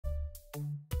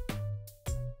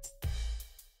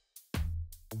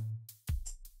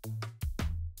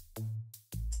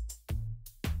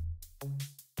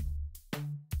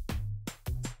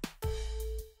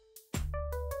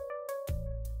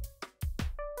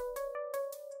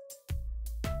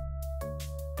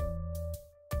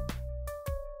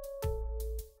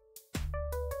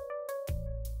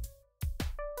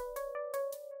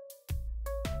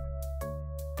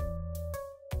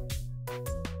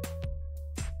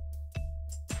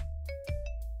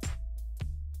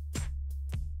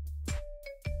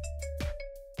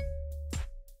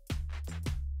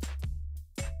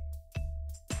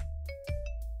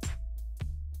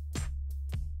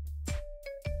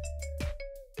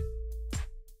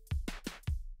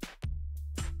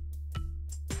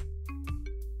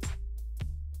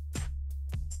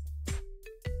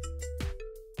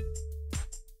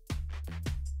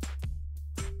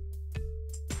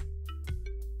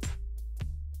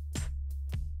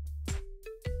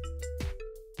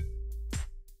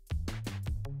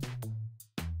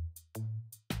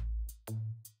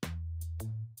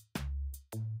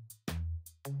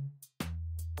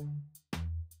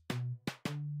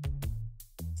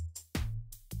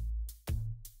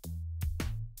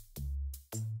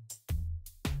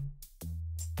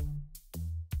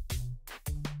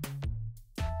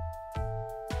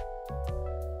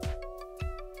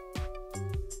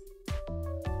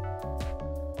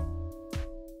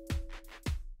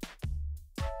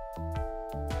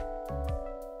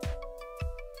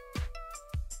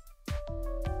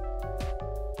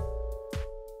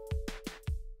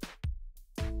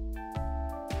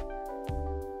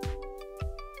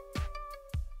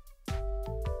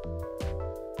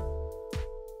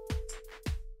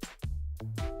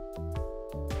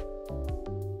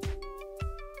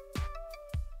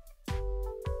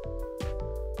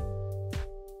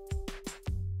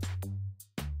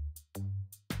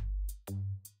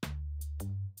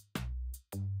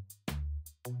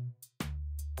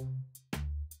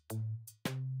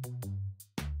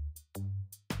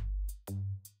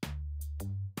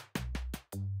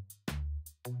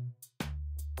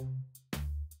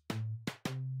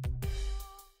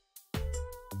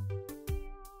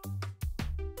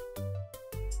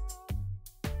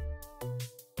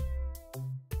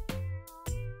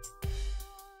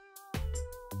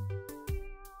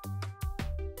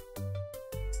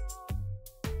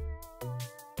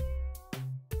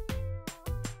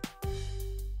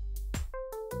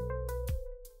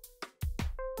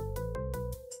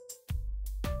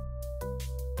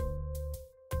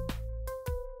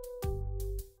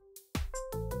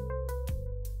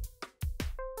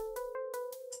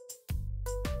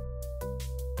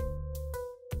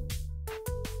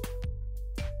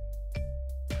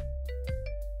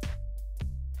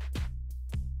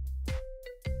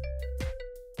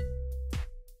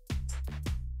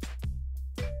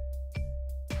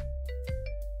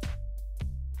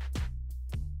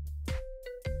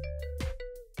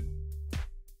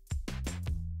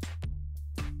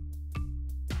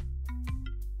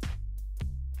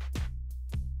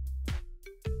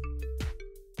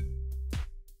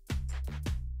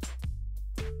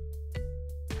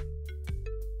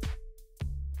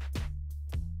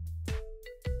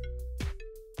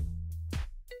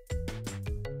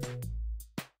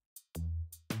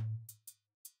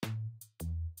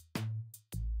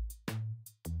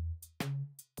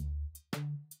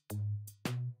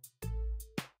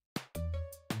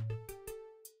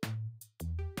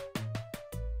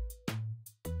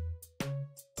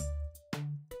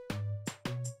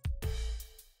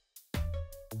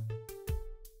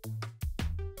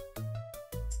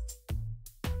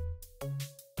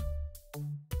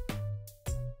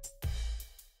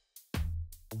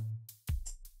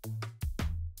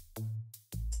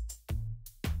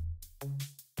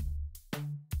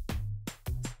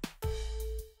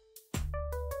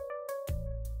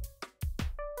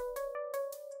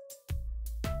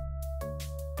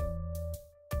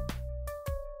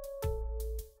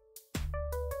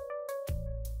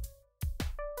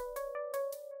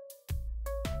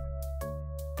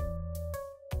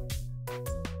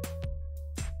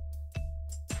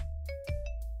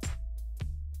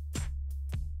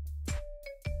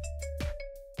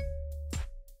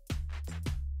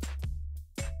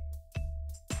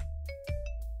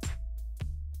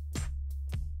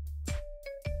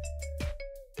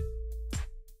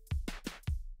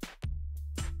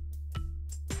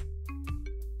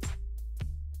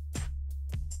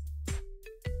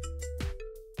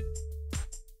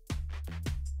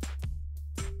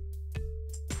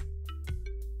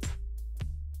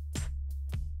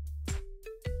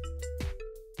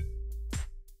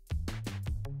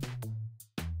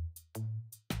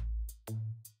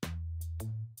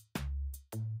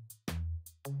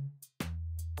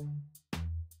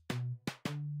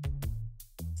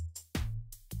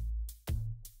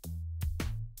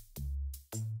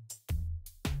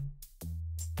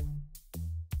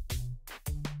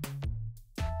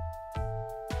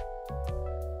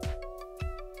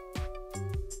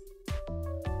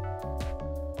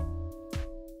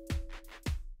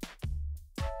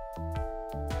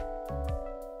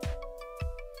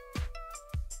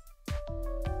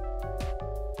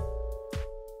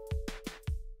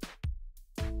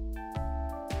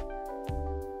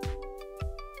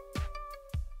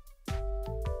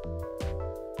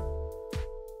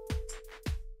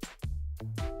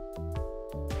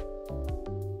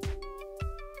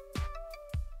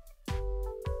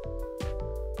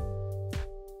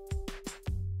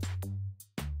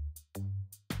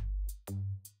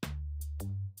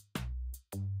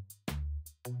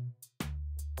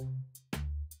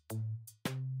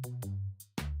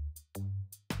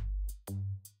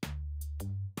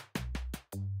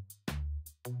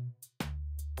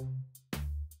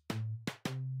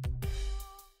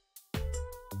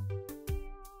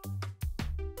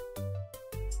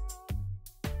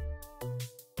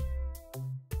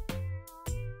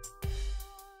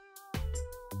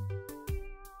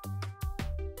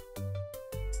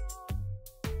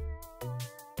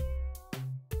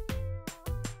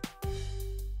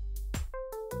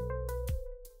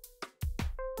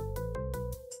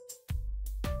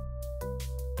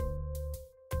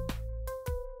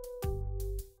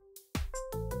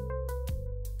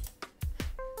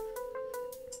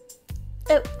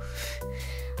Oh,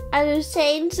 I just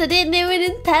changed. I didn't even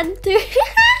intend to.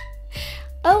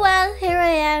 Oh well, here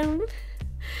I am.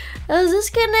 I was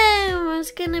just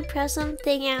gonna press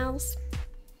something else.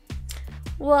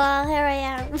 Well, here I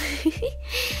am.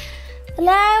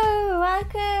 Hello,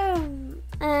 welcome.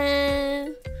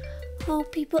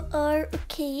 Hope people are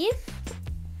okay.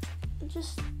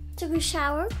 Just took a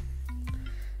shower,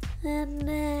 and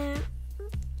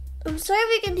I'm sorry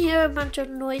if you can hear a bunch of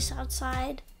noise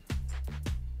outside.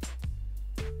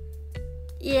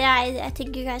 Yeah, I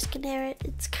think you guys can hear it.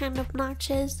 It's kind of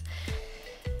obnoxious.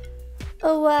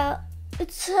 Oh well,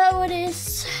 it's how it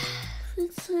is.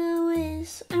 It's how it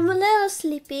is. I'm a little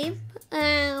sleepy,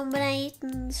 but I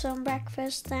eaten some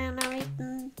breakfast and I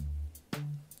eaten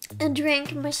and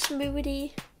drank my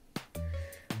smoothie.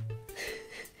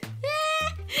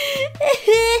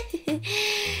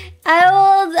 I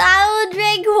will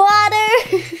drink water.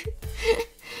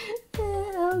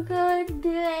 Oh god,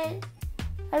 do it.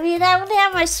 I mean, I only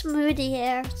have my smoothie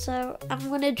here, so I'm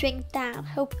gonna drink that.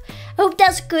 Hope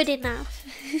that's good enough.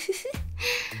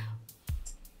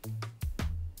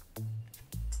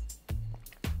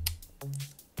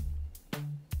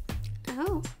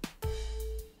 Oh,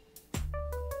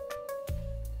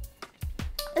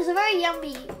 it's a very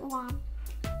yummy one.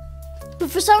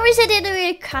 But for some reason, it didn't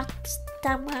really cut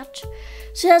that much.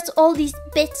 So that's all these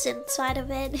bits inside of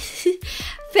it.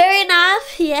 Fair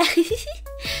enough, yeah.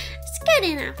 It's good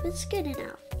enough, it's good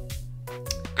enough.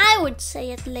 I would say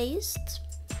at least.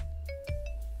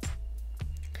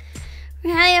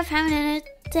 Really, I found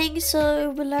anything, so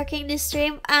we're lurking this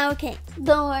stream. Ah, okay,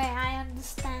 don't worry, I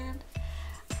understand.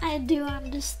 I do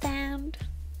understand.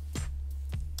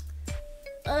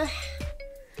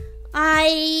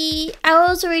 I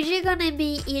was originally gonna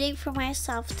be eating for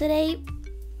myself today.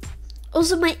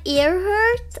 Also, my ear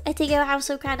hurt. I think I have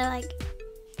some kind of like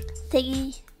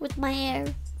thingy with my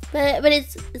ear, but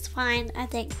it's fine, I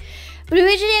think. But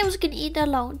originally I was gonna eat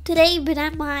alone today, but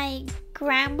then my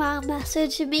grandma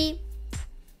messaged me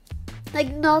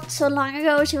like not so long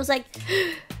ago. She was like,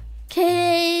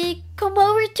 "Okay, come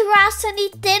over to us and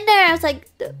eat dinner." I was like,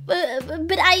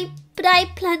 but I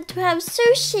plan to have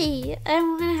sushi.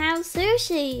 I'm gonna have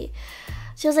sushi.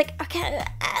 She was like, "Okay,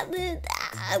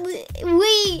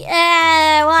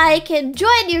 well, I can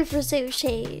join you for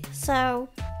sushi." So,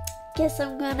 guess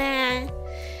I'm gonna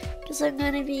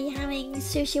be having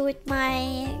sushi with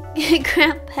my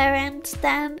grandparents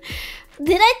then.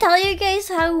 Did I tell you guys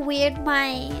how weird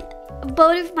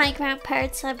both of my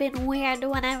grandparents have been weird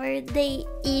whenever they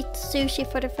eat sushi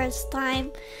for the first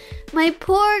time? My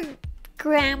poor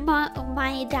grandma on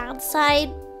my dad's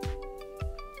side,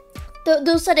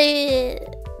 those are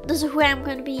who I'm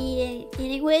gonna be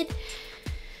eating with.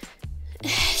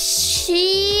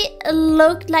 She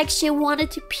looked like she wanted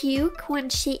to puke when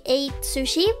she ate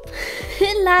sushi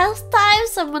last time,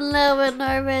 so I'm a little bit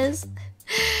nervous.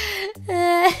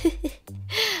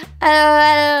 I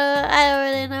don't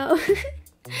really know. I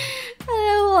don't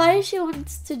know why she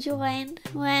wants to join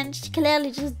when she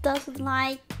clearly just doesn't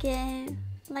like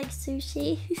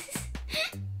sushi.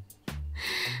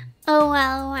 Oh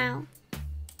wow.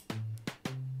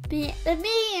 But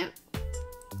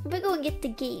we're gonna get the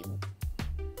game.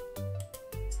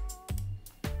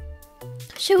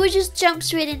 Should we just jump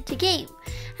straight into game?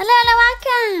 Hello,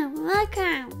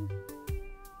 welcome.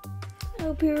 I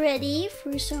hope you're ready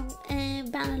for some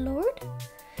bannerlord.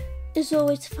 It's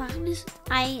always fun.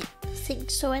 I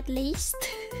think so, at least.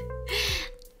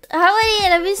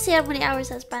 Let me see how many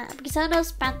hours I spent, because I don't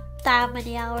spend that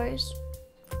many hours.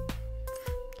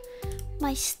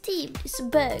 My Steam is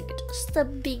bugged. Stop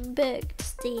being bugged,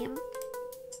 Steam.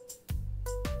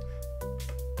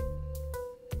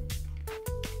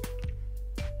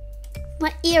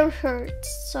 My ear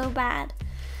hurts so bad.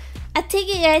 I think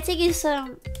it's I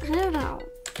don't know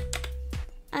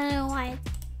why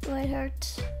it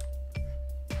hurts.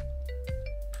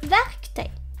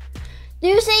 Verktøy.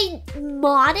 There's a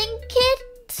modding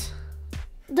kit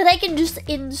that I can just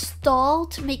install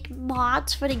to make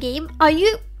mods for the game. Are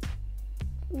you?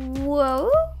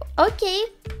 Whoa. Okay.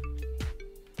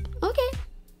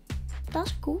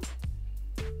 That's cool.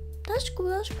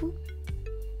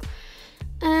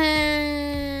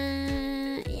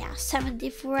 Yeah,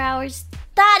 74 hours.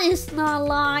 That is not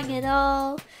long at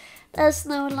all. That's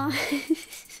not long.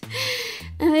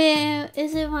 I mean,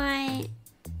 is it my...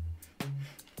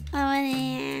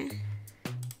 yeah.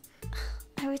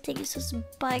 Everything is just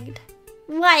bugged.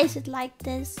 Why is it like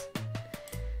this?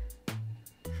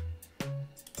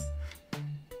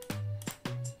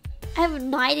 I have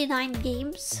 99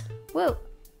 games. Whoa.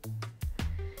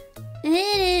 It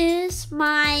is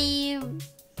my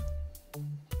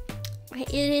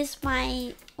It is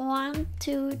my 1,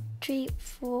 2, 3,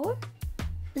 4.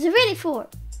 Is it really 4?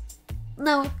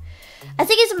 No, I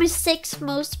think it's my 6th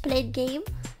most played game.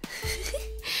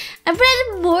 I played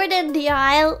it more than the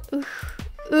Isle. Oof.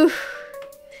 Oof.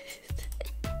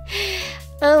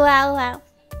 Oh wow, wow.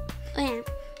 Oh yeah.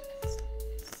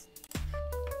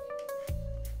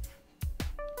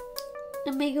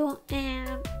 Let me go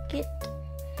and get.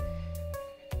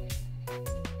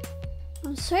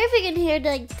 I'm sorry if you can hear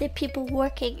the people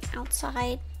working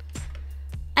outside.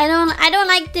 I don't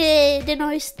like the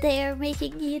noise they're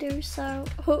making either. So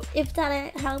hope if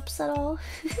that helps at all.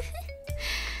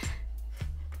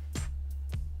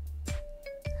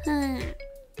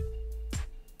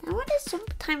 I want to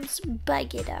sometimes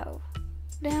buggy though.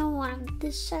 Do I want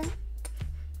this set?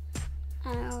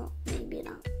 Oh, maybe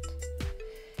not.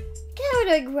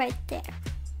 Kind of right there.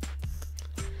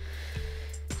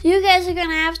 You guys are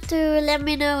gonna have to let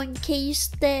me know in case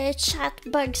the chat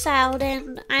bugs out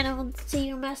and I don't see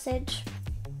your message.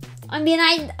 I mean,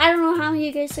 I don't know how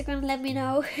you guys are gonna let me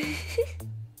know.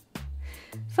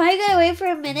 If I go away for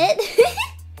a minute.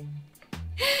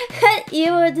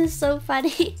 Emote is so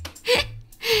funny.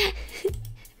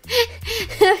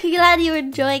 I'm glad you're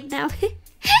enjoying now.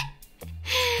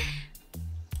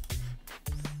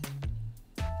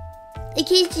 In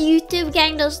case YouTube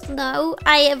gang doesn't know,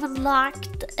 I have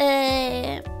unlocked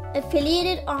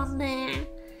affiliated on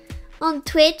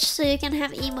Twitch, so you can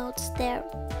have emotes there.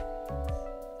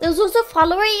 There's also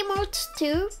follower emotes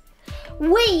too.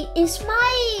 Wait, is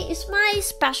my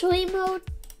special emote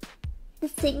the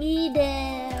thingy,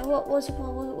 the what's it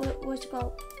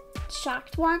called?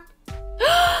 Shocked one?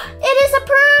 It is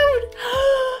approved!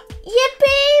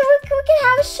 Yippee! We can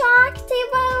have a shocked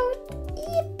emote.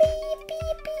 Yippee!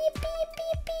 Yippee! Yippee!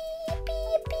 Yippee!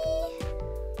 Yippee!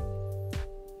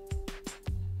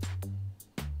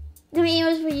 The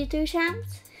emotes for you too,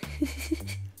 Shams?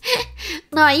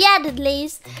 Not yet, at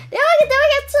least. Then we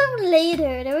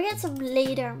get some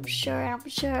later. I'm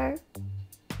sure.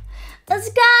 Let's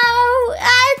go!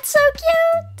 Ah, it's so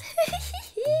cute!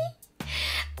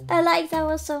 I like that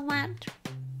one so much.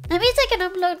 That means I can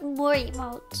upload more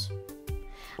emotes.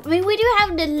 I mean, we do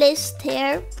have the list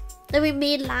here that we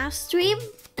made last stream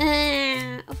of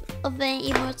the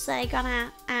emotes that I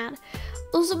gonna add.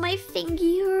 Also, my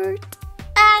fingy hurt.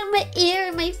 And my ear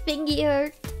and my fingy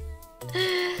hurt.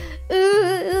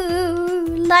 Ooh,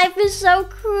 life is so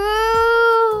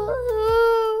cruel.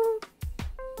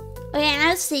 Okay,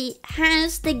 let's see.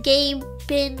 Has the game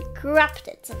been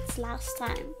corrupted since last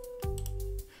time?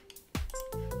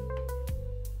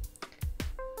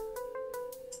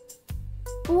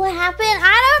 What happened?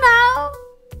 I don't know.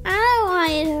 I don't know why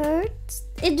it hurts.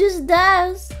 It just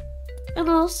does. And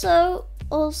also,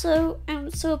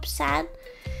 I'm so upset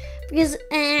because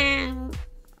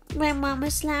my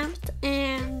mama slapped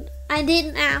and I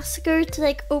didn't ask her to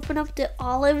like open up the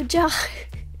olive jar.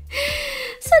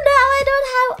 So now I don't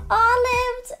have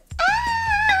olives. I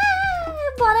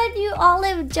bought a new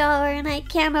olive jar and I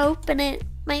can't open it.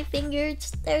 My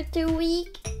fingers, they're too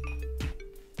weak.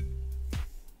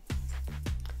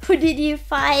 Who did you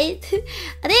fight?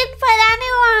 I didn't fight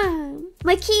anyone.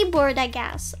 My keyboard, I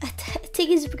guess. I think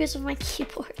it's because of my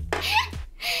keyboard.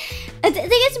 I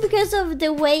think it's because of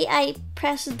the way I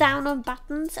press down on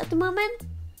buttons at the moment.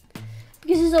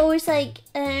 Because it's always like,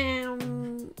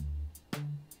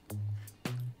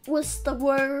 what's the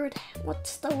word?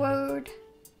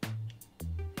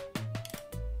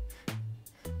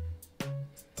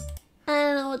 I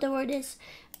don't know what the word is.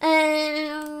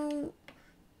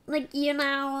 Like, you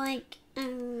know, like,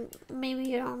 maybe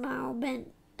you don't know, but,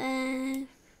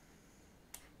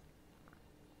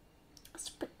 let's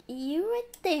put you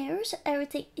right there so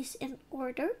everything is in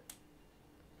order.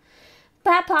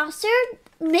 Bad posture?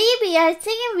 Maybe, I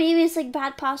think maybe it's like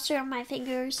bad posture on my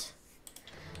fingers.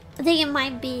 I think it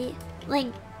might be,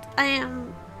 like, I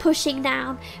am pushing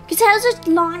down. Because I have such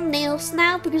long nails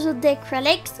now because of the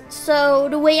acrylics. So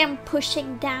the way I'm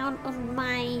pushing down on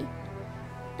my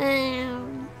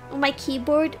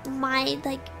keyboard might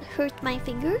like hurt my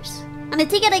fingers. And I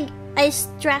think I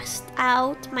stressed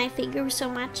out my fingers so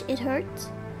much it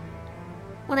hurts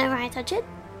whenever I touch it.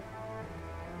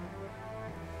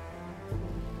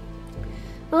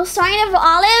 Well, sign of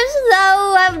olives?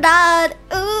 No, I'm not.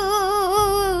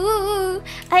 Ooh,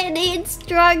 I need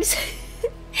drugs.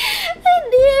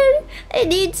 I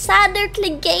need Sander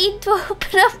Clegane to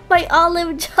open up my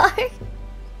olive jar.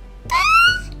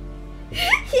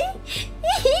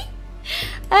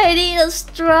 I need a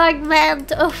strong man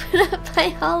to open up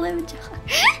my olive jar.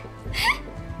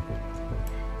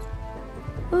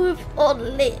 If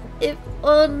only.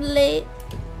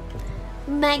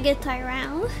 Mega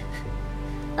Tyrell.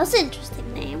 That's an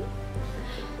interesting name.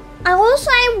 I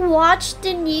watched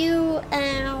the new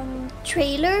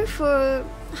trailer for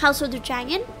House of the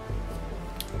Dragon.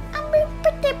 I'm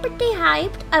pretty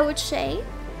hyped, I would say.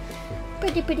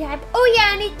 Pretty hyped. Oh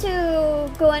yeah, I need to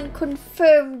go and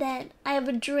confirm that I have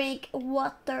a drink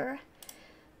water.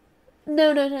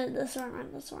 No, that's the wrong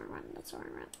one.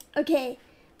 Okay,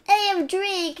 I have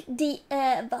drink the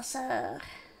Wasser.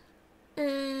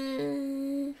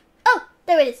 Oh,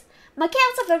 there it is. My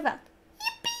cans are filled.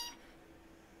 Yippee!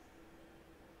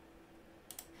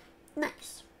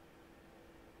 Nice.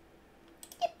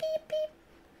 Yippee.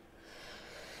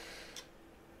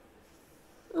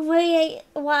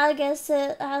 Well, I guess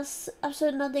it has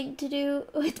absolutely nothing to do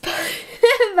with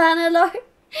bannerlord.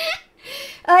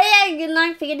 Oh yeah, good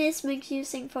luck. This makes you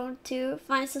sing phone too.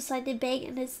 Find society big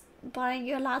and it's buying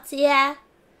you lots. Yeah.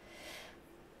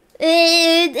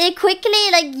 It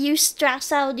quickly, like, you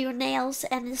stress out your nails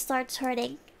and it starts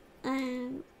hurting.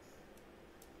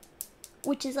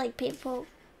 Which is like painful.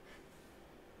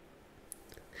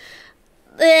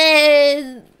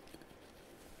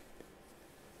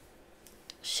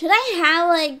 Should I have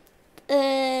like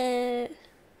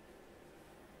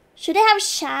should I have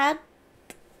chat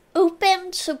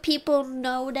open so people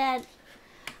know that?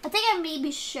 I think I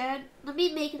maybe should. Let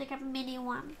me make like a mini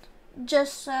one,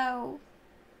 just so.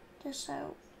 I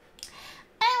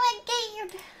like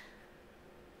it.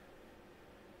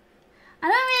 I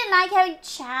don't really like having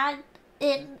chat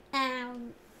in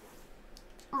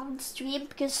on stream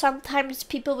because sometimes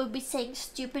people will be saying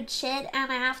stupid shit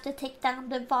and I have to take down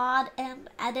the VOD and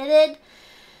edit it,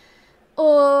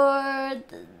 or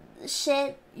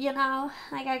shit, you know,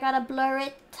 like I gotta blur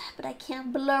it, but I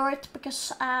can't blur it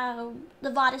because the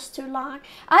VOD is too long.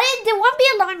 There won't be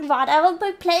a long VOD. I will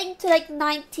be playing to like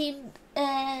 19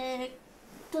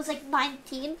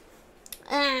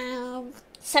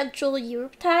 Central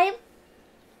Europe time.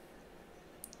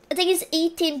 I think it's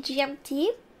 18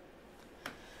 GMT.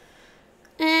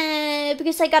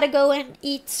 Because I gotta go and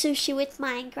eat sushi with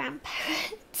my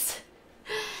grandparents.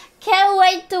 Can't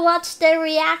wait to watch their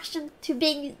reaction to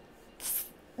being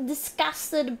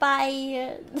disgusted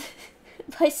by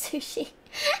by sushi.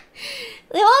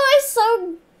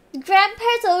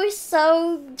 Grandparents are always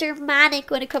so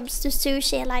dramatic when it comes to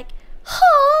sushi. Like,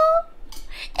 oh,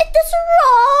 it is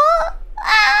raw.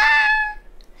 Ah,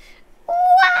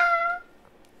 wow,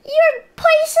 you're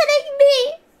poisoning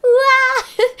me. Wow.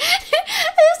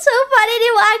 It's so funny.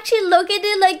 They will actually look at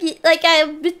it like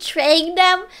I'm betraying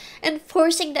them and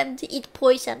forcing them to eat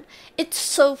poison. It's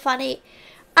so funny.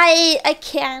 I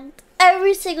can't.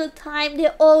 Every single time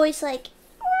they're always like,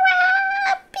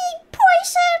 wow, being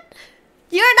poisoned.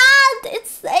 You're not. It's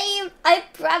safe. I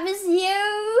promise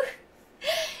you.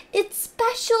 It's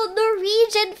special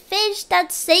Norwegian fish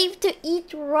that's safe to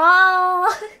eat raw.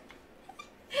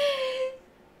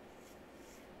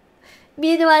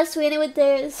 Meanwhile, Sweeney with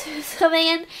theirs coming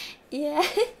in. Yeah.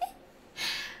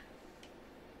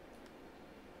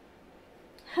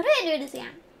 How do I do this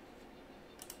again?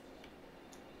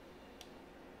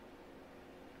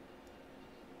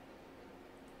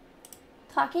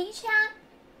 Talking chat?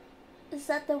 Is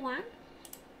that the one?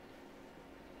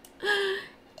 It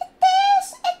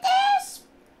is!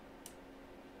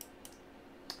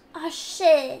 Oh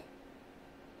shit.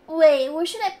 Wait, where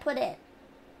should I put it?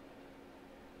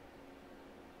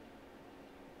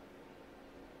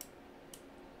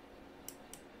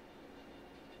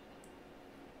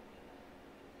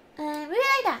 Maybe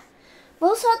like that.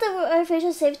 Most of the fish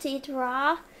are safe to eat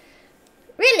raw.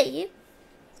 Really?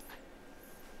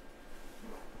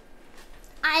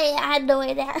 I had no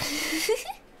idea.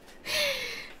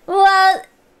 Well,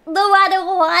 no matter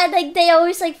what, like they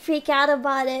always like freak out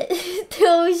about it. They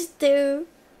always do.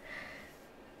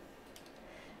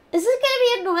 Is this gonna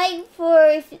be annoying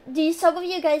for? Do some of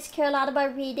you guys care a lot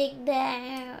about reading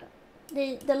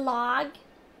the log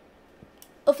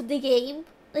of the game?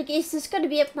 Like, is this gonna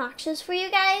be obnoxious for you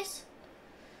guys?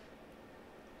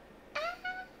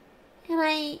 And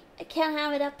I can't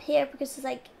have it up here because it's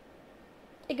like,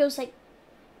 it goes like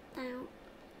down.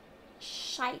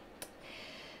 Shite.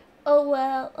 Oh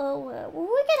well. Well,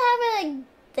 we can have it like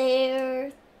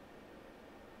there.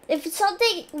 If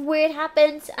something weird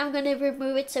happens, I'm gonna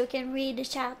remove it so we can read the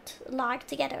chat log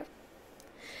together.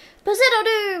 Plus,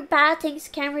 other bad things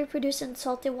can reproduce in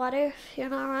salty water. If you're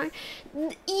not wrong.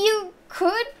 You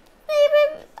could,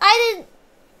 maybe. I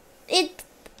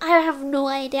have no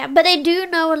idea. But I do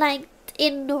know, like,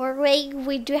 in Norway,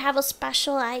 we do have a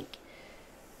special, like,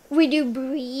 we do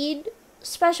breed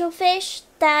special fish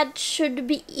that should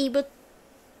be able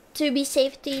to be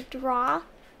safe to eat raw.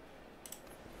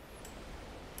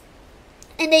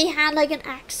 and they had like an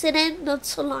accident not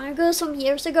so long ago, some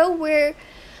years ago, where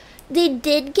they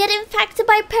did get infected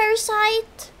by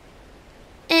parasite,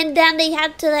 and then they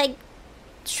had to like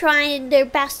try their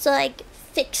best to like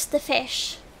fix the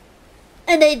fish,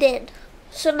 and they did.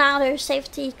 So now they're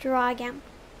safe to eat raw again.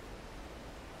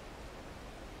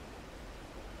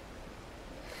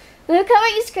 The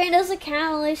coming screen doesn't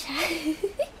count.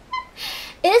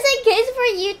 It's in case for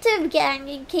YouTube gang,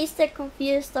 in case they're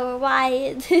confused or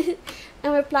why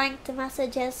I'm replying to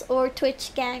messages, or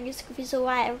Twitch gang is confused or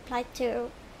why I reply to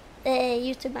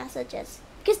YouTube messages.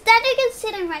 Because then you can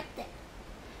see them right there.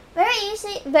 Very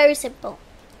easy, very simple.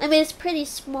 I mean, it's pretty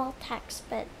small text,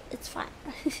 but it's fine.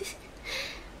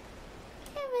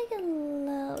 Make it a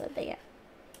little bit bigger.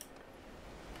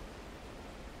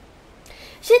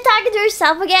 She talking to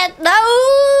herself again? No!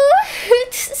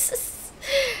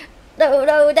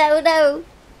 No.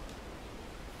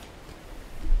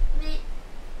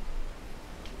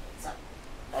 So,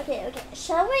 okay.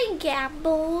 Shall we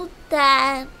gamble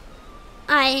that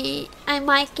I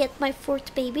might get my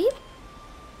 4th baby?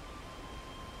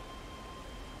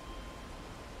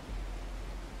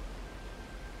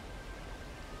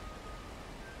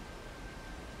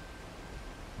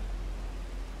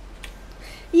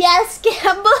 Yes,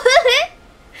 gamble.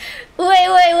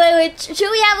 Wait.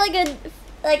 Should we have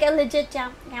like a legit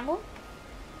gamble?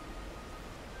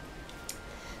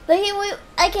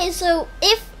 Okay, so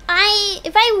if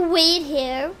I wait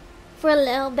here for a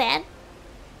little bit,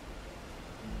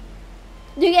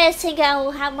 do you guys think I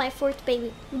will have my 4th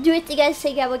baby? Do you guys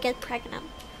think I will get pregnant?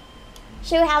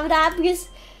 Should we have that? Because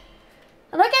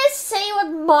I'm not gonna say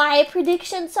what my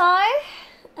predictions are.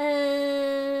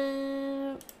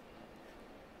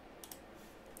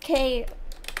 Okay,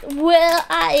 will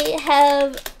I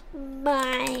have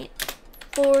my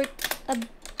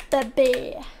 4th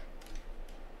baby?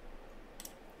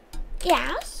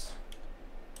 Yes.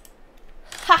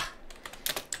 Ha!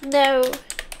 No,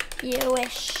 you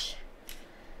wish.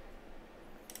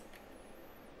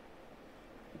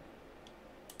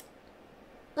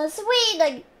 Let's wait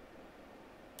like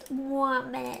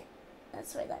 1 minute.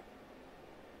 Let's wait like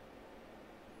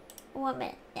 1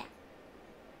 minute, yeah.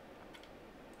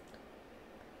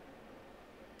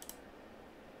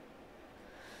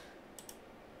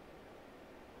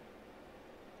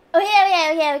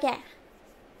 Okay.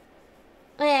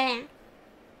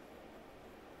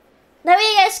 Now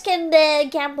you guys can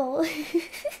gamble.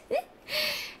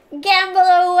 Gamble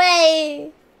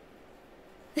away.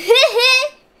 That's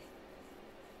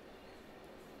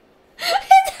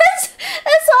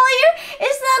all you.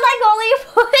 Is that like all your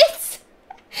points?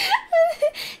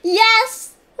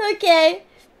 Yes. Okay.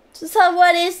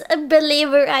 Someone is a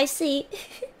believer. I see.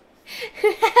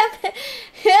 You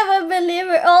have a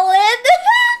believer all in.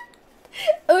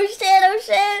 Oh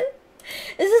shit.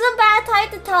 This is a bad time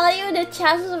to tell you the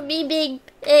chances of me being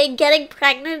getting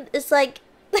pregnant is like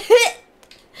it's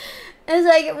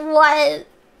like what?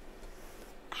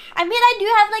 I mean, I do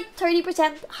have like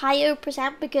 30% higher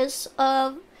percent because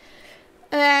of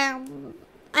I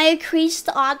increased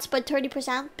the odds by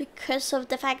 30% because of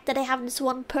the fact that I have this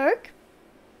one perk.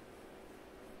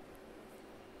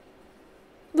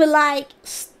 But like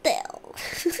still.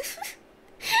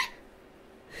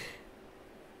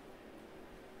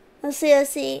 Let's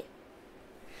see.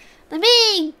 Let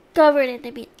me cover it in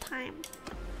the meantime.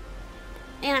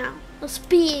 You know, let's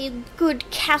be a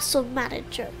good castle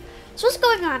manager. So what's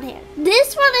going on here?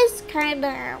 This one is kind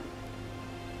of...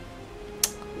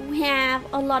 We have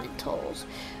a lot of tolls.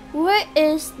 Where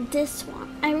is this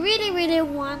one? I really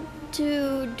want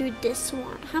to do this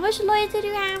one. How much loyalty do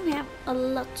you have? We have a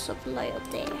lot of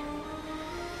loyalty.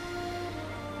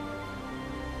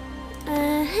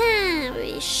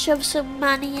 We shove some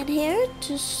money in here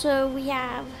just so we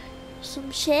have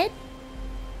some shit.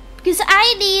 Because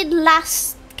I need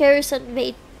less garrison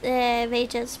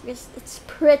wages because it's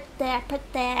pretty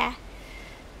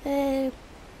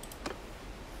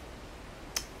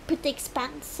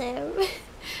expensive.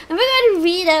 I'm going to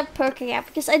read a perk again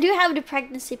because I do have the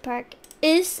pregnancy perk.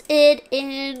 Is it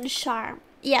in charm?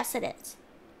 Yes, it is.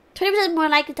 20% more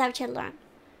likely to have children.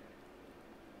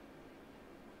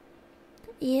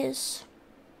 Yes.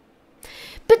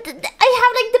 But I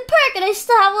have like the perk and I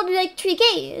still have only like 3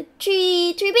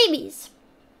 babies.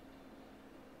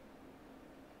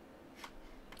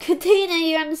 Katina,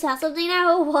 you understand something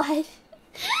now or what?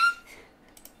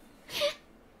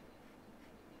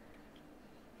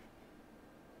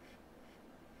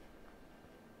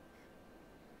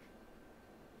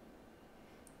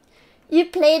 You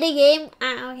play the game?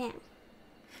 Ah, okay.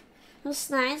 That's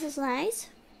nice, that's nice.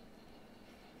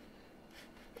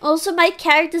 Also, my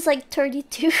character is like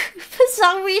 32. For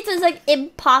some reason, it's like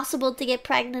impossible to get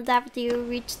pregnant after you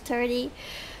reach 30.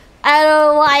 I don't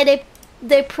know why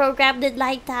they programmed it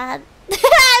like that.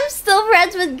 I'm still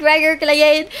friends with Gregor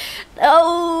Clegane.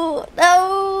 No, no,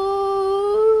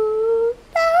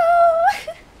 no.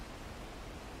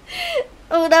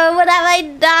 Oh no, what have I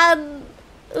done?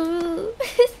 Ooh.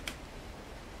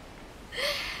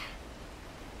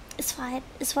 It's fine,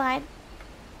 it's fine.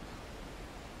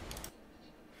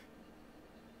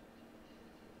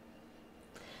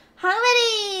 How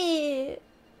many?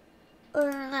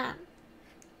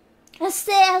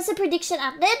 Has the prediction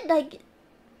ended? Like,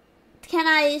 can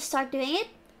I start doing it?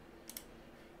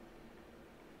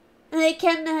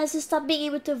 Has it stopped being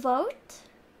able to vote?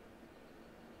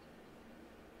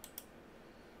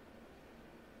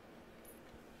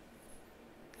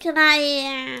 Can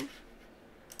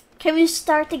we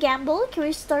start the gamble? Can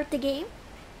we start the game?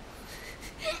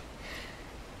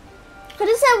 How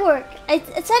does that work? I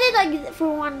said it like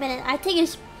for 1 minute. I think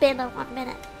it's been 1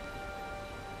 minute.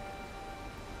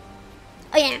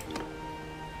 Oh yeah.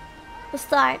 We'll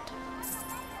start.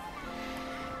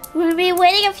 We'll be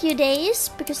waiting a few days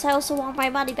because I also want my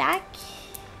money back.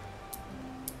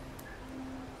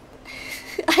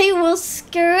 I will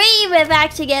scream if I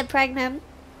actually get pregnant.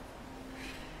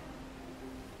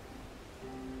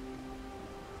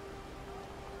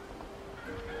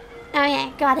 Oh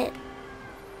yeah, got it.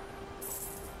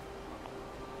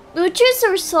 We'll choose the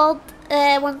result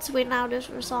once we know this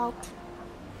result.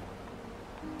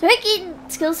 Do I gain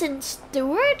skills in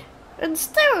steward? In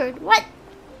steward? What?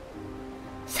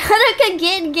 So I can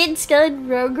gain skill in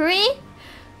roguery?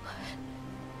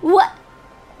 What?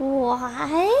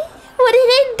 Why? What did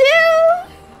it do?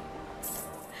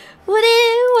 What did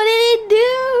it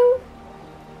do?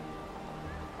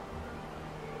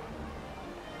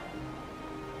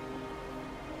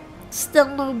 Still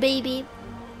no baby.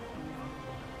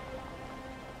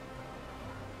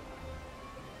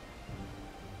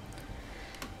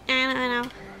 I don't know.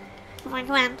 Come on,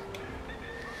 come on.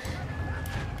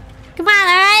 Come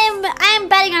on, I'm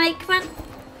betting on it. Come on.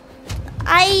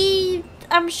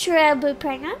 I'm sure I'll be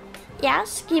pregnant.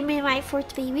 Yes, give me my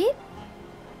 4th baby.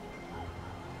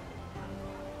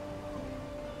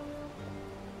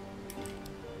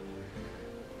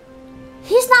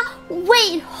 He's not.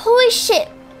 Wait, holy shit.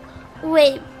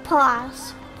 Wait,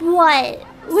 pause. What?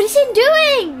 What is he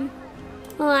doing?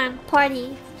 Hold on,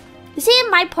 party. Is he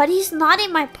in my party? He's not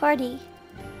in my party.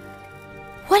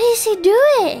 What is he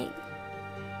doing?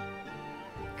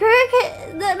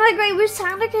 My great with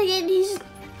Sounder again. He's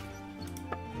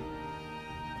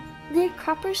the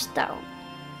Copperstone.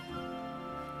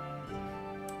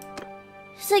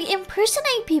 He's like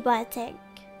impersonating people, I think.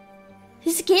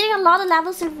 He's gaining a lot of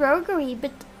levels in roguery,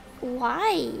 but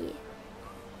why?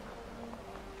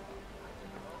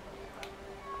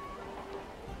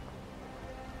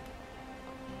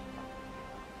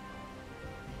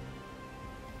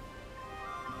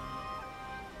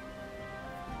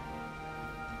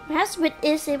 My husband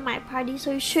is in my party,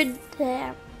 so it should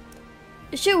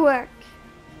work.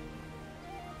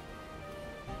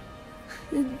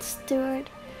 Steward.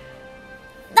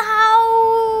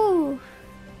 No!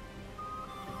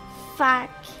 Fuck.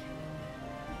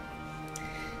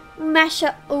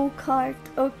 Masha O-Cart.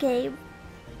 Okay.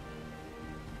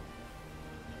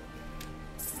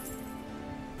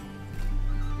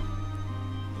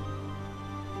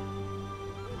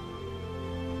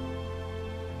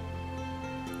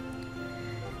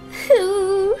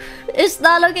 It's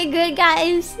not looking good,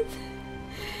 guys.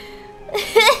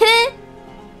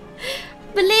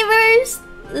 Believers,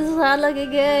 this is not looking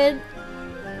good.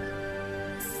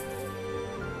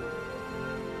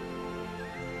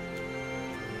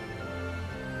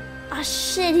 Oh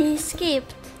shit, he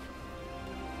escaped.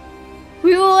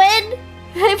 We will win,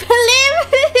 I believe.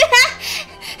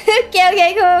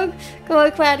 Okay,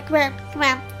 come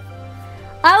on.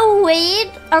 I'll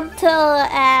wait until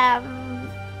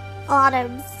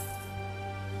autumn.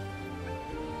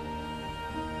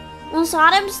 Once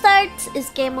autumn starts, it's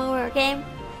game over, okay?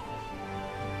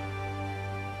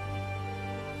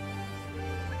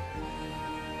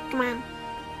 Come on.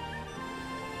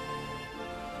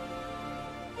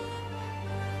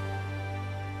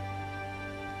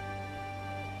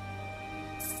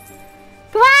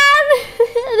 Come on!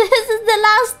 This is the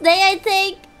last day, I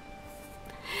think.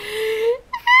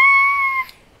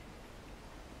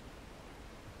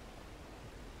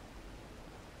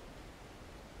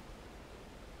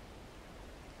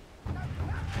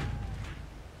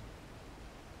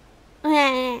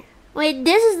 Okay. Wait,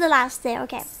 this is the last day.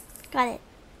 Okay, got it.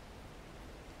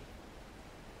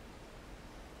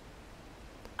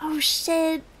 Oh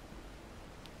shit,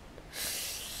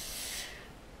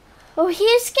 Oh, he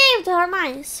escaped. Oh,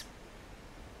 nice.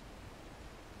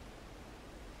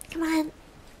 Come on.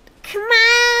 Come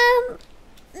on.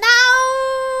 No.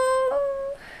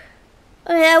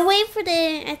 Okay, I'll wait for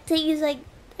the... I think it's like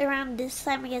around this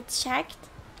time it gets checked.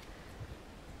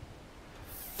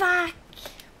 Fuck.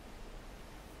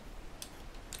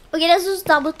 Okay, let's just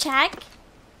double check.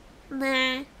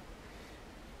 Nah.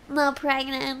 Not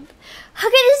pregnant.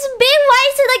 Okay, this is big.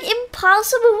 Why is it like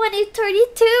impossible when you're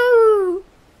 32?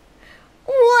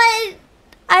 What?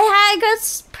 I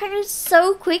got pregnant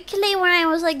so quickly when I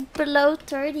was like below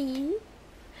 30.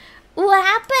 What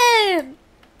happened?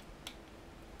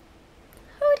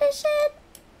 Holy shit.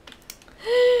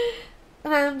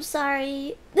 I'm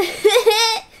sorry.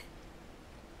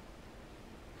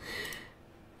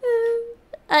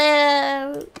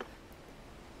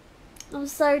 I'm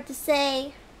sorry to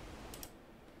say.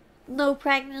 No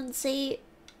pregnancy.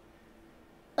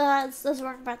 It's the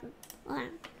wrong button.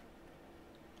 No!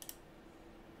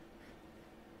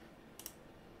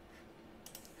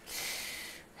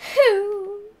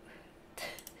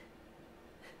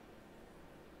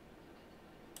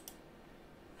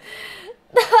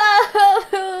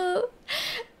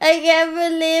 I can't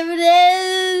believe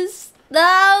this!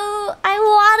 No! I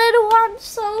wanted one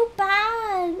so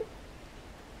bad!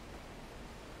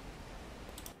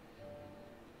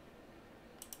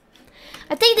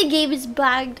 I think the game is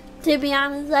bugged, to be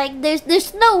honest. Like,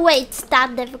 there's no way it's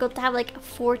that difficult to have like a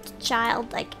fourth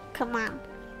child. Like, come on.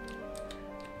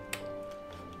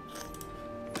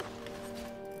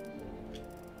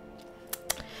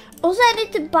 Also, I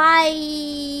need to buy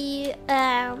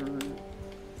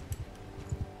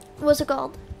what's it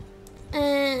called?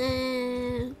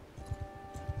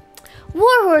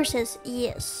 War horses.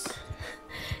 Yes.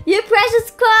 You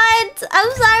precious cant.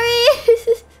 I'm sorry.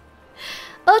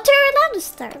 Oh, Tyrion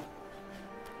Lannister.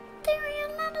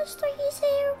 Tyrion Lannister, he's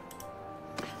here.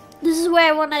 This is where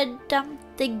I want to dump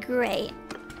the grain.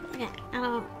 Okay, I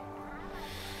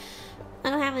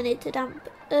don't have any to dump.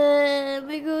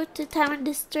 We go to Town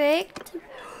District.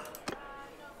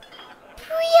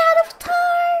 Out of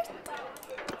tart.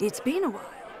 It's been a while.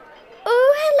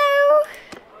 Oh, hello.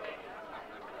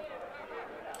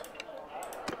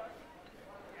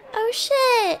 Oh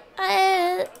shit.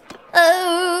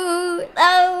 Oh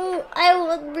no! I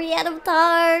want bread of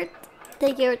tart.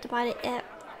 Take care of the body. Yeah,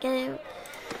 get him.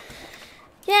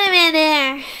 Get him in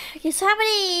there. Okay, so how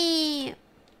many?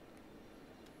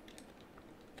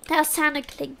 That's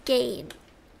technically gain.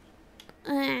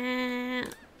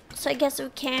 So I guess we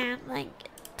can like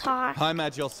talk. Hi,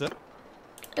 Magelsa.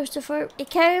 Also for a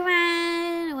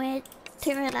caravan with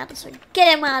Tyrion, so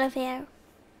get him out of here.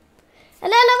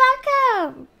 Hello,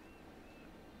 welcome.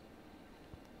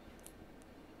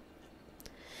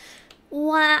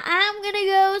 Well, I'm gonna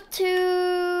go to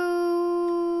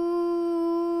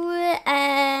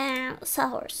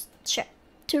Sawhorse, sure,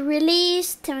 to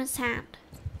release Tyrion's hand.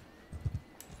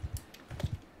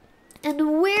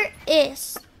 And where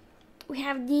is? We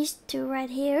have these two right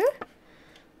here,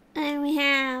 and we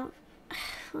have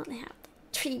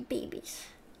 3 babies.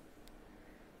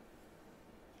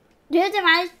 Do you have the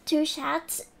right 2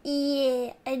 shots?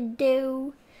 Yeah, I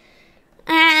do.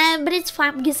 But it's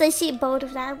fine because I see both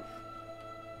of them.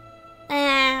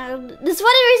 And this is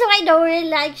one of the reasons why I don't really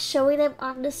like showing them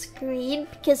on the screen,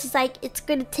 because it's like it's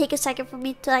gonna take a second for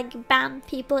me to like ban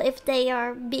people if they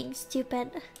are being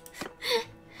stupid.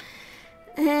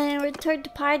 And return to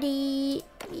party.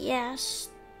 Yes.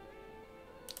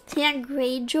 Theon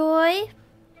Greyjoy.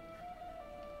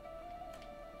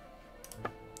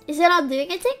 Is it not doing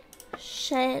anything?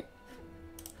 Shit.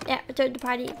 Yeah, return to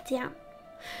party. Theon.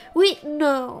 Wait,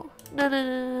 no.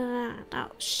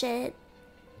 No, shit.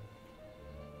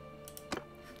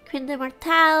 Quinta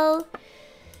Martell.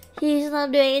 He's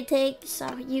not doing anything,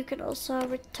 so you can also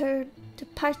return to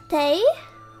party.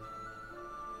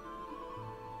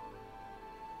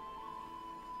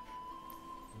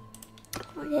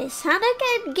 Okay,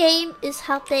 Sandor Game is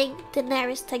helping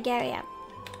Daenerys Targaryen.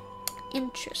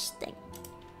 Interesting.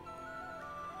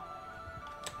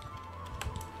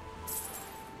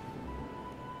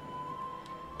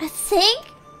 I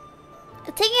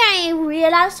think I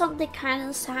realized something kind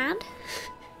of sad.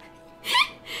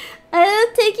 I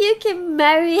don't think you can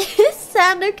marry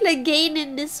Sandor Clegane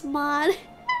in this mod.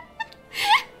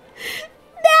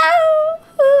 No!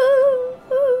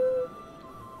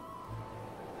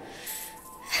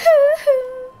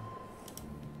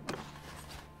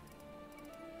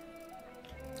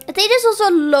 I think there's also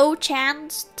a low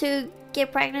chance to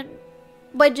get pregnant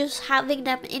by just having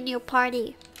them in your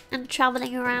party and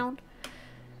traveling around.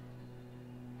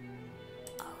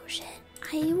 Oh shit,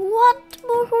 I want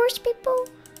more horse people.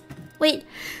 Wait,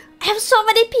 I have so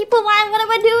many people. Why? What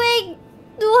am I doing?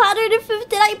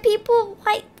 259 people.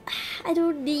 Why? I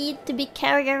don't need to be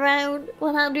carrying around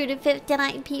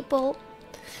 159 people.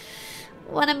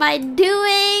 What am I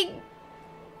doing?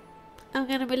 I'm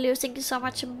gonna be losing so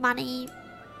much money.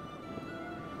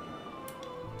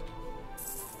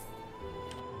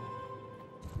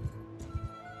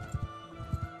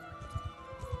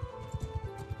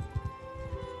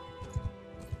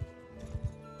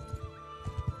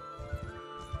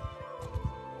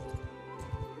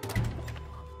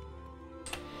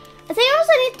 I think I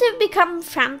also need to become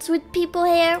friends with people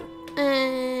here.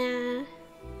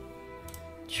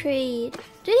 Trade.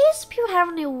 Do these people have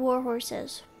any war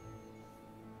horses?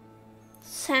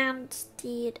 Sand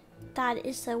steed. That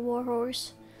is a war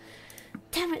horse.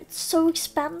 Damn it, it's so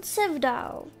expensive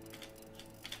though.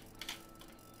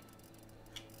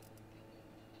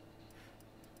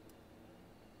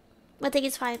 I think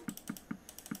it's fine.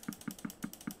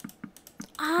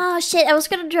 Oh shit, I was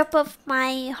gonna drop off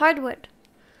my hardwood.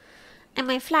 And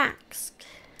my flax.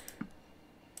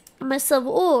 And my silver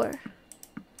ore.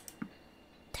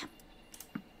 Damn.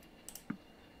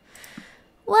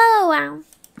 Whoa, wow.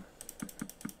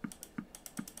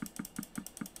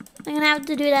 I'm gonna have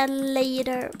to do that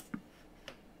later.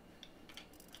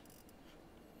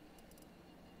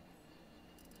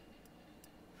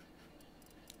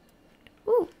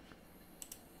 Ooh.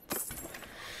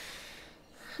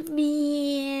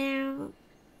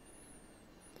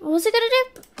 What was it gonna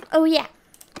do? Oh yeah,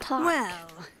 talk. Well,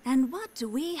 and what do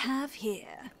we have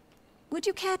here? Would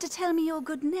you care to tell me your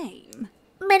good name?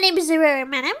 My name is Zerera,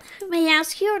 madam. May I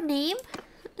ask your name?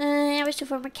 I wish to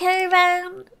form a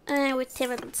caravan with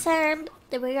timber and sand.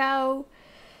 There we go.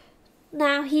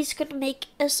 Now he's gonna make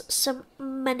us some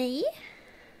money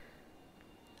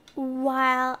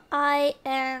while I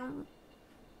am.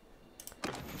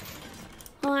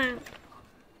 Hold on.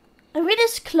 I read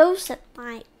this close at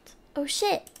night. Oh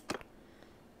shit.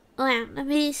 Hold on, let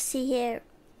me see here.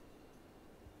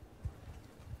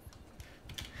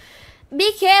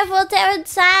 Be careful, Terran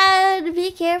Sand.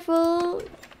 Be careful.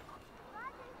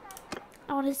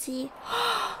 I want to see.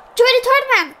 Join the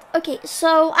tournament! Okay,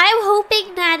 so I'm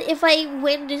hoping that if I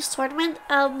win this tournament,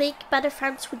 I'll make better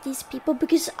friends with these people.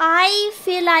 Because I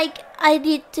feel like I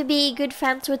need to be good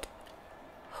friends with...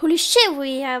 Holy shit,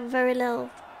 we have very little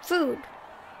food.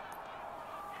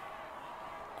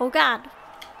 Oh god.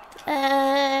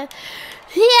 Yeah.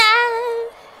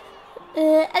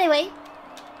 Anyway.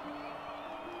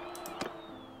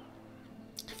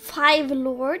 5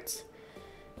 lords.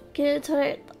 Good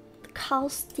to call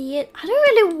steed. I don't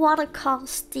really want to call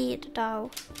steed though.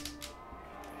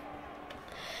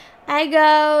 I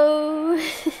go.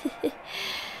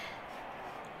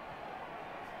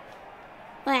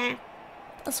 Well,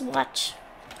 let's watch.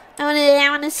 I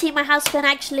wanna see my husband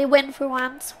actually win for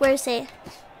once. Where is he?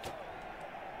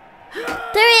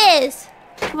 There he is!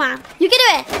 Come on, you can do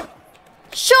it!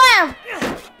 Show him!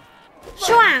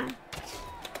 Show him!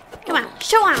 Come on,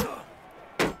 show him!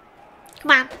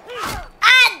 Come on!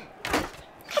 And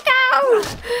go!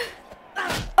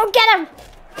 Oh, get him!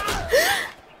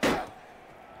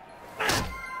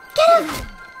 Get him!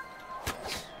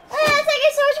 Oh, thank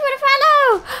you so much for the follow!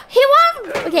 He won!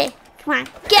 Okay, come on,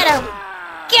 get him!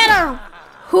 Get him!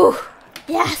 Whew!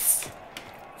 Yes!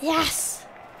 Yes!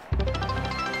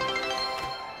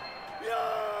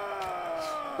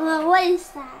 What is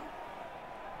that?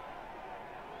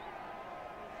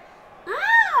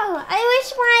 Oh, I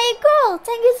wish my gold.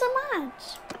 Thank you so much.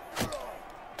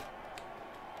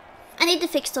 I need to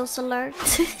fix those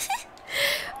alerts.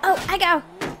 Oh, I go.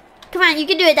 Come on, you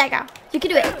can do it, Dago. You can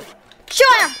do it.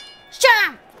 Show him! Show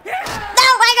him! No,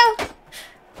 I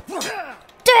go.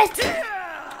 Do it!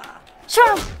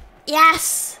 Show him!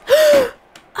 Yes!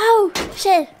 Oh,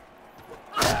 shit.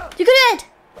 You can do it!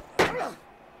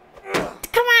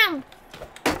 Come on!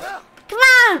 Come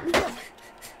on!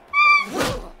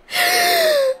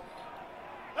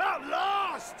 At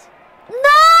last!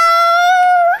 No!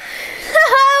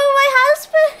 Oh, my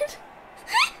husband!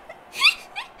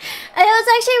 I was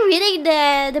actually reading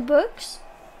the books.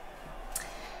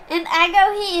 And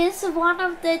Ago, he is one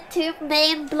of the 2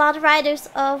 main blood riders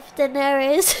of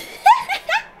Daenerys.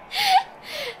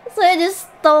 So I just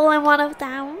stole one of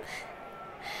them.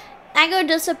 Ago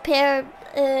does appear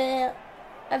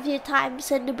a few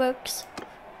times in the books.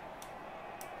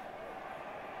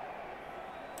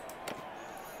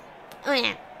 Oh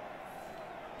yeah.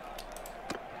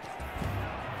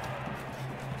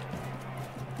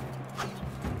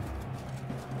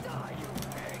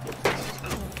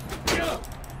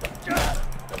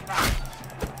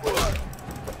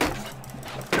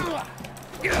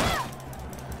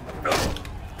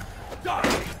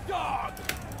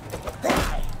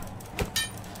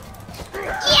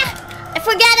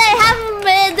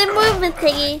 movement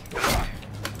thingy.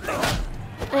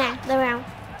 Yeah, there we go.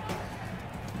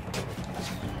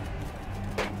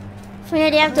 So yeah,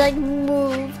 you have to like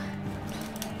move.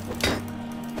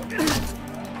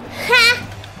 Ha!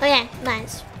 Okay,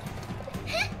 nice.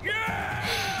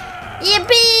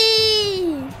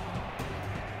 Yippee!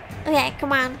 Okay,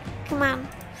 come on, come on.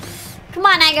 Come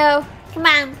on, Ego. Come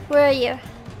on, where are you?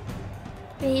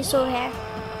 He's over here.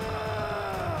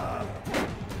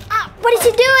 Ah, what is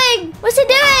he doing? What's he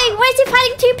doing? Why is he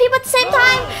fighting two people at the same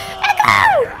time? Ego!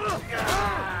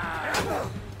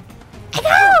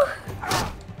 Ego!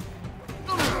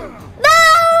 No!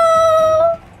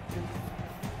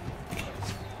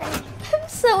 I'm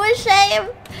so ashamed.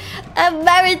 I'm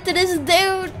married to this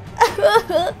dude.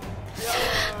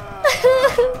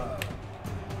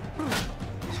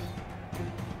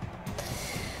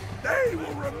 They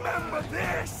will remember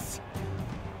this.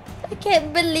 I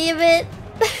can't believe it.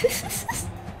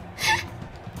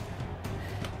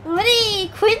 Really,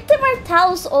 Quinta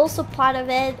Martell's also part of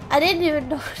it. I didn't even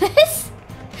notice.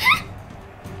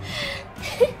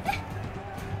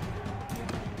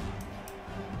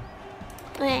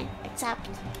 Okay, accept.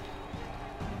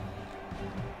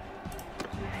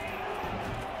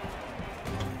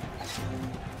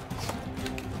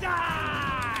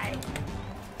 Die!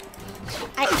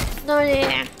 No.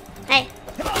 Hey.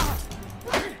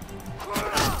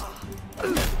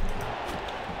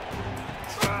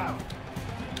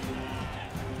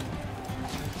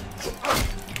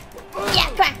 Yeah,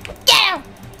 come on. Get him!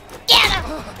 Get him!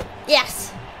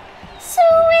 Yes.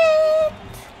 Sweet!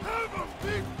 Have a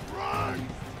big prize!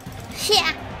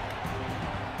 Yeah.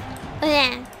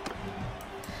 Okay.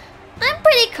 I'm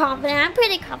pretty confident. I'm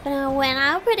pretty confident I'll win.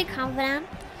 I'm pretty confident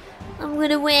I'm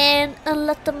gonna win a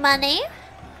lot of money.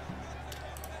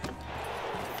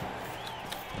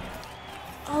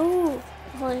 Oh,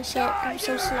 holy shit, I'm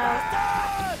so slow.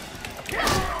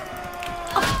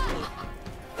 Oh.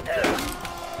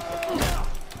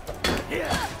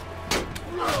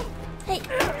 Hey,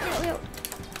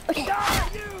 okay.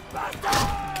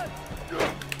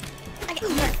 Okay,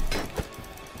 here.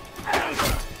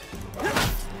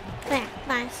 There,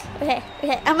 nice. Okay.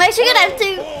 I'm actually gonna have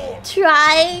to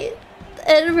try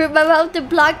and remember how to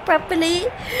block properly.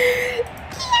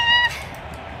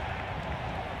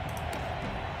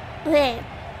 Yeah.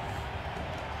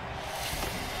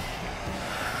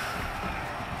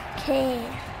 Okay.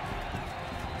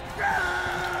 Okay.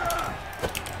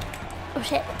 Oh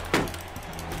shit.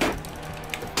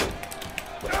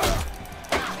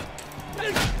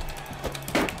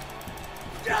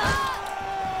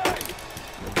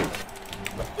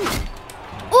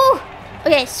 Oh!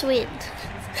 Okay, sweet.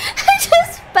 I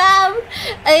just spammed.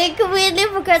 I completely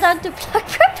forgot how to block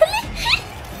properly.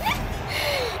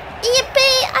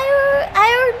 Yippee! I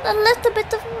earned a little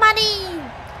bit of money.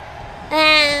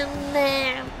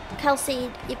 And Kelsey,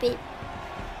 yippee.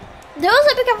 They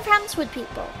also become friends with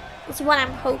people. That's what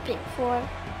I'm hoping for.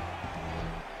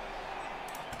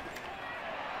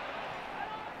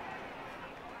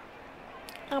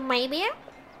 Or maybe?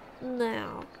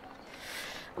 No.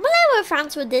 I'm gonna be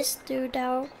friends with this dude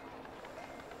though.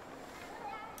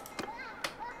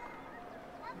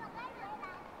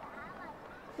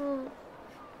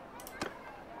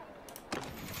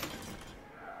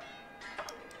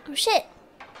 Oh shit.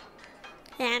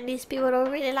 And these people don't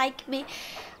really like me.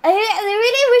 I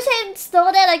really wish I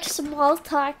installed that like small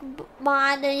talk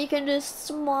mod and you can just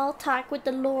small talk with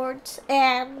the lords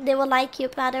and they will like you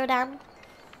better than.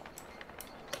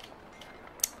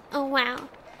 Oh wow.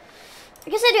 I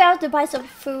guess I do have to buy some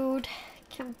food.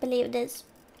 Can't believe this.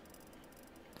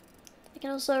 I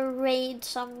can also raid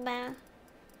some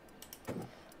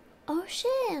oh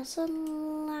shit, it's a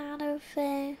lot of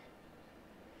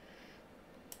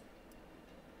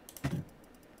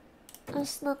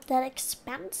it's not that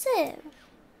expensive.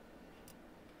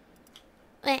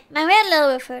 Wait, now we have a little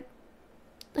bit of food.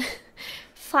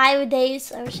 5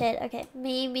 days, oh shit, okay.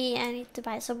 Maybe I need to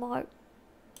buy some more.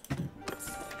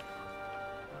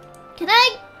 Can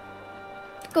I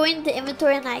go into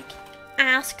inventory and like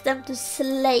ask them to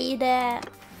slay the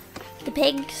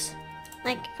pigs?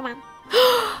 Like, come on.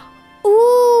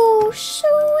 Ooh,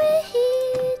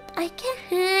 sweet! I can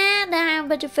have a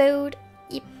bunch of food.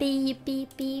 Yippee, yippee,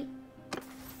 yippee.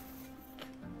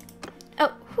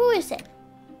 Oh, who is it?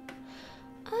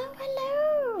 Oh,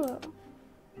 hello.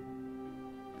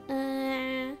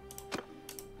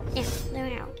 Yeah, there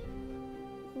we go.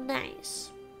 Nice.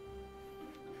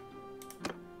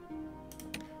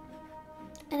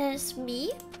 And then it's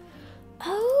me.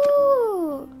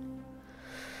 Oh.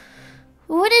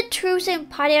 When the troops and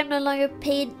party are no longer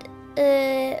paid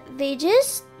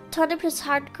wages, 20 plus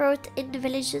hard growth in the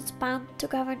villages bound to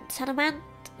govern settlement.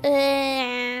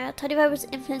 25 was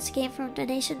influence gained from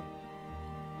donation.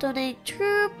 Donate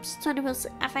troops. 20 plus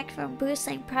effect from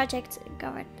boosting projects in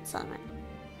governed settlement.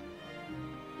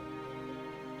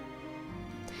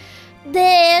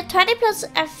 The 20 plus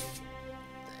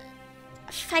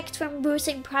effect from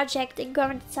boosting project in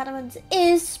governed settlements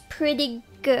is pretty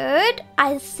good,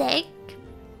 I think,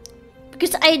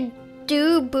 because I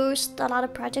do boost a lot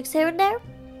of projects here and there.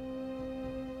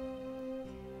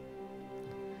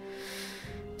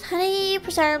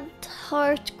 20%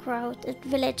 heart growth in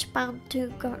village bound to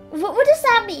govern. What does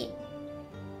that mean?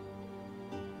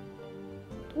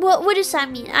 What does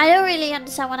that mean? I don't really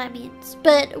understand what that means.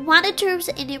 But one of the troops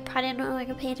in your party no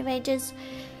longer paid the wages.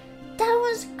 That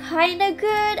was kind of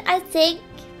good, I think.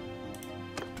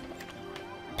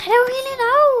 I don't really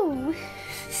know.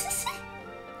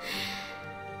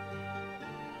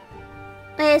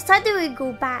 It's time that we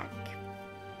go back.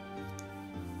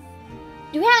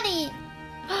 Do we have any?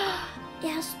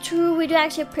 Yes, true. We do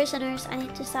actually have prisoners I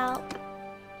need to sell.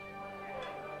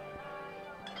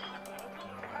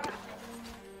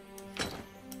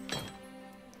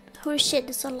 Holy shit,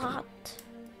 there's a lot.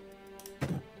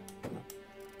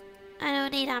 I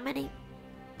don't need that many.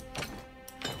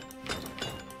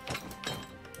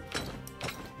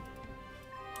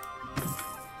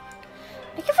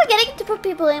 I keep forgetting to put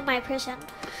people in my prison.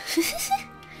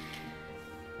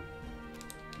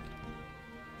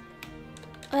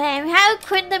 Okay, we have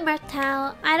Quinton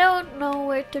Martel. I don't know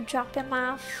where to drop him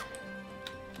off.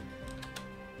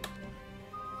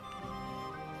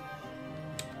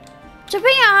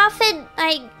 Dropping off in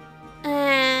like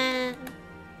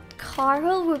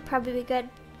Carl would probably be good.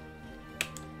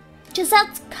 Just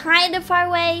that's kind of far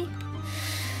away.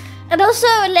 And also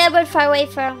a little bit far away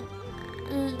from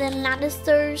the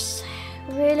Lannisters.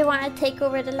 Really want to take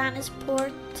over the Lannister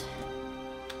port.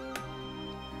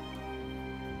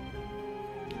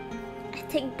 I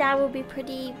think that would be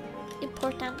pretty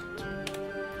important.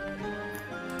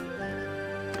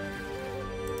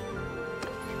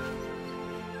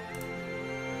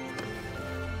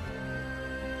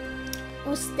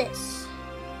 What's this?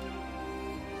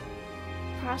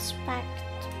 Prospect.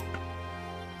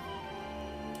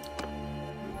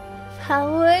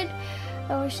 Howard?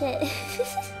 Oh shit.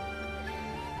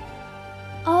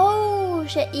 Oh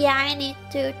shit. Yeah, I need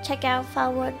to check out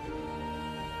Falwood.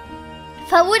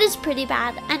 Falwood is pretty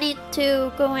bad. I need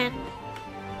to go in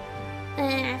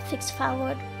and fix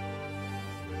Falwood.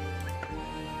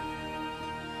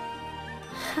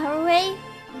 Harway?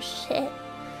 Oh shit.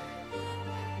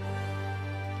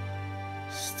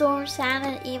 Storm, sand,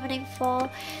 and evening fall.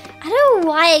 I don't know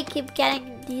why I keep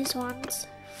getting these ones.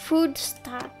 Food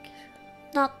stock.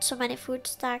 Not so many food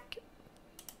stock.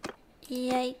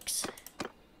 Yikes.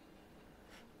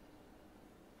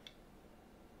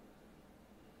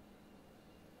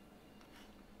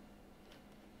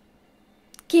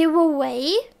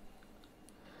 Giveaway?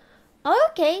 Oh,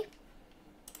 okay.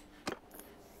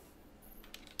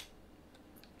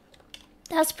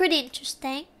 That's pretty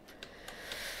interesting.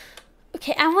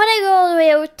 Okay, I want to go all the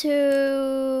way over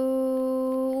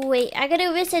to... Wait, I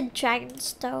gotta visit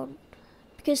Dragonstone.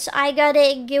 Because I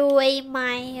gotta give away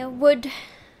my wood.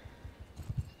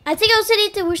 I think I also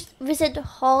need to visit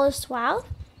Hall as well.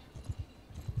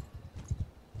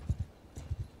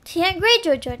 Yeah,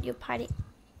 Greyjoy joined your party.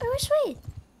 Oh, sweet.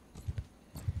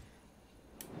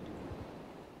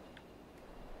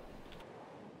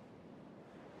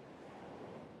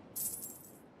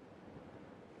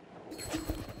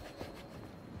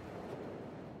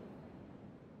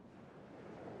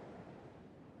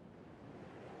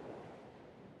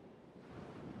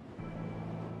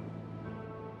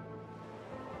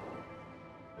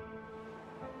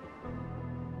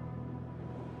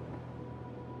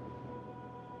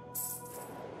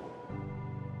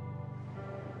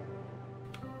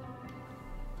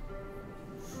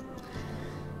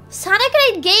 Sonic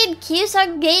and Gate keeps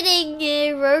on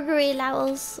gaining roguery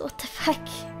levels. What the fuck?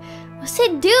 What's he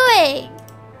doing?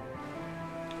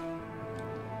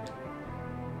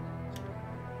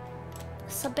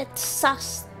 It's a bit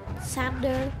sus,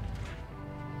 Sander.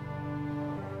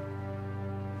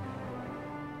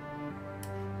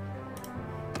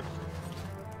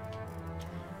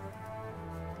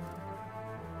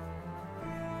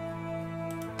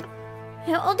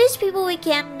 Yeah, all these people we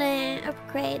can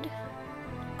upgrade.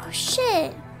 Oh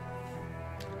shit!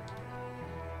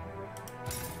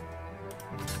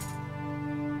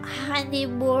 I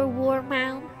need more war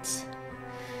mounts.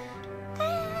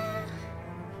 Ah.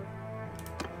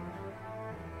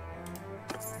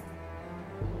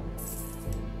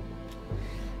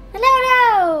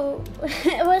 Hello!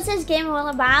 What's this game all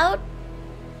about?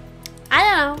 I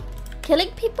don't know.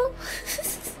 Killing people?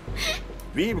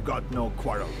 We've got no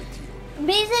quarrel with you.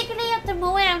 Basically, at the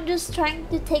moment, I'm just trying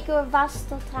to take over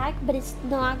Vastal track, but it's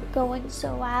not going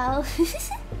so well.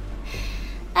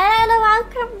 Hello,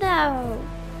 welcome now.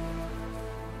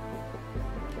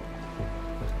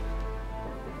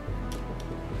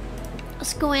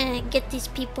 Let's go in and get these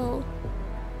people.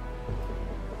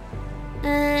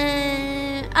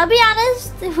 I'll be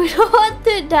honest, if we don't want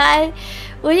to die,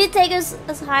 we need to take us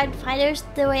as hard fighters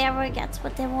the way everyone gets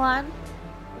what they want.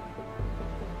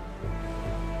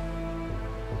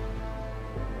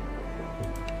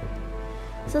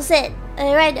 So sit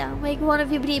right now, make one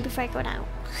of you bleed before I go down.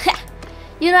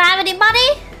 You don't have any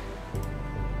money?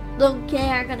 Don't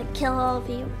care, I'm gonna kill all of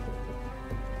you.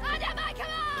 Under my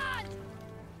command!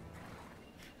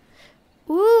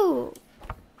 Ooh.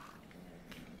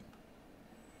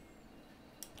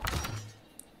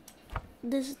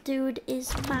 This dude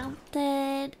is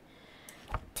mounted.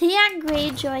 Tian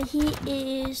Greyjoy, he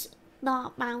is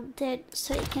not mounted,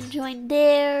 so he can join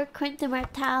there. Quentin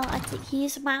Martel, I think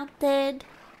he's mounted.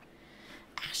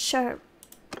 Sure.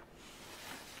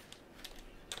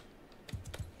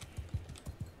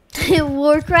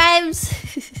 War crimes?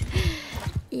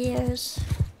 Yes.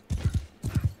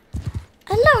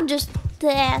 I love just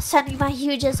sending my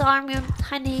hugest army on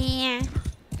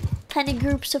tiny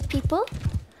groups of people.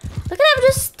 Look at them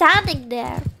just standing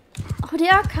there. Oh, they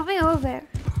are coming over.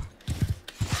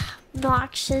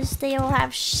 Noxious, they all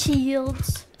have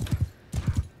shields.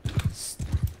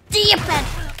 Stupid!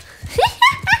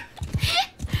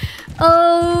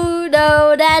 Oh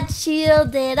no, that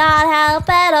shield did not help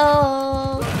at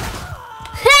all.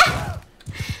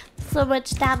 So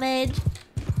much damage.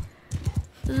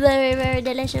 Very, very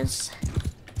delicious.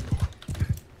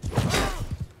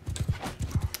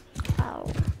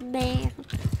 Oh man.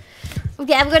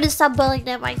 Okay, I'm gonna stop building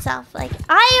them myself. Like,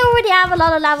 I already have a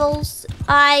lot of levels.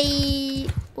 I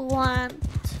want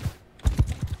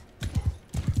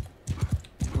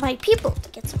my people to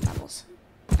get some levels.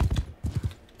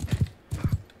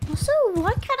 Also,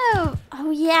 what kind of...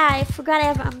 Oh yeah, I forgot I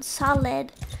have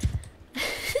Unsolid.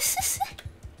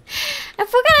 I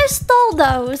forgot I stole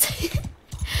those.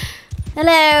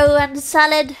 Hello,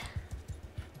 Unsolid.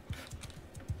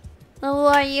 Don't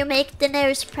worry, you make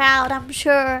Daenerys proud, I'm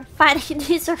sure. Fighting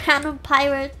these random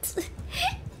pirates.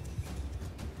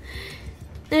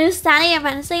 They're standing here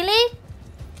menacingly?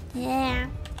 Yeah.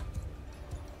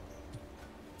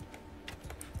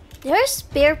 They're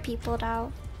spear people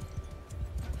though.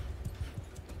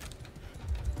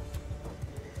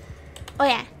 Oh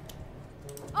yeah.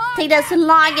 I think that's a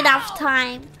long enough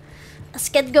time. Let's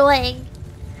get going.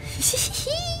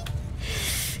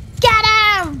 Get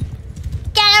him!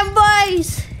 Get him,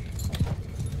 boys!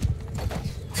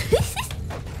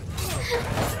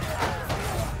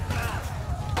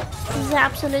 He's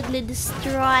absolutely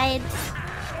destroyed.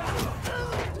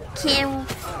 Can't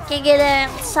get a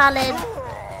solid.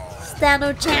 Stand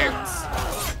no chance.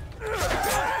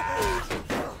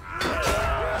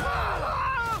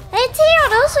 Hey,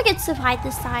 Theon also gets to fight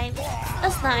this time.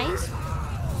 That's nice.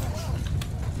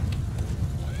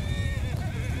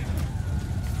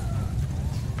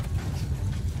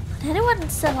 Is anyone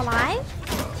still alive?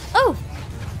 Oh!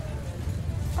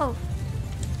 Oh.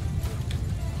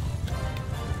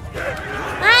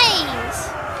 Nice!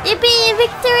 Yippee!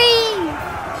 Victory!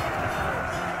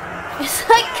 It's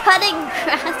like cutting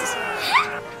grass.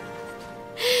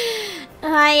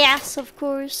 Ah, yes, of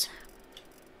course.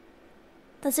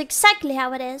 That's exactly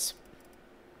how it is.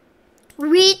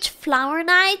 Reach Flower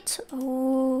Knight.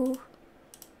 Oh,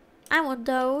 I want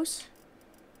those.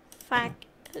 Fuck.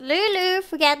 Lulu,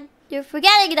 you're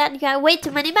forgetting that you have way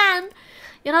too many men.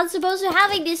 You're not supposed to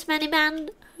having this many men.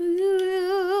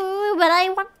 Ooh, but I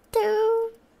want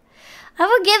to. I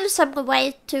will give some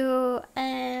away to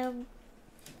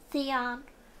Theon.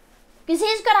 Because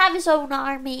he's gonna have his own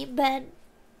army, but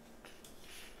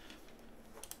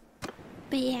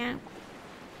yeah.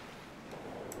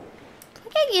 I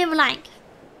can give like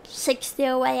 60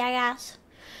 away, I guess.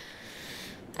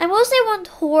 I mostly want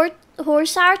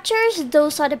horse archers,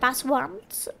 those are the best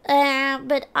ones.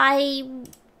 But I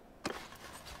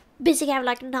basically have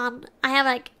like none. I have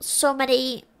like so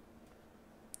many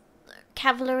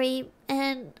cavalry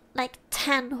and like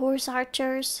 10 horse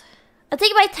archers. I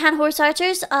think my 10 horse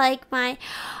archers are like my...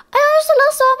 I also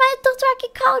lost all my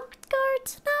Dothraki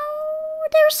cards. No,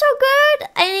 they were so good.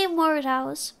 I need more of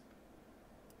those.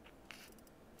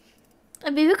 I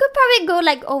mean, we could probably go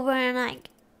like over and like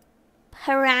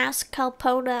harass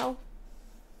Calpono.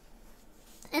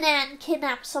 And then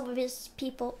kidnap some of his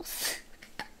people.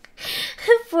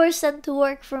 Force them to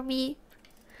work for me.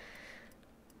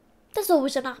 That's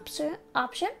always an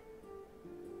option.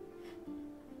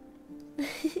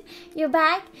 You're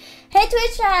back? Hey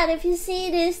Twitch chat, if you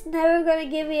see this, never gonna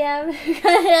give me up.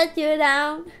 Gonna let you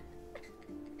down.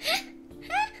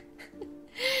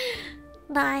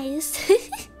 Nice.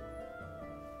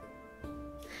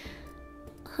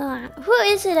 Who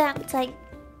is it that's like...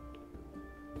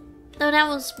 No, that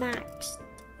one's maxed.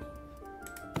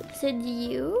 Is it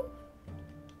you?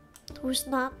 Who's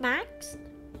not maxed?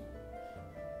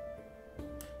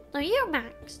 No, you're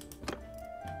maxed.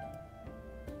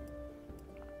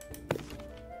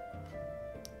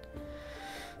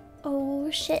 Oh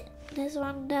shit, this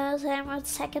one does have a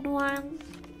second one.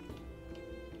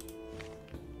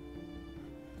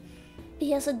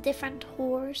 He has a different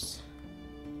horse.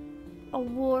 A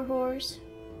war horse.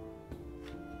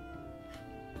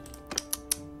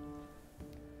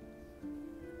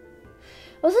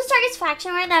 What's the strongest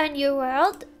faction right now in your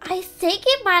world? I think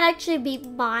it might actually be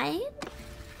mine.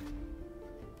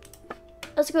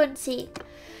 Let's go and see.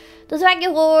 The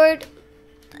Dragon Lord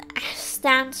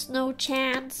stands no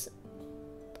chance.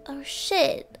 Oh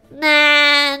shit.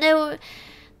 Nah, no.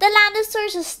 The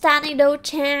Lannisters are standing no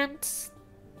chance.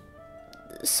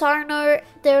 Sarnor,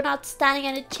 they're not standing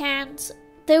any chance.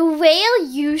 The Whale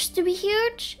used to be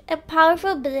huge and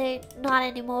powerful, but they're not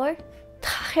anymore.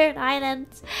 Iron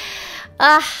Islands.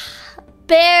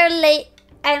 Barely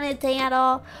anything at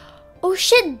all. Oh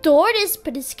shit, Dorn is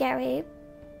pretty scary.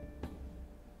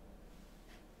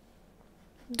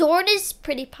 Dorn is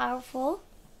pretty powerful.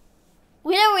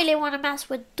 We don't really want to mess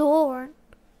with Dorn.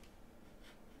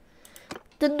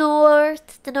 The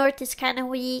North is kind of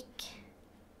weak.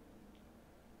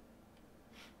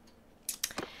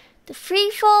 The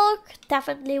Free Folk,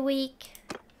 definitely weak.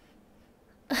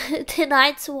 The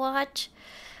Night's Watch,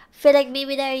 I feel like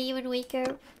maybe they're even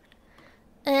weaker.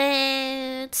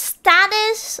 And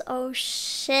Status, oh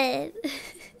shit.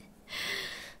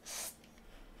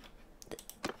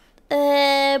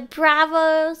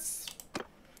 Bravos,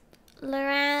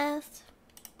 Larath,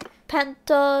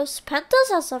 Pentos. Pentos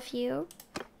has a few.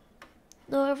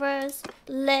 Norvers,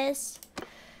 Les,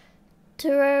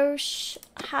 Terosh,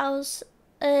 House,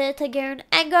 Targaryen,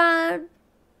 Aegon,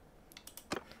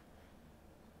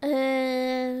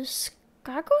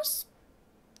 Skargos?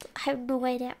 I have no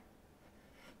idea.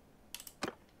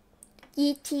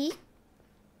 ET.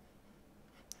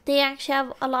 They actually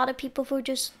have a lot of people for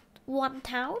just one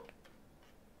town.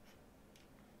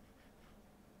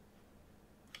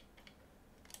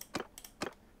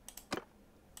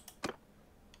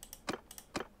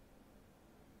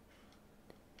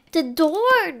 The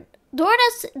Dorn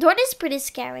is pretty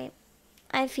scary,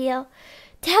 I feel.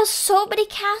 They have so many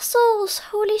castles,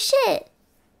 holy shit.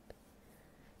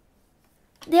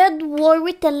 They had war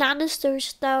with the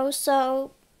Lannisters though,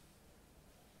 so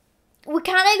we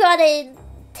kinda gotta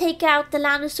take out the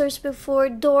Lannisters before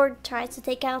Dorn tries to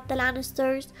take out the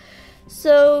Lannisters,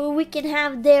 so we can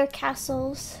have their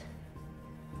castles.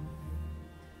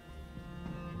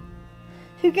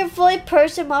 Who can fully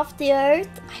purge them off the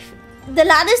earth? The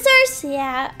Lannisters?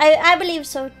 Yeah, I believe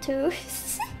so too.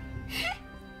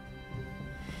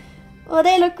 Well,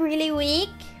 they look really weak.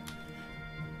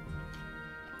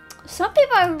 Some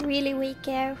people are really weak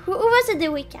here. Who was it the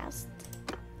weakest?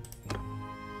 I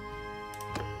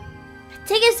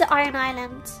think it's the Iron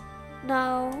Islands.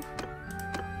 No.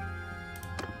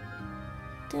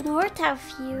 The North have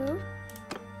few.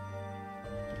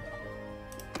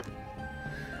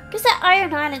 Because the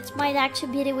Iron Islands might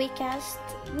actually be the weakest.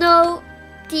 No,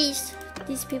 these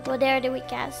people, they're the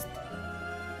weakest.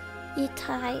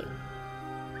 Itai.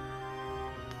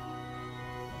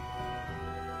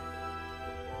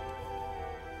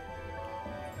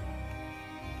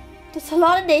 There's a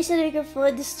lot of nations we can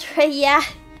fully destroy, yeah.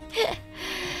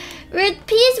 We're at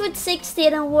peace with 60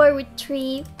 and at war with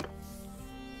 3.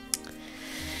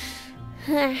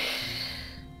 I'm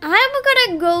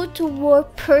gonna go to war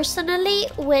personally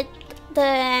with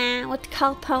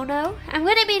Calpono. I'm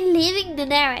gonna be leaving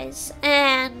Daenerys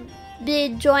and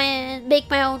make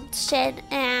my own shit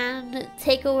and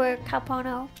take over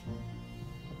Calpono.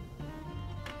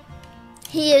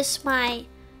 He is my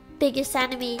biggest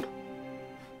enemy.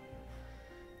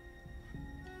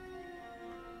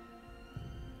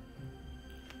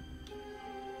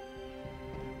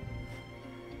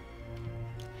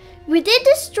 We did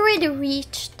destroy the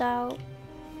Reach though.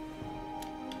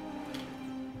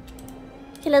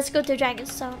 Okay, let's go to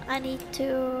Dragonstone. I need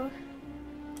to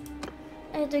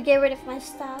get rid of my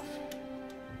stuff.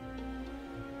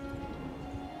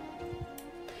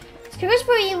 Skirmish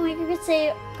for you, we could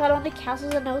say got only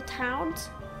castles and no towns.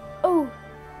 Oh.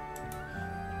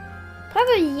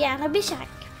 Probably, yeah, let me check.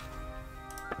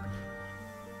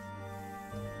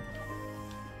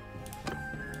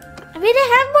 I mean, they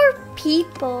have more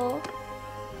people.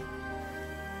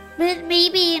 But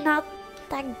maybe not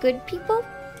that good people.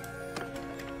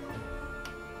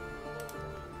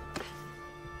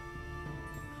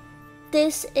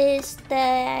 This is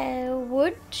the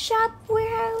wood shop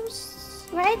warehouse,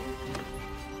 right?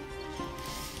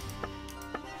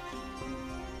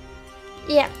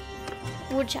 Yeah,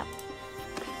 wood shop.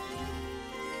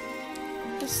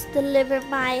 Just deliver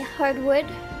my hardwood.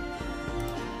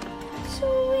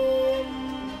 Sweet.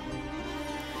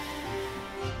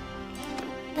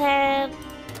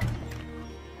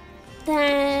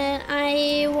 Then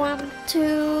I want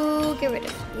to get rid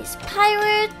of these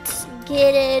pirates.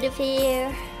 Get out of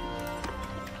here.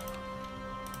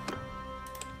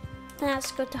 Now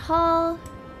let's go to hall.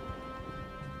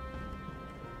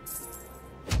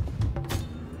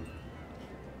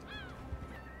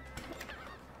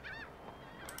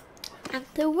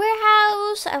 At the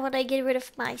warehouse, I want to get rid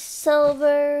of my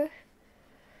silver.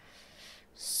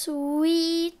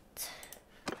 Sweet.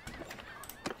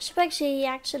 I should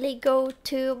actually go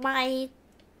to my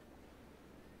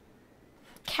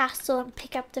castle and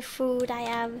pick up the food I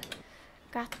have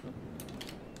gotten.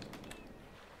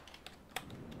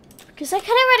 Because I kind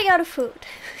of running out of food.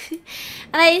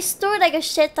 And I stored like a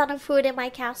shit ton of food in my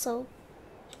castle.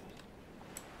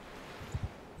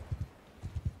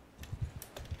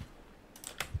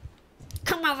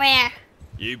 Come over here.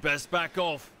 You best back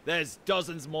off. There's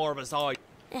dozens more of us hiding.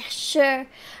 Yeah, sure.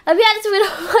 I'll be honest, we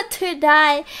don't want to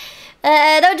die.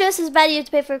 No justice bad, you have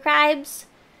to pay for crimes.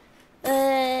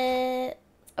 Oh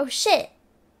shit.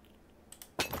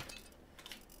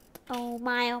 Oh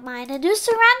my. They do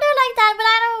surrender like that, but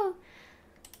I don't.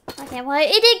 Okay, well,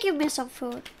 it did give me some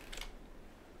food.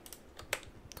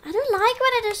 I don't like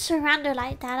when they just surrender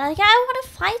like that. Like, I want to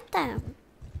fight them.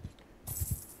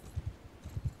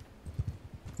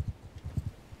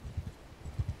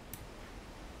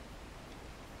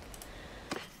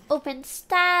 Open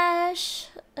stash.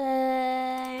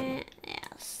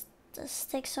 Yes. Let's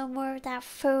take some more of that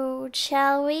food,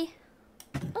 shall we?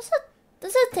 Let's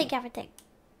not take everything.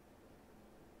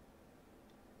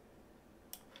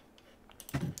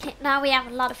 Okay, now we have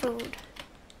a lot of food.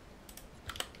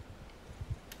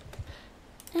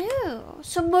 Oh,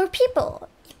 some more people.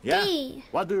 Yeah. Yippee.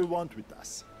 What do you want with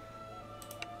us?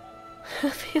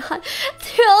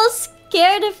 They're all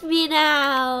scared of me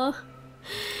now.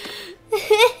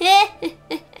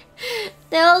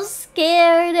 They're all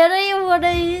scared. They don't even want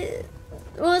to.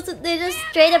 They just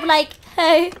straight up like,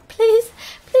 hey, please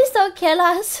don't kill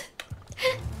us.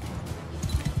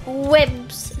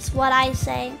 Wimps is what I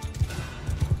say.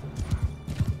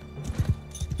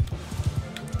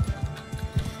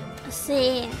 Let's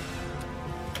see.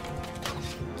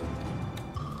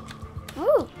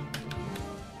 Ooh,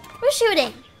 who's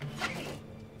shooting?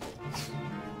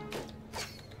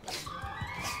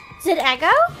 Is it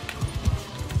Echo?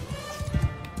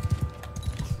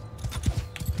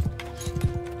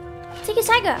 I think it's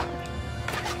Echo.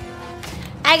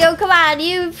 Echo, come on.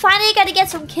 You finally got to get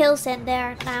some kills in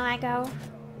there now, Echo.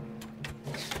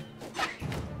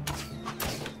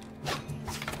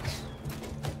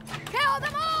 Kill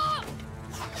them all!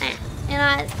 You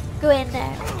know what? Go in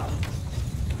there.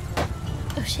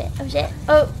 Oh shit, oh shit.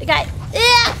 Oh, the guy.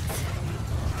 Yeah!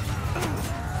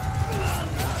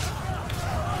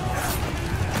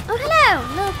 Oh, hello,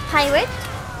 little pirate.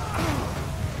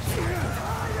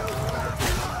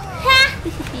 Ha!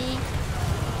 Sweet.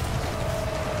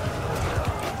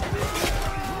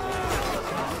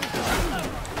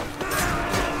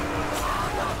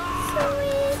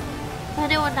 Oh,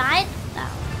 anyone died? No.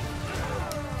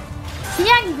 See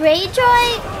that Greyjoy?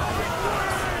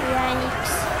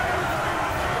 Yikes.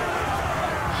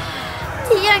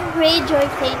 The young Greyjoy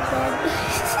fainted.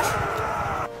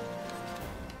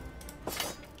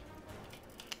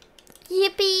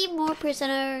 Yippee, more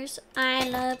prisoners. I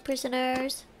love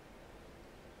prisoners.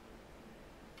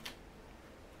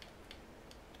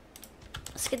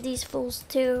 Let's get these fools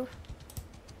too.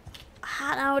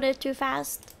 Ah, no, they're too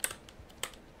fast.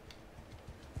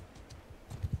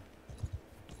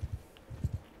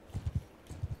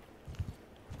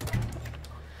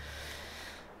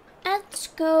 Let's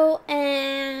go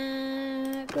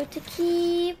and go to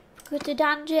keep, go to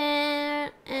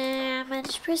dungeon, and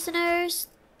manage prisoners.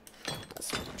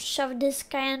 Let's shove this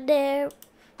guy in there.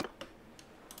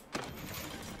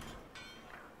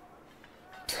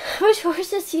 How much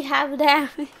horses do you have there?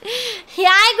 Yeah,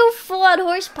 I go full on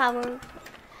horsepower.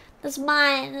 That's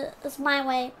mine. That's my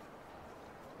way.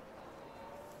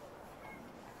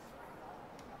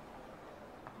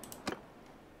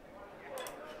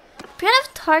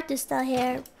 heart is still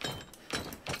here.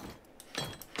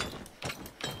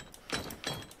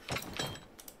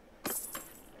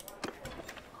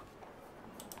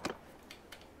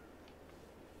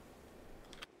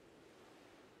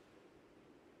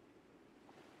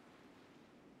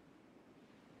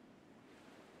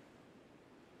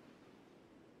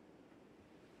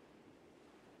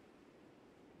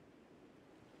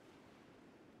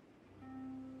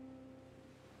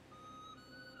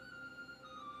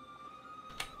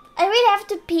 I really have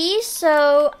to pee,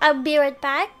 so I'll be right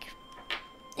back.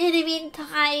 In the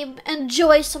meantime,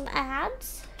 enjoy some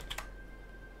ads.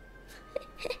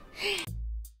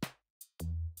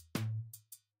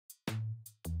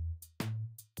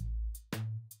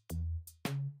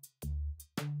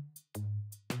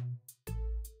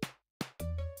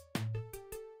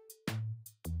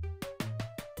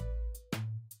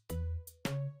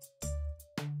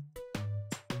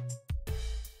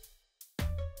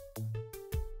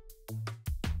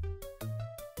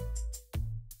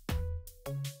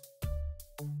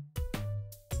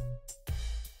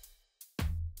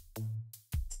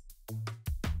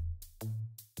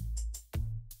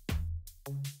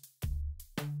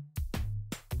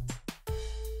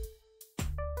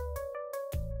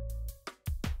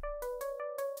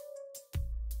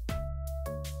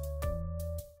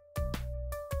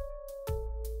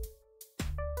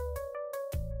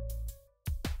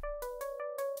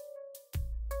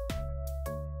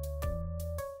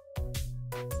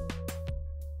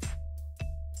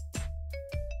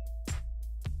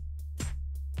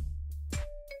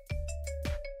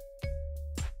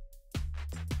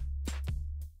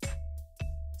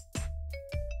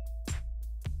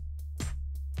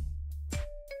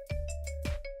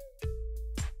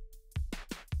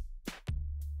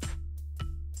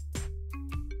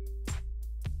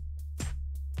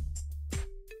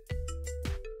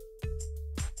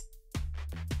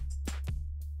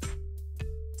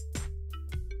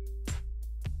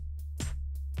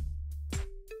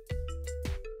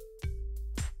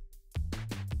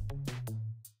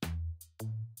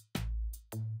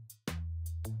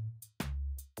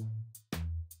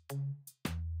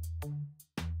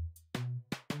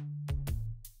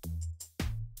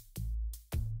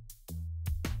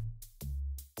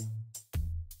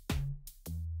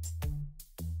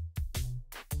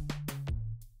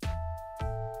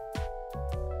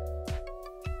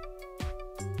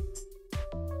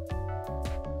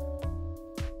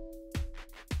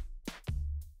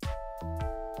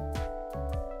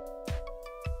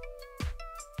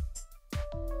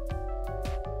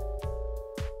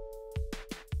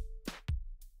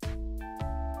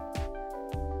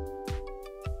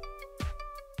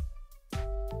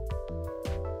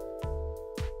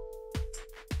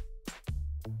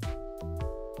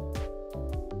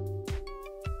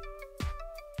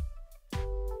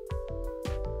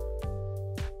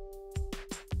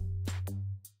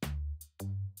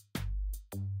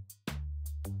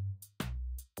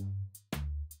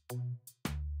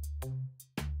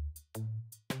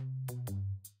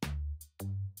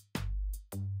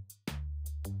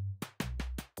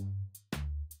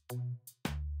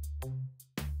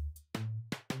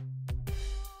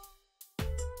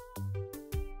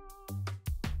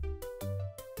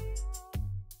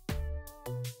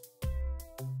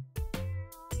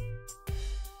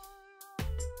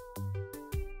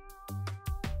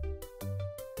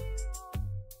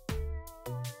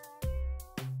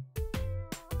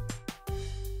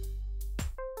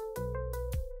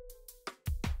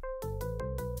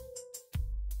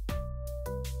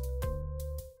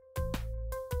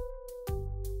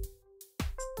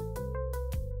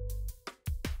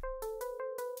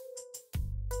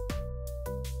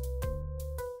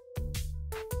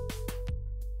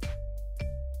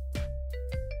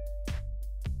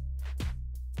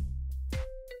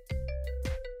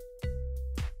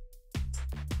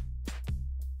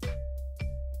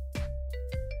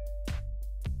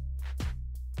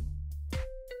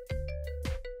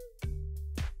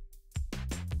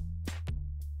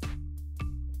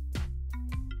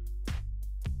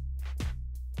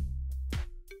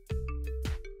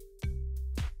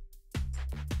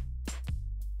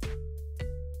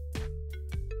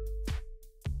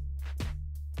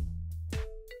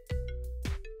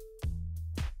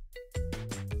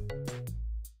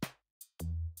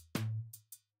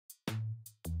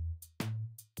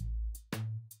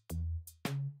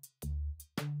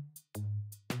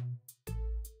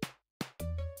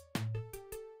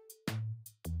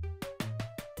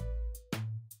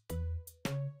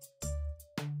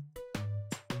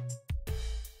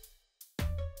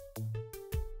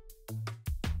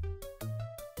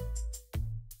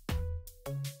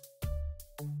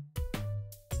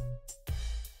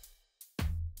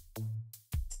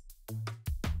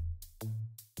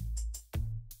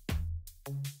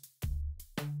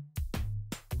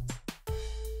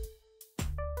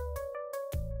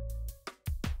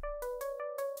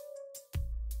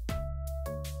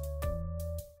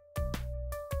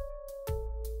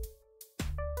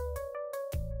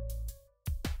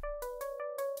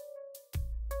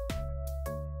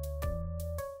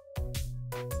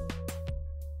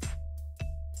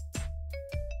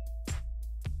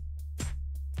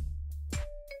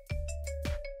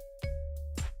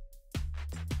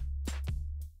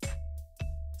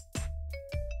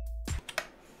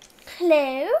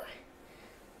 hello.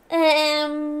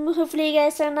 Hopefully you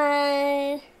guys are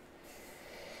not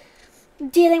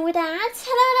dealing with that.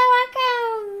 Hello,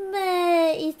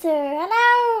 welcome, Ether.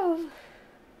 Hello.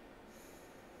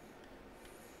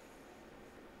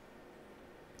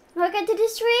 Welcome to the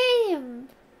stream.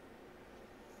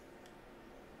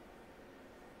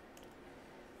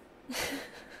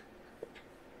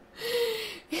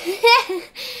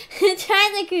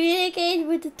 Trying to communicate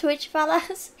with the Twitch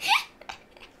fellas.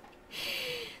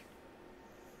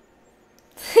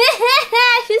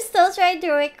 She's still trying to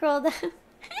rickroll them.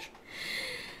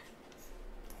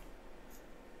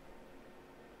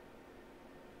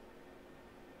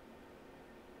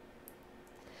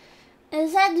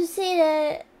 It's sad to see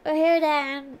that or hear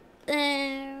that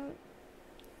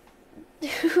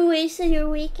you wasted your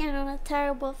weekend on a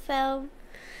terrible film.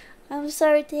 I'm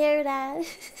sorry to hear that.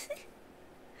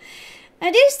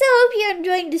 I do still hope you're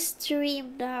enjoying the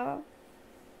stream though.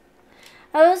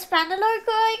 How is Bannerlord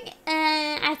going?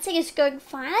 I think it's going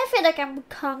fine. I feel like I'm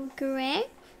conquering.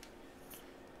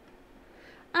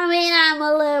 I mean, I'm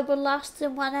a little bit lost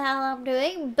in what the hell I'm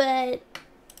doing, but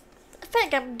I feel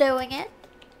like I'm doing it.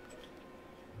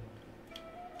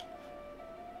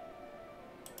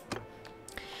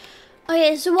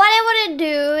 Okay, so what I want to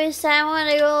do is I want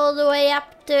to go all the way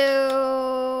up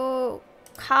to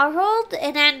Carhold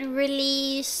and then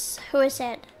release, who is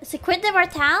it? Is it Quinta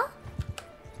Martel?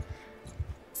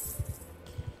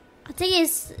 I think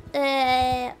it's,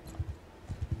 I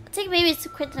think maybe it's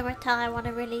Quinta Martel I want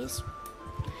to release.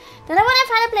 Then I want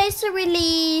to find a place to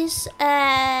release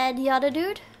the other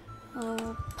dude.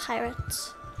 Oh,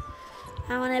 pirates.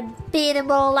 I want to beat them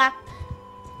all up.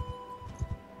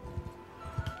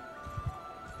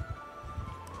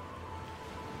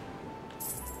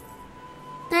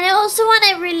 Then I also want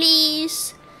to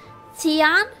release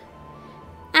Theon.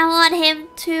 I want him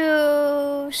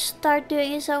to start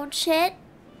doing his own shit.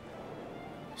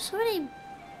 So many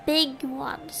big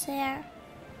ones there.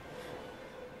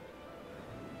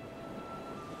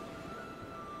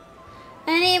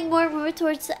 I need more move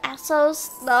towards the Assos.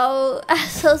 No,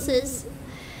 Assos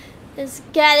is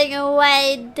getting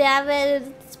away, damn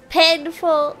it. It's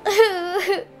painful.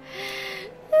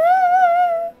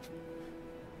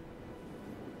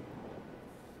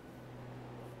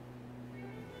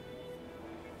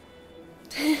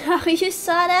 Oh, you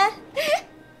saw that?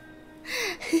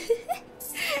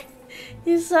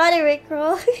 You saw the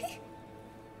rickroll.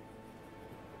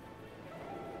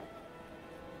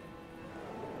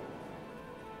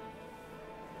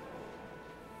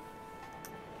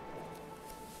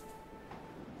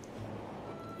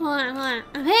 Hold on.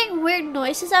 I'm hearing weird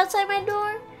noises outside my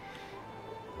door.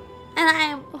 And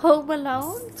I'm home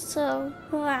alone, so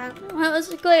hold on.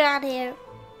 What's going on here?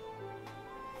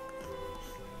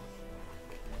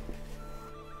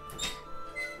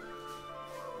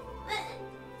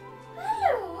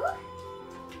 Hello?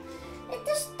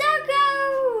 It's the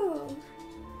doggo!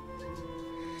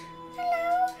 Hello?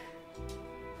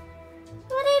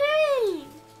 What are you doing?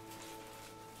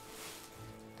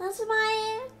 That's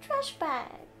my trash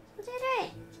bag. What are you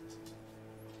doing?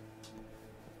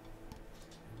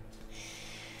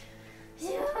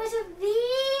 What's a bee?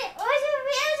 What's a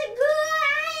bee? What's a good?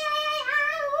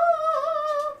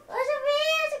 What's a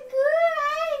bee? What's a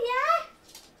good? Yeah.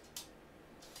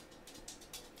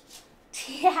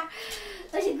 Yeah.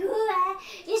 What's a good?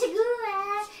 It's a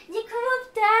good. You come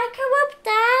up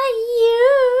there, you.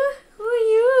 Who are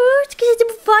you? Ska sitta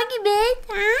på fanget mitt,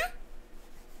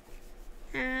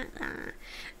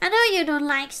 I know you don't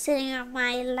like sitting on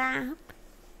my lap.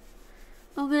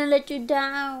 I'm gonna let you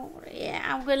down. Yeah,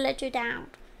 I'm gonna let you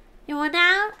down. You want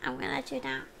down? I'm gonna let you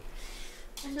down.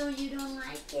 I know you don't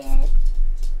like it.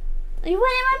 You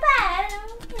want in my bed?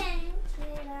 Okay.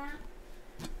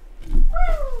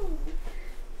 Woo!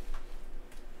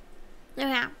 There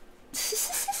we are.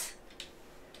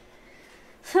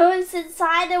 So it's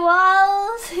inside the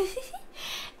walls.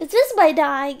 It's just my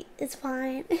dog. It's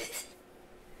fine.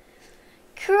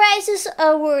 Crisis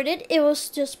averted. It was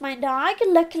just my dog.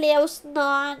 Luckily, I was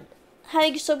not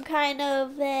having some kind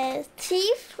of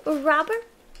thief or robber.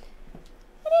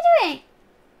 What are you doing?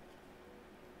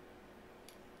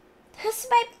 That's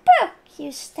my book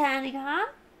you're standing on.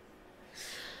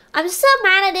 I'm so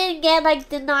mad I didn't get like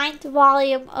the 9th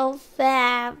volume of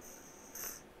the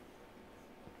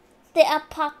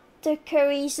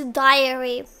Apothecary's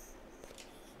Diary.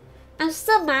 I'm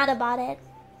still mad about it.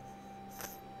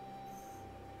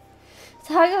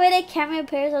 Talk about a camera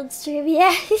appears on stream,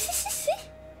 yeah.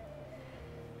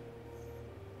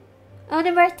 On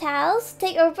the Martells,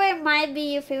 take Oberyn might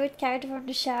be your favorite character from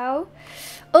the show.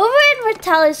 Oberyn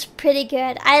Martell is pretty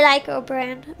good. I like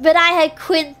Oberyn, but I had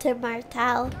Quinton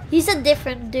Martell. He's a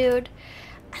different dude.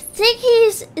 I think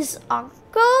he's his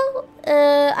uncle.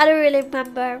 I don't really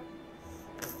remember,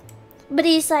 but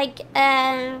he's like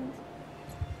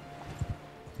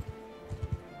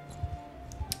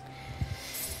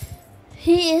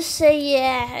he is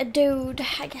a dude,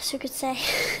 I guess you could say.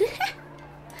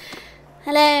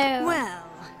 Hello. Well,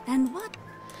 and what?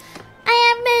 I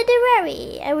am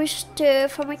Daenerys. I wish to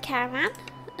form a caravan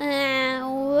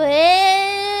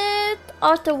with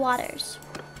Arthur Waters.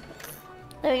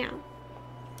 There we go.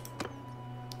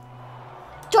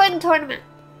 Join the tournament.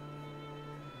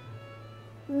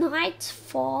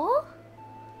 Nightfall?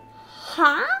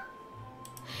 Huh?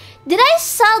 Did I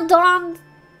sell Dawn?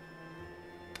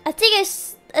 I think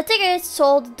I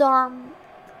sold Dawn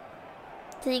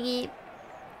thingy.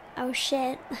 Oh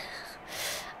shit.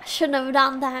 I shouldn't have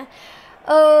done that.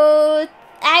 Oh,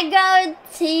 Aegon and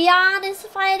Theon is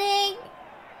fighting.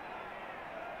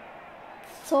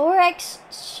 Thorax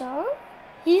show?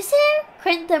 He's here?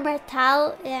 Quinton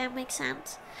Martell? Yeah, makes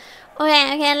sense.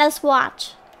 Okay, let's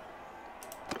watch.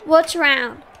 Watch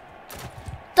around.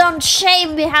 Don't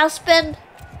shame me, husband.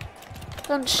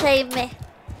 Don't shame me.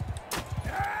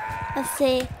 Let's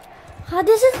see. Oh,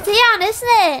 this is Theon, isn't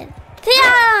it?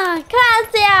 Theon! Come on,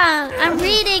 Theon! I'm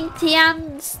reading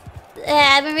Theon's...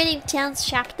 I've been reading Theon's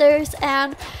chapters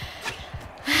and...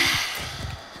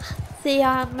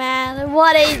 Theon, man.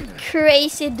 What a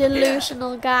crazy,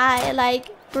 delusional guy. Like,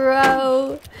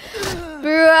 bro.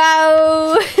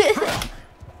 Bro.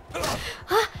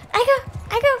 I go.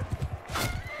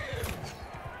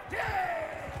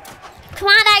 Come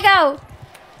on, I go.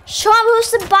 Show him who's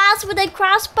the boss with a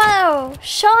crossbow.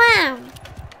 Show him.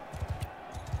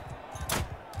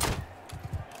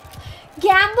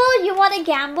 Gamble? You want to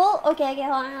gamble? Okay,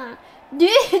 hold on. Do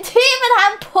you even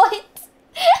have points?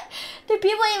 Do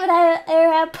people even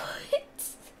have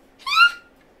points?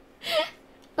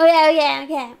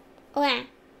 Okay.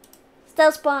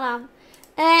 Still spawn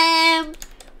on.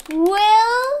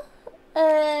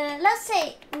 Let's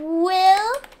say,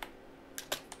 will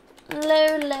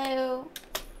Lolo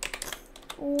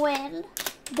win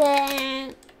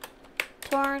the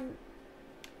tournament?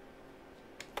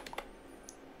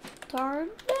 I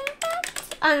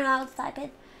don't know how to type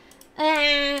it.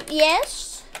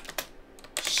 Yes,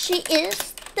 she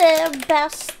is the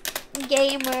best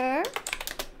gamer.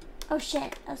 Oh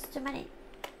shit, that's too many.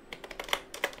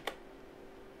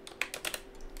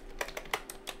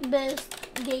 Best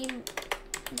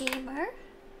gamer.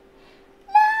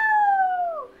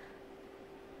 No.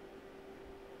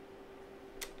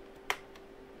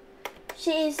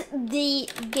 She is the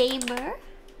gamer.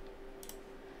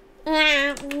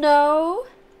 No.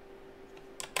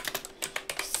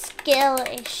 Skill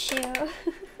issue.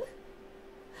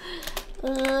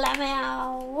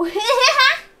 LMAO.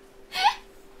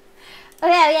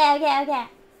 Okay.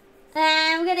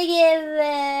 I'm gonna give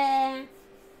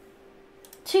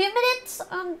 2 minutes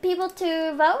on people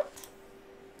to vote.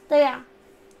 There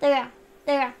we go.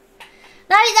 Now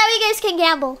you guys can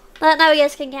gamble. Now you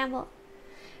guys can gamble.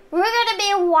 We're gonna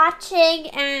be watching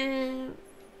and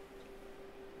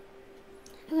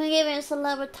I'm gonna give us a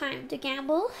little bit of time to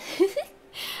gamble.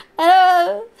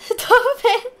 Stop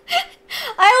it.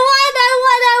 I won.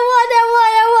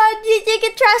 You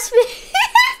can trust me.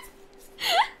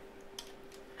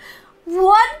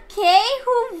 1K?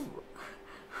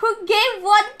 Who gave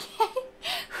 1K?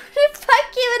 Who the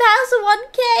fuck even has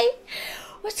 1K?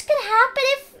 What's gonna happen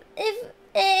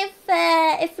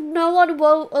if no one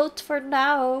will vote for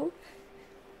no?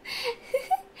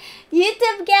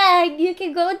 YouTube gang, you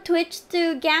can go on Twitch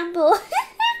to gamble.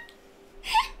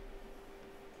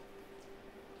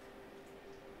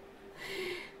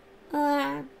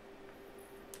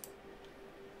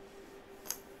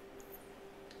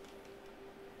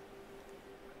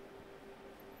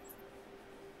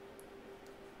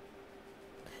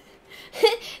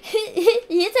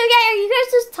 YouTube gang, are you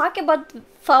guys just talking about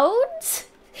phones?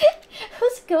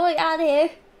 What's going on here?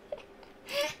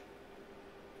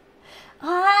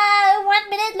 1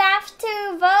 minute left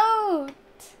to vote.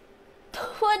 No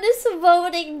one is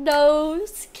voting no.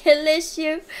 Skill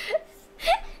issue.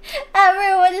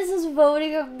 Everyone is just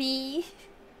voting on me.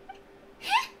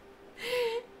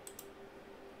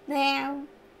 Now.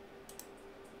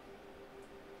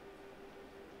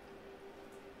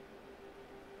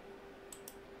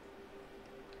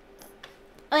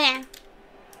 Oh yeah.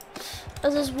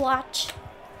 Let's just watch.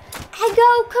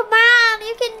 Go, come on,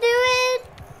 you can do it.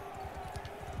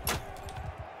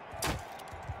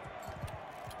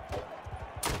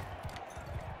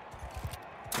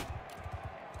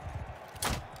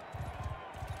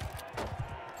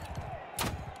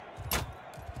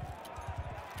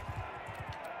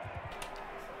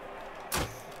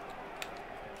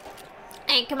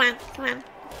 Okay, come on, come on.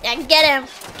 Yeah, get him,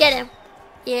 get him.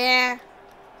 Yeah.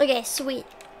 Okay, sweet.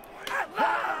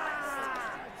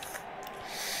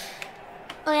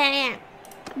 Okay, yeah.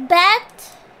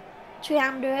 Bet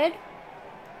 300.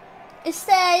 Is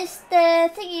the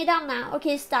thingy done now?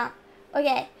 Okay, it's done.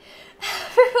 Okay.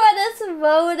 Everyone has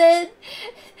voted.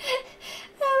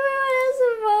 Everyone has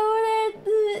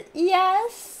voted.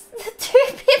 Yes. 2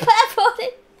 people have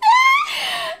voted.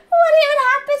 What even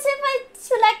happens if I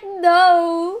select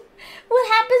no? What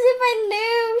happens if I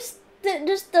lose?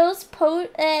 Does those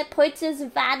points just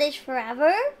vanish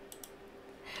forever?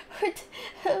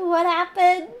 What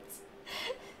happens?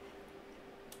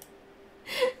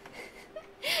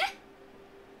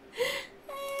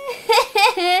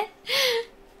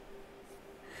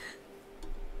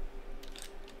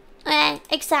 Okay,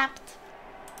 accept.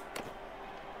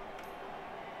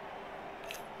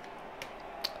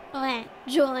 Okay,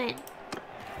 join.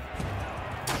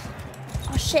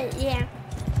 Oh shit, yeah.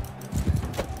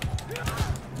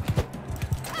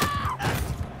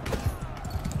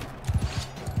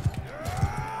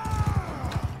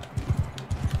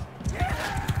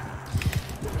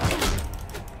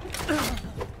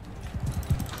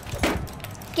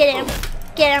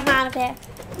 Get him out of here.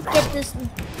 Get this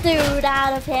dude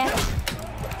out of here.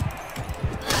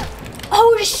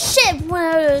 Oh shit!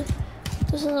 Whoa.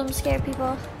 Those are some scared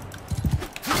people.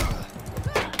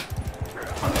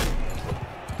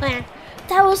 Man,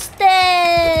 that was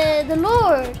the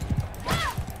Lord.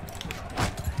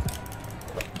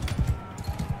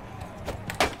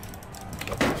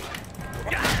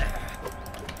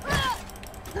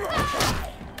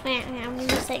 Man, I'm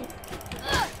losing.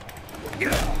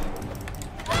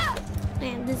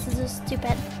 Man, this is so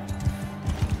stupid.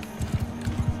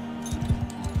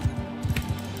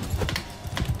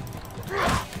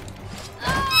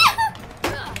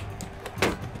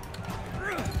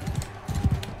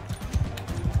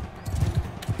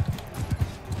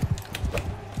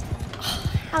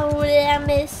 How did I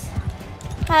miss?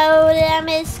 How did I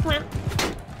miss? Come on.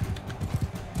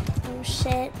 Oh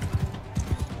shit.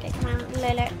 Okay, come on,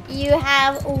 Lulu. You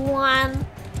have one.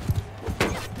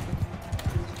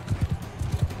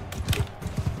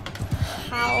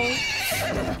 How?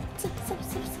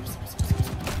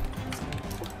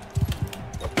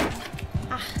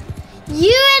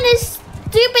 You and his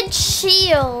stupid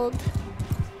shield.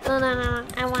 No, no, no.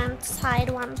 I want side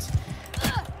ones.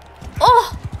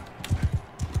 Oh!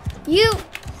 You.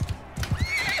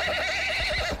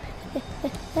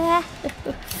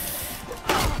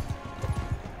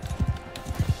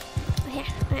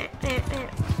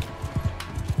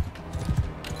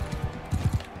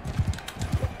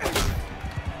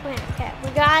 Okay, we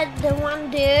got the one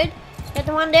dude. Got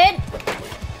the one dude.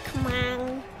 Come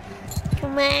on.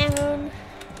 Come on.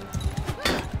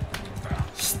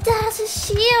 He still has a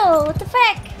shield. What the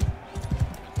fuck?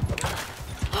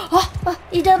 Oh,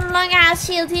 he no longer has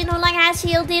shield. He no longer has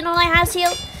shield. He no longer has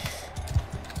shield.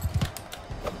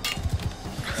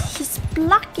 He's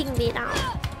blocking me now.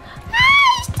 Ah,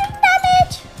 he's doing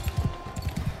damage.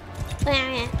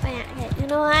 Okay. You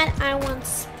know what? I want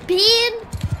speed.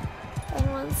 I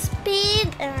want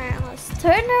speed. Let's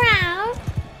turn around.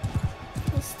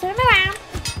 Let's turn around.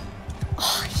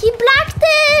 Oh, he blocked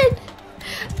it.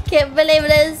 Can't believe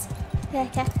this.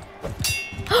 Okay.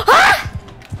 Ah!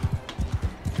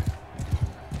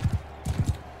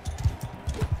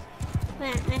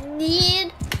 I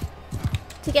need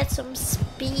to get some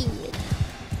speed.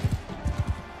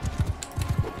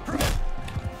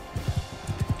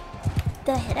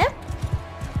 Did I hit him?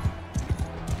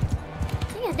 I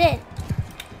think I did.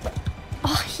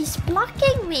 Oh, he's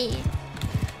blocking me.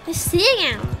 I'm seeing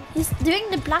him. He's doing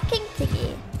the blocking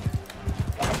thingy.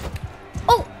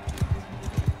 Oh!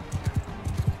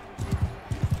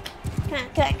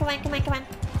 Come on.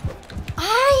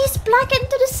 Ah, he's blocking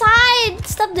to the side.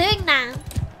 Stop doing that.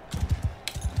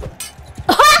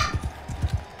 Ah!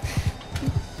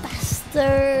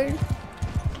 Bastard.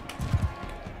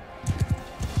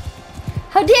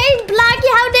 How dare he block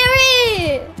you? How dare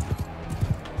he?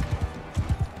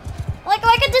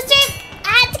 Look at this dude.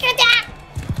 Ah,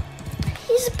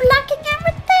 he's blocking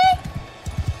everything.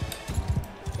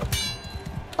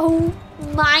 Oh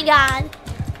my god.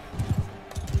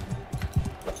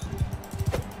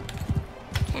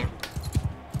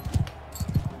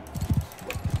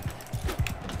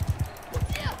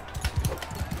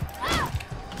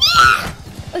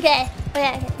 Okay.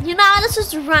 You know what? Let's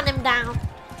just run him down.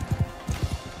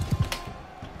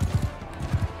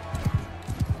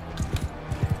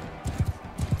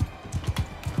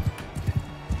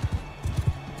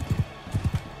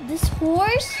 This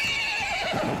horse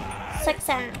sucks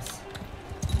ass.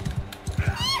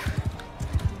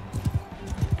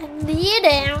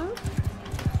 bleeding.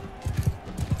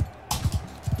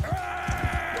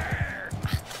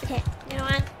 Okay, you know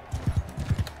what?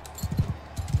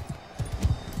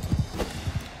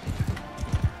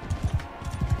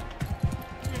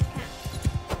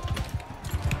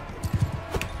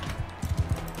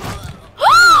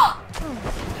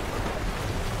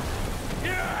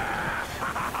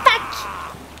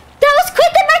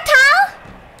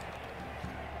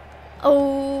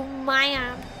 Oh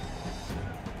my.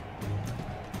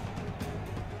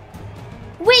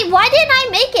 Wait, why didn't I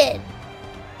make it?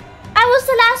 I was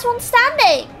the last one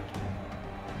standing.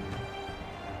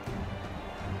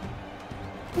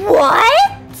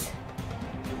 What?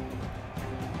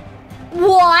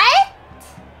 What?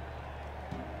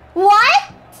 What?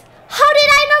 How did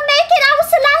I not make it? I was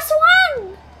the last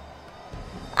one.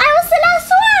 I was the last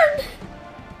one.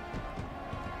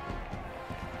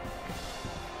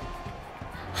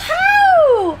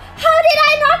 How? How did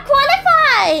I not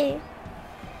qualify?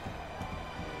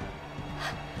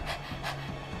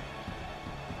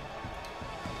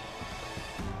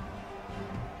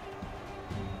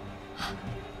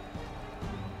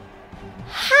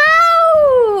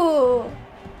 How?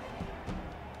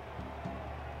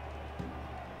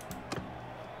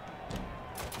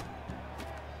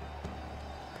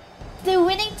 The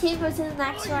winning team goes to the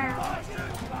next round.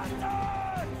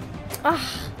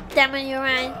 Oh, damn it, you're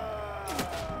right.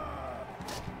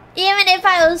 Even if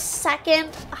I was second,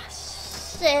 oh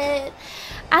shit.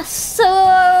 I so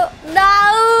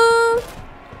no.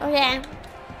 Okay,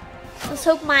 let's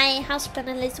hope my husband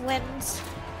at least wins.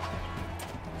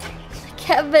 I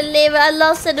can't believe I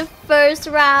lost in the first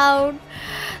round.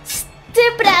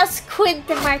 Stupid ass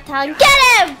Quinton Martel. Get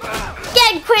him!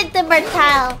 Get Quinton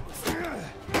Martel.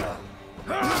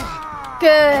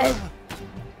 Good.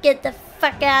 Get the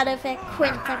fuck out of here,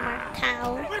 Quinton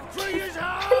Martel.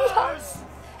 I lost.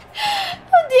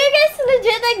 Oh, do you guys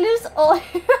legit like lose all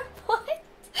your points?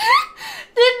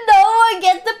 Did no one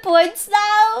get the points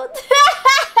now?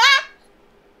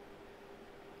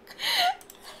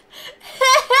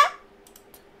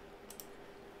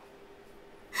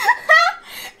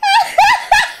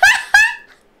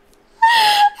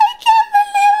 I can't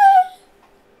believe it.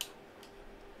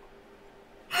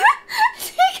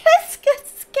 You guys got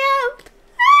scammed.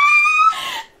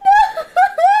 No.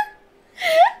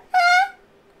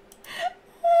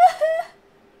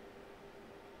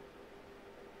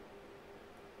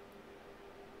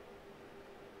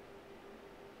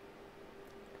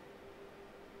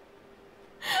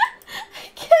 I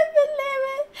can't believe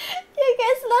it. You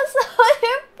guys lost all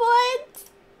your points.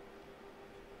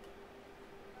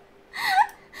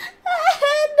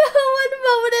 No one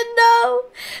voted no.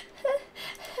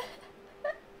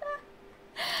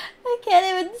 I can't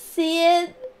even see it.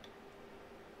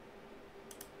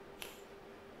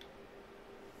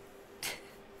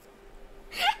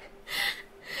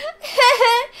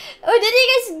 Or did you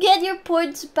guys get your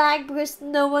points back because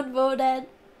no one voted?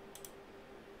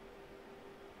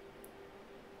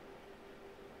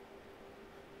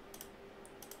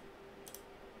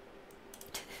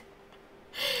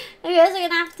 You guys are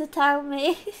gonna have to tell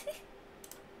me.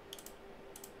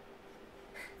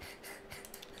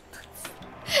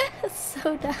 That's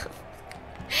so dumb.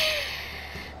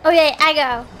 Okay, I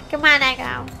go. Come on, I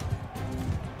go.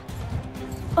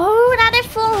 Oh, now they're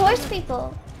full horse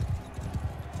people.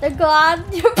 They're gone.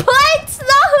 Your points,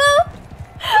 no!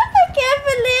 I can't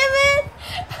believe it.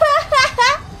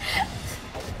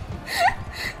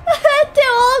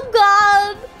 They're all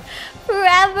gone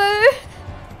forever.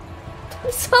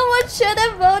 Someone should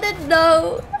have voted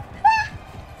no.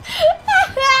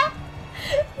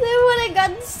 They would have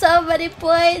gotten so many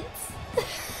points.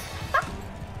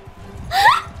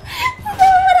 No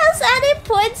one has any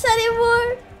points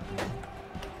anymore.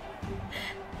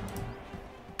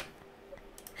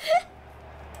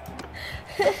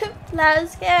 Flower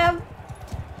scam.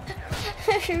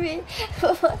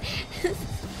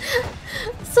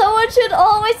 Someone should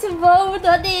always vote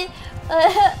on the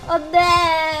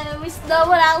with no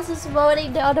one else is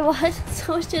voting the other one.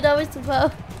 Someone should always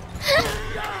vote.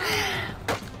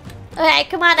 Okay,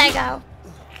 come on, I go.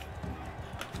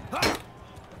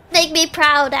 Make me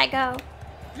proud, I go.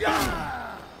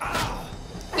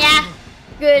 Yeah,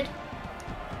 good.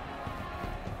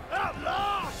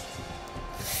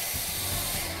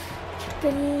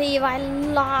 Believe I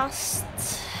lost.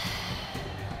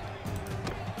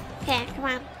 Okay, come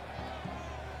on.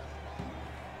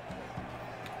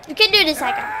 You can do this,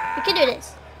 Ika. You can do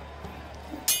this.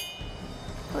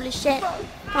 Holy shit.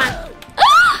 Come on.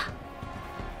 Ah!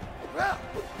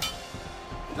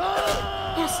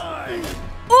 Yes.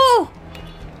 Ooh!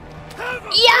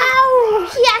 Yo!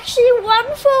 He actually won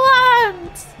for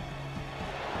once.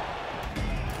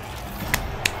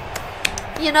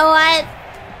 You know what?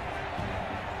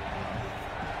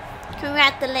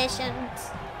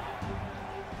 Congratulations.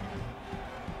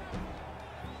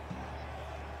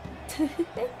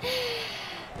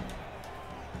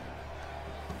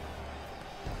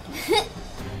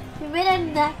 You made a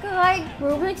Necrohard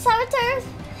Rubik's avatar?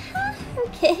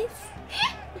 Okay.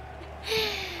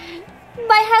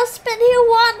 My husband, he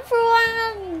won for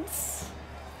once.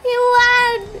 He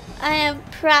won. I am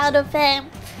proud of him.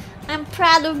 I'm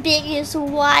proud of being his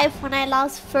wife when I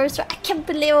lost first round. I can't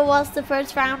believe it was the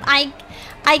first round. I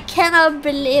cannot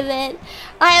believe it.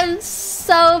 I am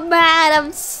so mad.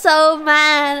 I'm so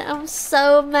mad. I'm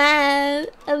so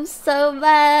mad. I'm so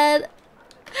mad.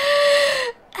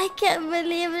 I can't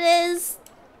believe this.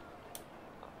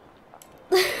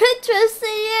 I trusted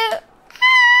you.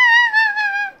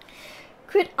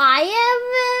 Could I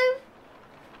have?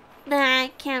 Nah,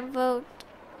 I can't vote.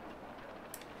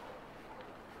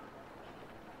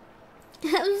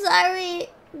 I'm sorry.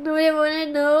 Nobody wanted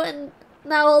to know, and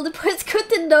now all the points go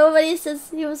to nobody says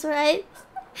he was right.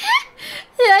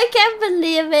 I can't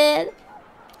believe it.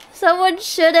 Someone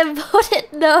should have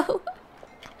voted no.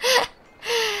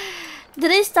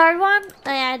 Did I start one?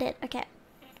 Oh yeah, I did. Okay.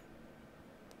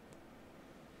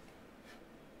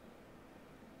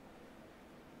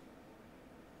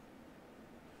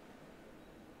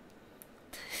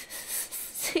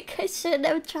 You guys should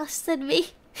have trusted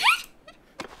me.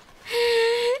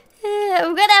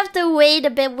 I'm gonna have to wait a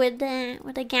bit with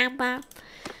the gamma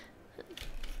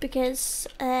because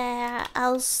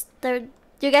else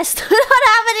you guys don't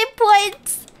have any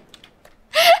points.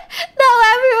 Now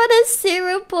everyone has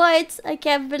 0 points. I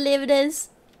can't believe this.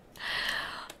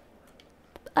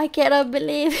 I cannot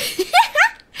believe.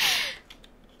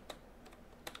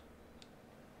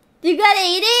 You got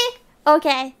 80?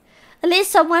 Okay. At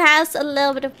least someone has a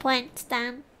little bit of points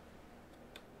then.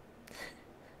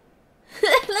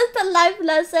 That's a life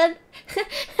lesson.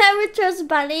 Never trust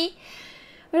Bunny.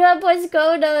 Where our boys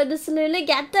go, no, does Lulu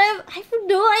get them? I have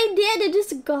no idea. They're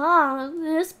just gone.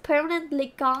 They're just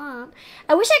permanently gone.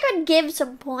 I wish I could give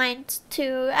some points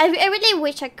too. I really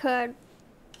wish I could.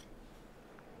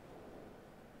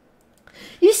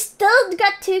 You still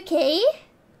got 2K?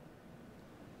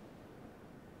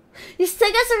 You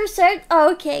still got some research?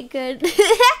 Oh, okay, good.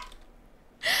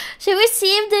 Should we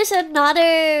see if there's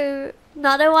another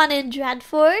one in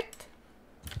Dreadfort?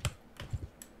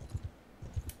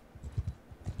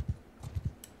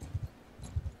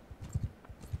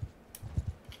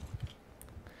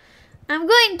 I'm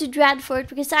going to Dreadfort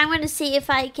because I want to see if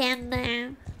I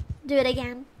can do it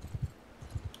again.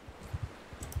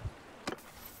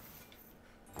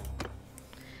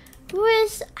 Who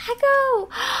is Echo?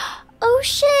 Oh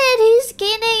shit, he's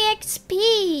gaining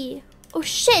XP. Oh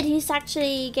shit, he's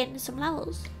actually getting some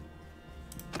levels.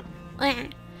 Oh yeah.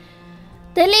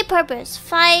 Daily purpose,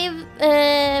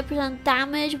 5%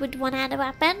 damage with one-handed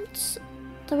weapons.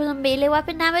 2% melee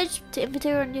weapon damage to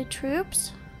infantry or new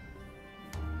troops.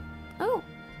 Oh,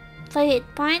 5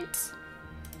 hit points.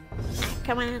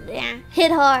 Come on, yeah,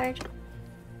 hit hard.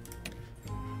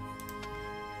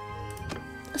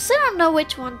 I still don't know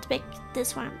which one to pick.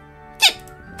 This one.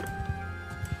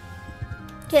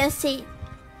 Okay, let's see.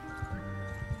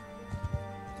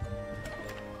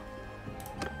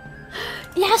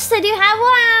 Yes, I do have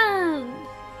one.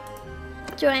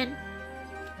 Join.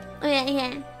 Oh yeah,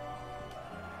 yeah.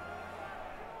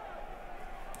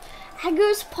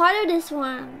 Hagu's part of this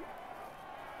one.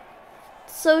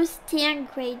 So is Tian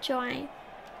Greyjoy.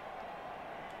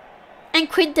 And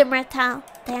Quinta Martel.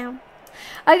 Damn.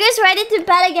 Are you guys ready to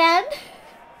bet again?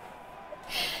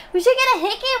 We should get a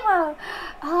hickey mode.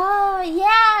 Oh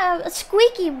yeah, a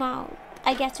squeaky mode,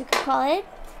 I guess you could call it.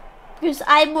 Because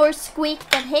I'm more squeak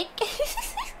than hick.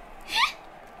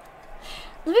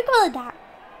 Let me call it that.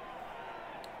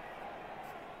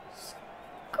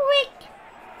 Squeak.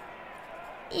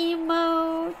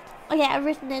 Emote. Okay, I've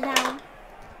written it down.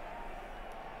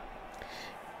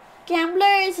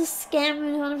 Gambler is a scam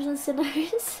with 100%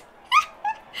 sinners.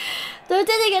 Don't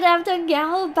think they're gonna have to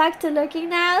gamble? Back to lurking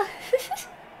now.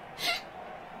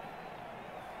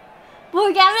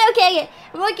 More gambling? Okay.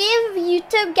 I'm gonna give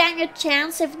YouTube gang a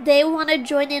chance if they want to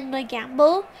join in the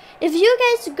gamble. If you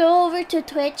guys go over to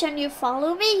Twitch and you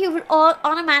follow me, you will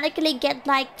automatically get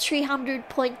like 300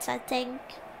 points, I think.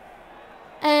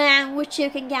 Which you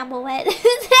can gamble with.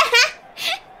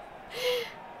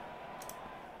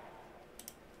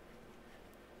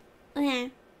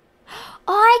 Okay.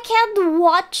 Oh, I can't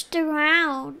watch the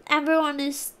round. Everyone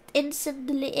is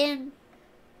instantly in.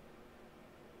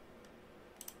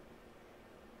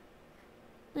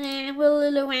 Will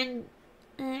Lulu win?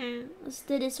 Let's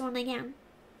do this one again.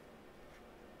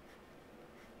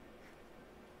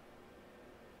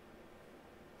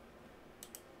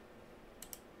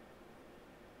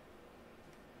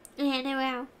 And there we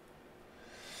are.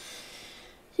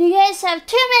 You guys have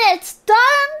 2 minutes.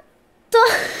 Done.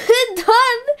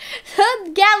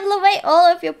 Don't gamble away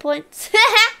all of your points.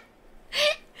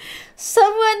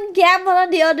 Someone gamble on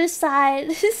the other side.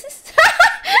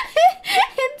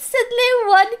 Instantly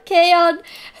 1k on.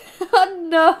 Oh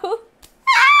no.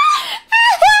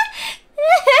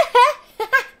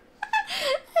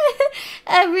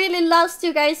 I really lost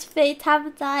you guys' faith,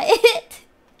 haven't I?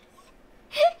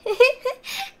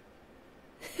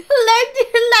 Learned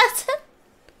your lesson.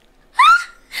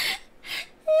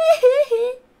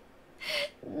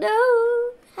 No,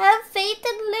 have faith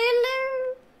in Lulu.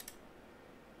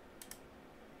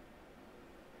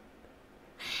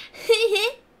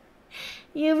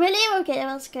 You really? Okay,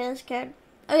 that was good, that's good.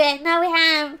 Okay, now we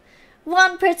have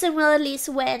one person will at least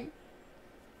win.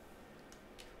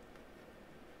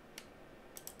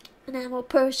 And then one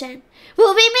person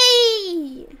will be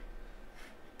me.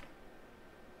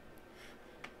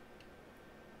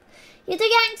 You do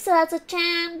gang, so that's a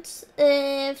chance.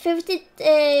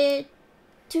 52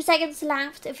 seconds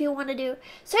left if you want to do.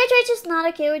 Search rate is not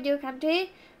okay with your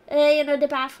country. You know, the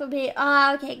path will be.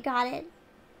 Oh, okay, got it.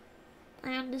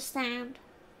 I understand.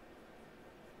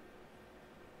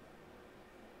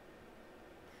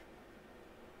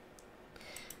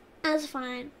 That's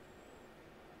fine.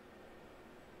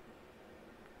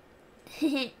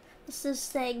 Let's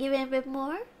just give it a bit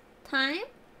more time.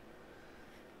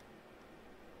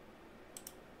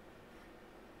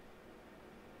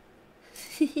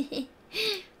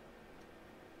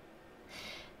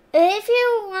 If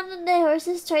you want the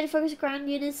horses, try to focus ground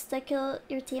units that kill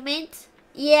your teammates.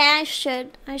 Yeah, I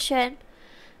should. I don't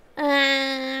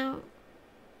know.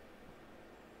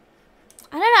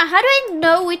 How do I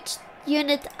know which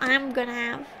unit I'm gonna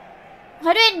have?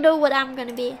 How do I know what I'm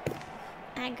gonna be?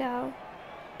 Aggo.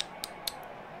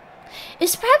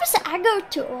 Is perhaps Aggo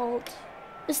too old?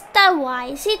 Is that why?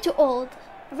 Is he too old?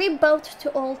 Are we both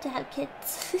too old to have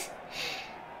kids?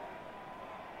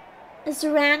 It's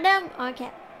random? Okay.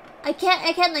 I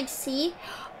can't like see.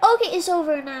 Okay, it's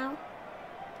over now.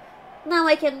 Now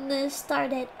I can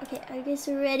start it. Okay, I guess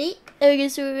we're ready.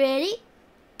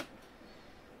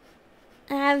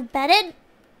 I've betted.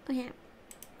 Okay.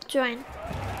 Join.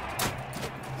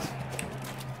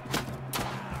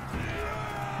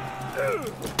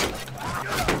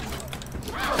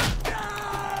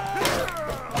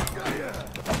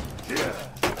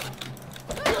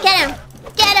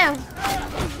 Get him!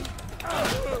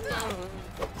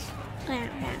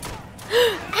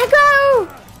 Aggo!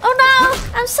 Oh no!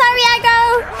 I'm sorry, Aggo!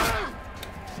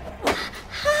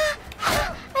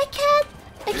 I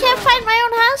can't find my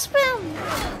own husband!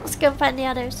 Let's go find the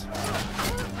others.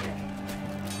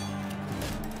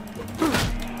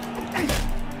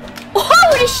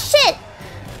 Holy shit!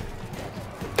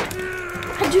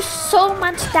 I do so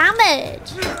much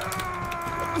damage!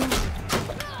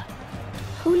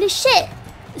 Holy shit!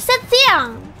 Is that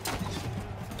Theon?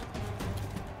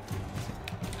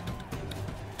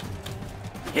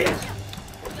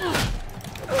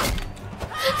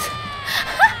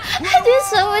 I do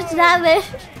so much damage.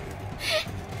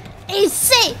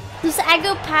 AC! Does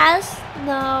Aggo pass?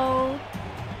 No.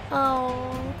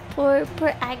 Oh, poor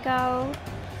Aggo.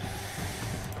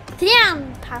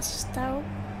 Theon passes though.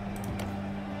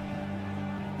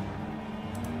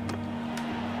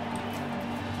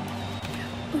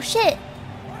 Oh shit.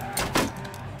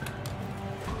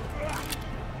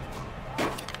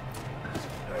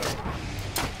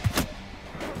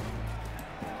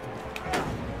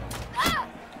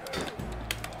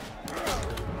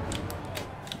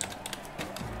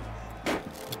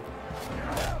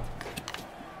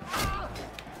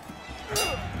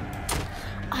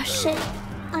 Oh shit.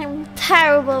 I'm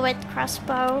terrible with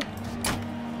crossbow.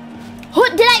 Oh,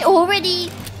 did I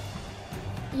already?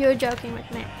 You're joking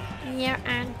with me. You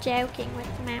are joking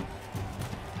with me.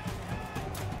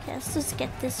 Okay, let's just get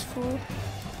this fool.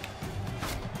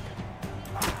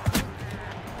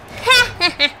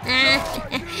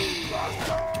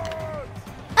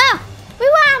 Oh, we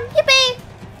won! Yippee!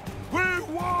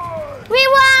 We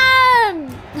won!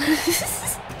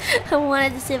 I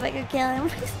wanted to see if I could kill him.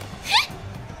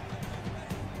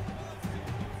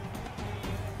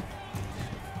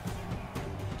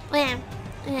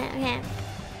 Okay.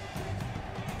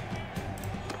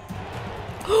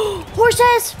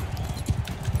 Horses!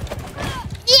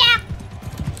 Yeah!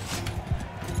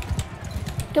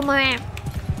 Come on.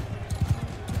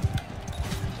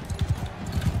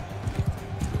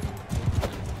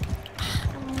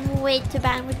 way too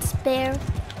bad with spear.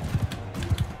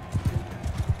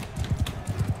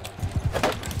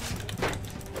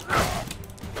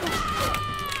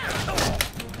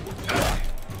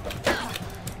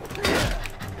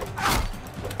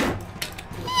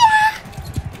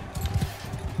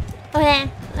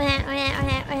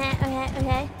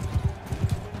 Okay.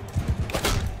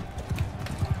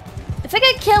 If I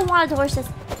could kill one of the horses,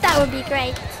 that would be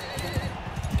great.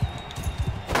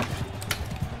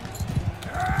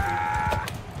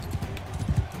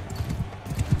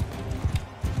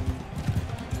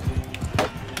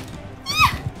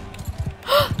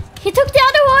 He took the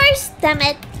other horse! Damn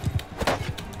it.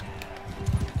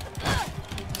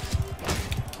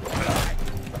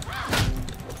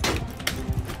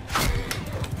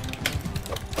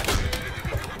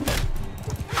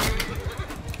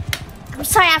 I'm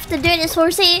sorry I have to do this,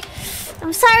 horsey.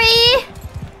 I'm sorry.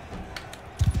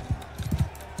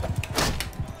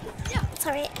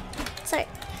 Sorry. Sorry.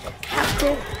 Have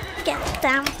to get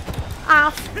them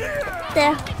off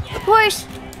the horse.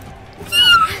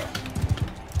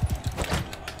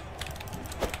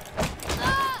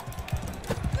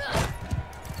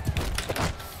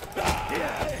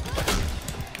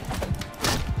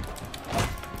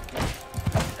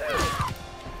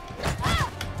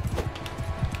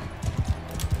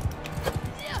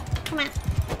 Come on.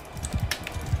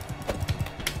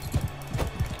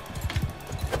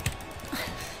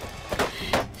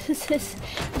 This is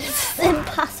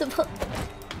impossible.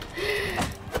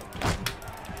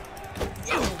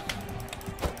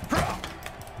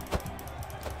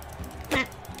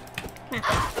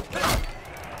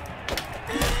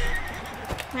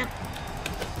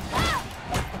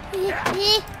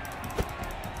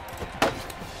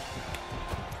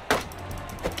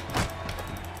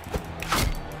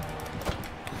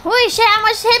 Holy shit, how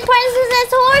much hit points does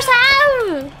this horse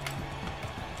have?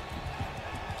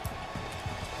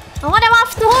 I want him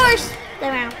off the horse.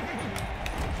 There we are.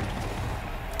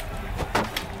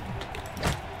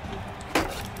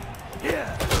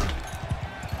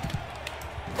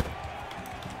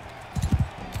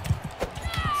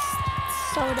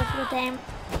 So difficult to aim.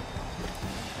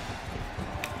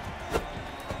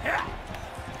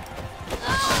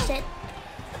 Shit.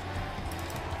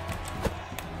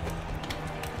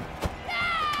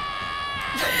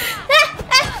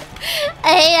 I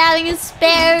hate having a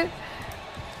spare.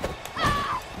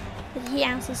 But he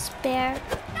has a spare.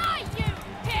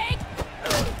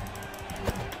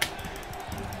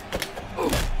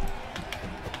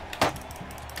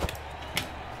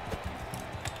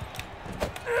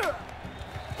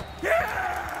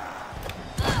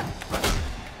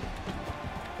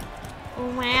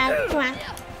 Oh my god, come on.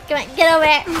 Come on, get over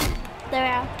here. There we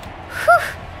are.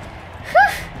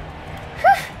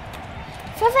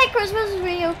 Feels like crossbows is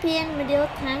really OP in medieval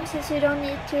times since you don't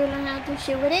need to learn how to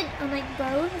shoot with it, unlike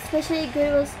bow. Especially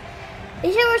good was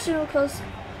Asian version of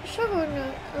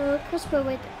crossbow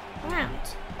with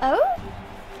rounds. Oh?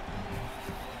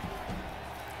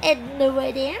 I had no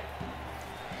idea.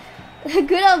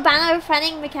 Good old banner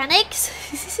fighting mechanics.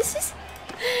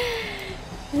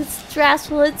 It's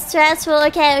stressful, it's stressful.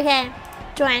 Okay.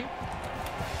 Join.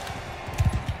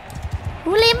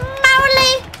 Holy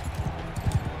moly!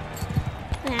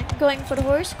 Yeah, going for the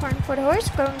horse, going for the horse,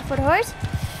 going for the horse.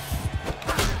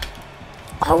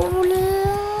 Holy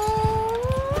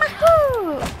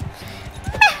mahoo!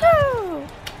 Mahoo!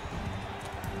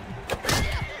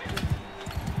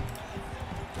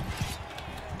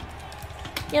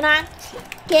 You know,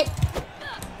 get.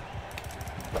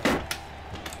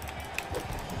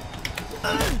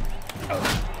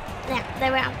 Yeah,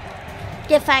 there we are.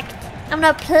 Get fucked. I'm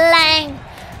not playing.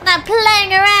 I'm not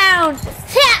playing around.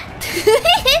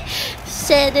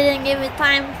 Shit, didn't give me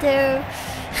time to,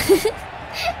 to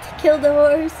kill the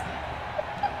horse.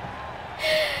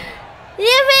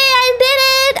 Yippee, I did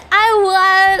it! I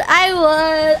won.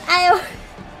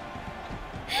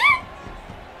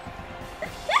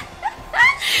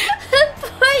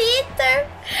 Poor Eater.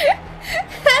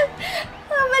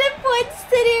 How many points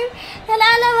did you?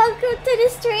 Hello, welcome to the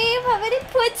stream. How many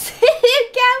points did you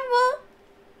gamble?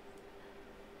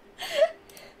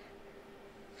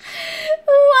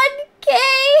 1K.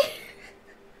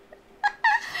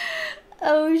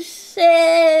 Oh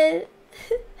shit.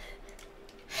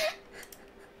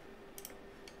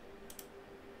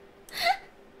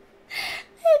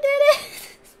 I did it.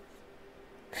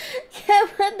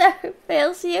 Camera never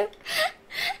fails you.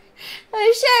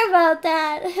 I'm sure about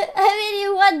that. I mean,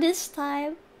 you won this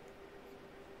time.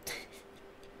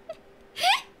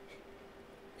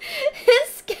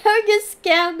 It's going to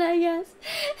scam, I guess.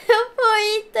 Poor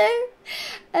Eater.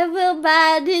 I feel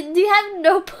bad. Do you have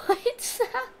no points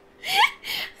now?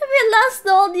 Have you lost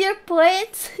all your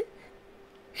points?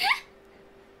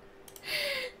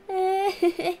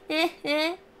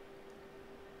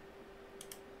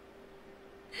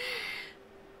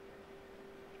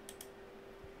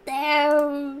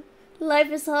 Damn,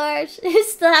 life is hard. You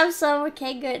still have some.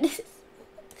 Okay, good.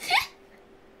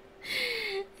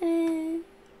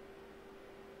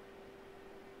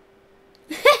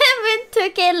 With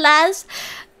 2K last.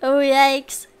 Oh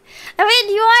yikes! I mean,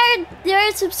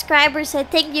 you're subscribers. I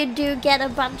think you do get a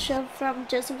bunch of from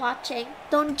just watching,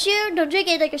 don't you? Don't you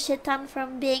get like a shit ton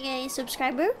from being a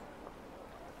subscriber?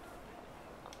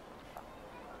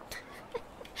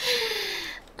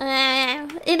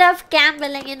 Enough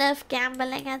gambling,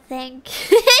 I think.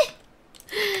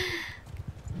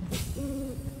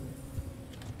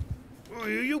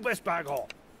 You best back off.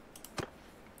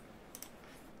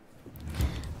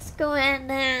 Let's go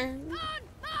in and...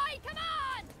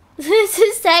 This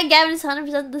is that gambling is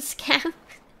 100% the scam.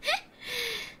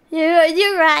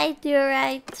 You're right.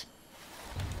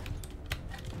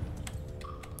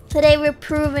 Today we're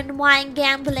proving why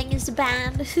gambling is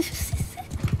banned.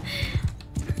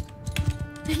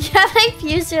 You have like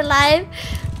fuse your life.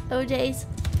 Oh jeez.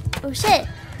 Oh shit.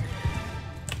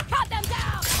 Cut them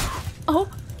down! Oh.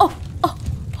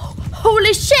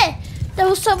 Holy shit! That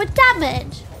was so much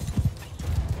damage.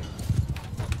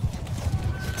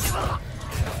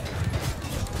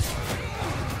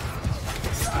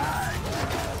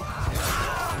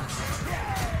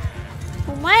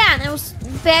 Oh man, it was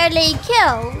barely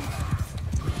killed.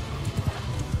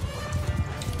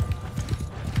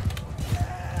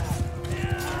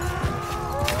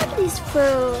 Look at these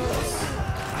fools.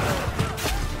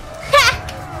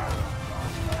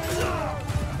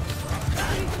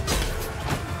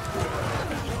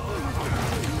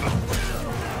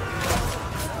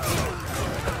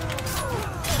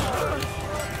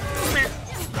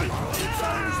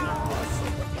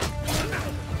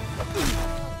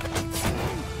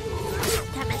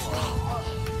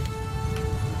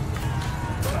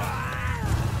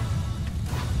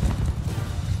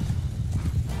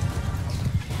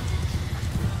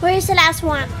 Where's the last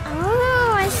one?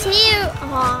 Oh, I see you.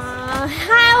 Aww,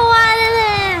 I wanted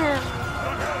him.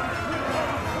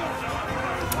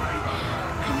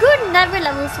 Good, never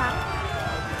levels up.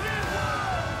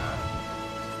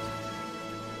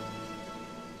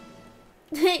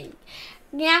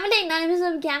 Gambling,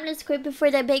 90% of gamblers quit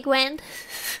before their big win.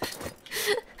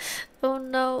 Oh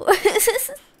no.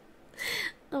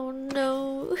 Oh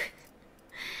no.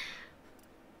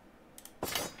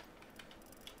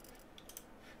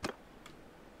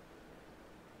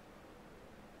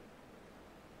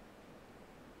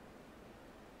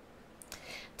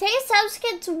 Take a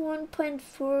subscribe to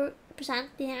 1.4%,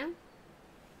 yeah.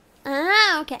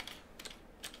 Ah, okay.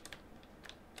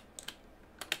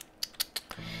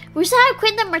 We still have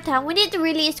Quinta Martel. We need to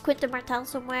release Quinta Martel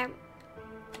somewhere.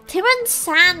 Tim and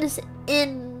Sand is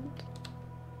in.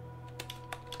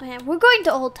 Oh yeah, we're going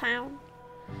to Old Town.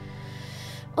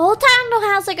 Old Town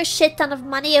has like a shit ton of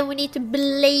money and we need to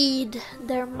bleed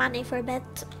their money for a bit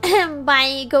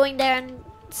by going there and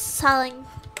selling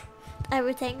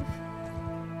everything.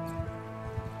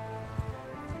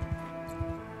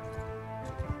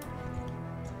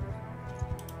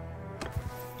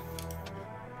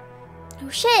 Oh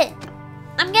shit!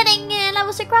 I'm getting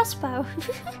levels of crossbow.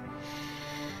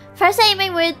 First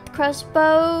aiming with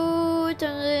crossbow,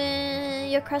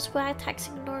 your crossbow attacks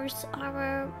ignores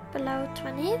armor below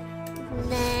 20.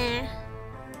 Nah.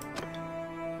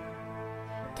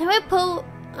 Then we pull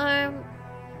arm.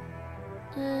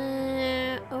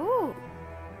 Oh.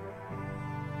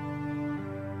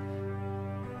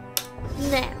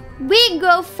 Nah. We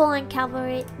go full on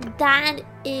cavalry. That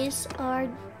is our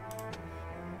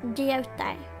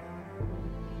duty.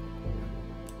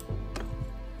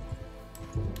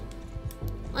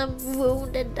 I'm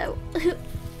wounded though.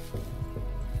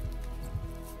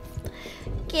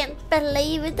 Can't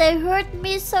believe it, they hurt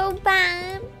me so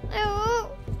bad.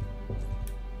 Oh.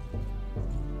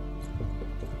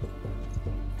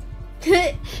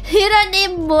 You don't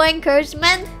need more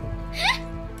encouragement.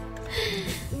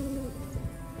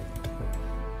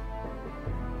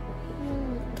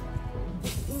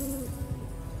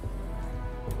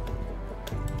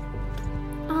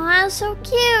 Oh, that's so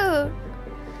cute.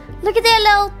 Look at their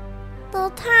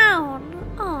little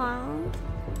town. Aww.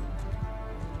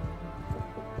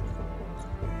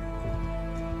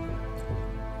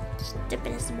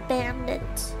 Stupidest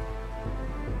bandits.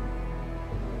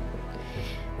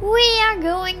 We are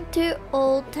going to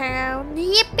Old Town.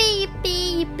 Yippee,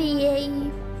 yippee, yippee,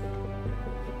 yay.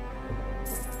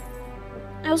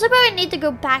 I also probably need to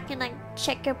go back and like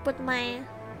check up with my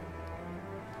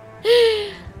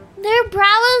Their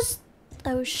bravos.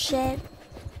 Oh shit.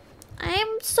 I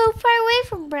am so far away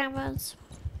from bravos.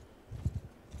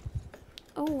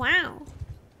 Oh wow.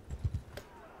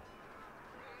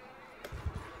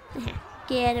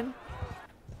 Get him.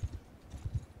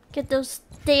 Get those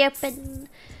stupid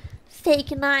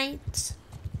fake knights.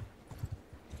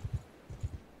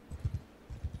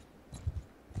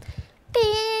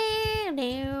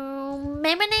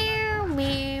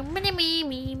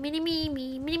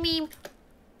 Me.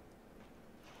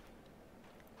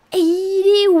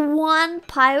 81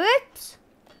 pirates?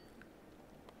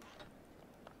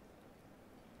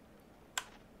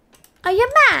 Are you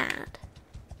mad?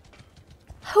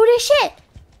 Holy shit!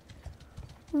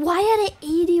 Why are they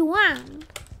 81?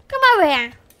 Come over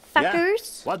here,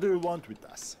 fuckers. Yeah. What do you want with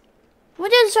us? We're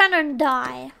just trying to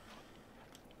die.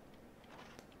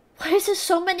 Why is there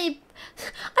so many?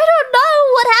 I don't know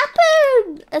what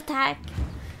happened. Attack.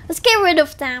 Let's get rid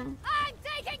of them. I'm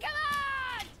taking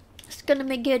command! It's gonna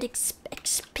be good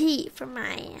XP for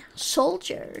my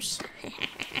soldiers.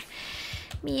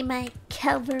 Me and my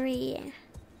cavalry.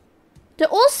 They're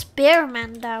all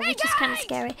spearmen though, which is kind of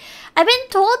scary. I've been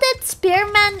told that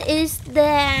spearmen is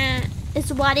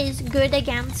what is good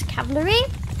against cavalry.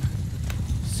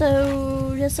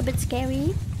 So that's a bit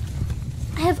scary.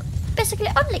 I have basically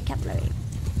only cavalry.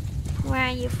 Where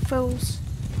are you fools?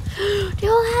 They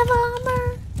all have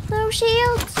armor. No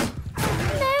shields.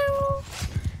 No.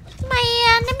 My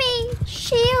enemy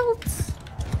shields.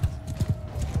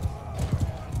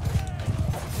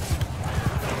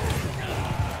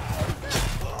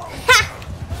 Ha!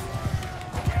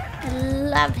 I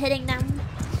love hitting them.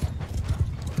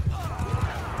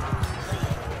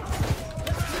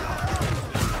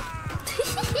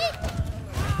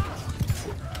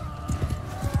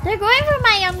 They're going for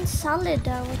my unsolid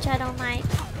though, which I don't like.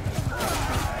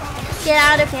 Get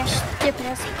out of here, stupid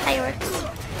ass pirates.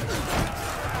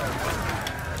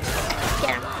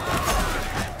 Get him.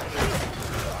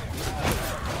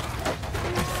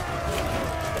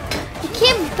 I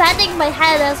keep bending my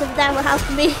head as if that will help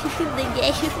me in the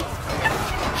game.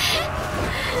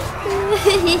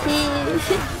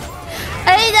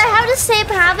 I mean, I have the same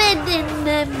habit in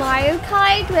Mario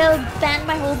Kart where I bend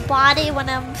my whole body when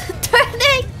I'm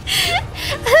turning.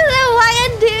 I don't know why I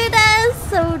do that.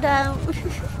 So dumb.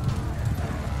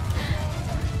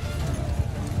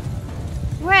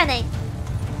 Where are they?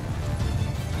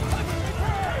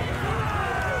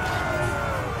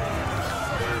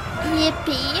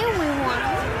 Yippee, we won.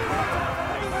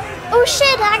 Oh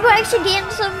shit, Agro actually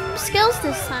gained some skills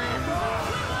this time.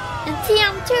 And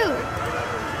TM too.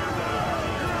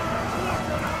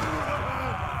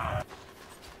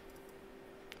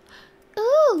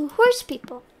 Ooh, horse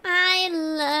people. I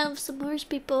love some horse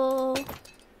people.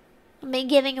 I've been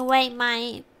giving away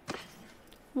my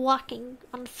walking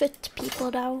on foot people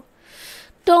though.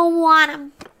 Don't want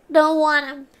them. Don't want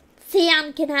them.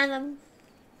 Theon can have them.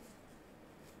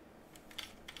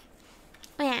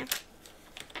 Oh yeah.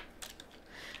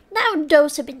 Now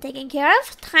those have been taken care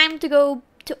of. Time to go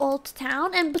to Old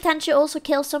Town and potentially also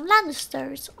kill some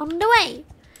Lannisters on the way.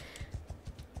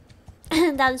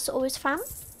 That is always fun.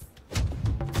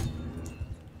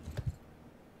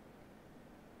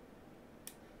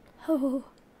 Oh,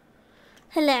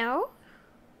 hello.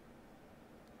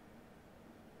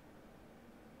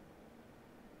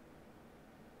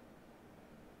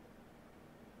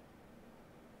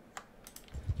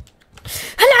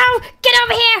 Hello, get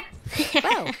over here.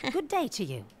 Well, good day to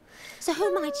you. So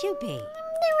who might you be? Who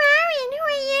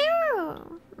are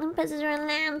you? I'm visitor in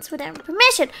lands without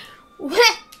permission.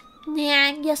 What?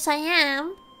 Yeah, yes I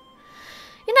am.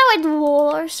 You know it's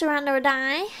war, surrender or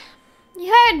die.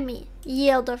 You heard me.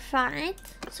 Yield or fight.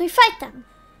 So we fight them.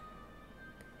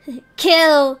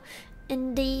 Kill.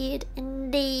 Indeed,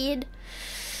 indeed.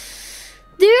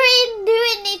 Do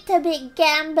we need to be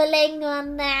gambling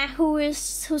on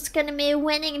who's gonna be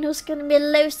winning and who's gonna be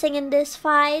losing in this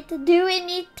fight? Do we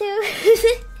need to?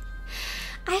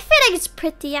 I feel like it's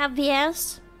pretty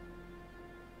obvious.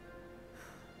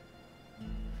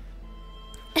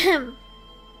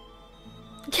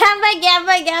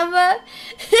 Gamma.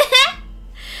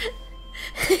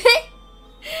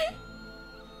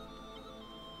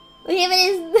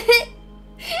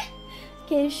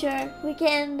 Okay, sure. We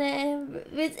can.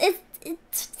 It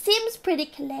seems pretty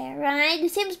clear, right?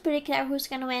 It seems pretty clear who's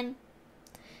gonna win.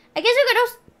 I guess we could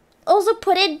also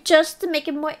put it just to make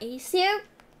it more easier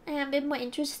and a bit more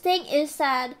interesting. Is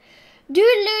that do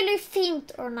Lulu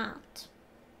faint or not?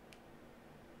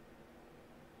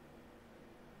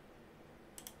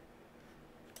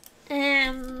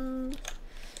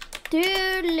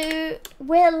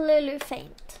 Will Lulu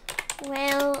faint?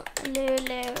 Will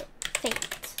Lulu faint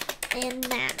in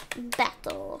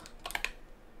battle?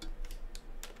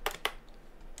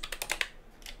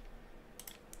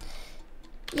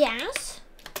 Yes.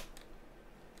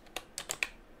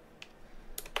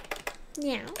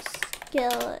 Yes.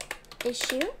 Skill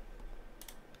issue.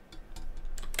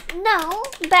 No.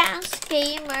 Best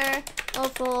gamer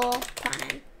of all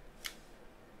time.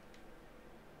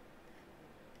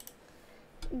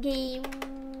 Gamer.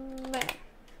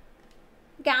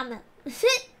 Gamer.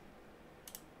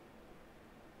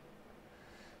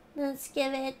 Let's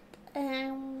give it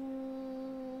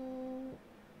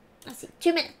let's see,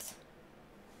 2 minutes.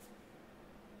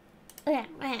 Yeah.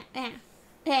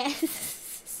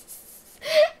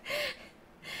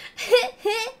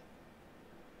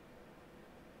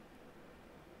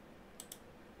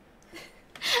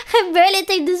 I barely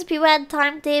think these people had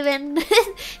time to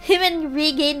even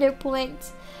regain their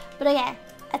points. But okay,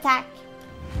 attack.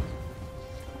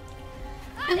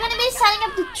 I'm gonna be setting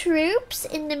up the troops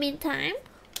in the meantime.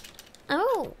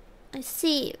 Oh, I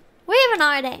see. Where even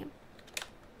are they?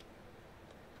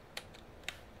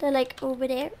 They're like over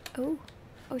there. Oh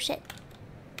shit.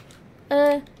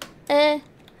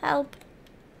 Help.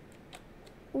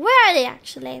 Where are they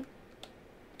actually?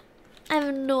 I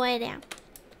have no idea.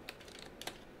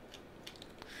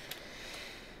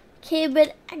 Okay,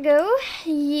 but go.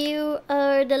 You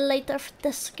are the leader of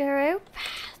this group.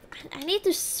 I need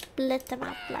to split them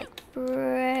up, like,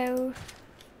 bro.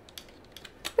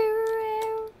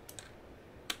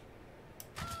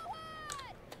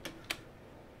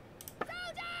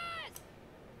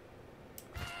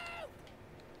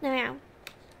 Now,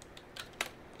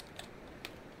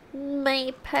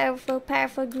 my powerful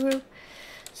group.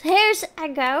 So here's a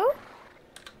go.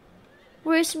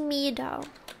 Where's me though?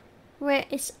 Where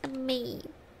is me?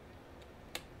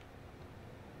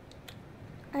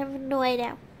 I have no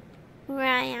idea where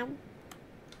I am.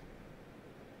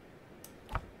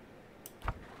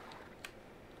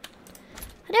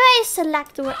 How do I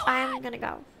select where I'm gonna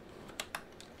go?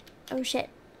 Oh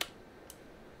shit.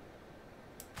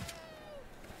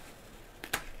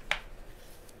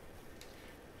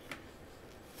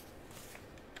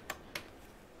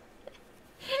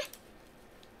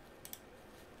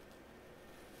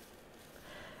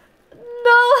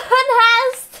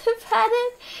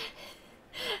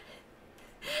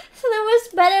 So that was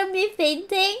better me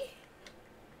fainting.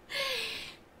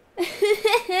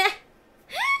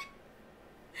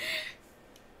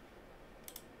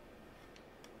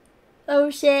 Oh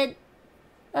shit.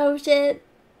 Oh shit.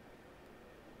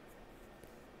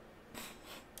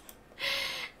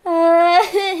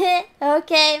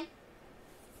 Okay.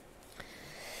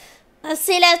 Let's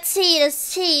see.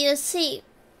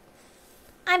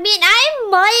 I mean, I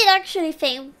might actually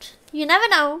faint. You never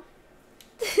know.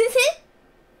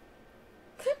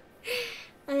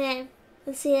 Okay,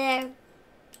 let's see there.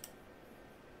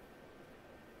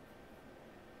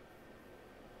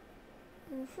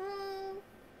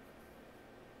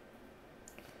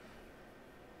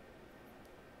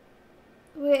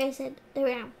 Where is it? There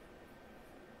we are.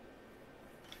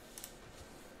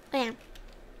 I am.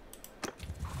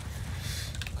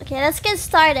 Okay, let's get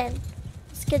started.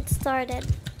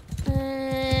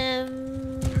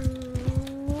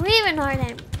 Where even are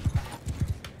they?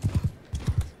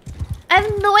 I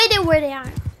have no idea where they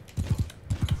are.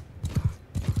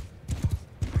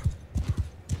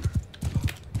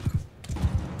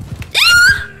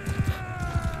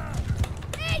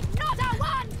 It's not a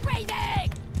one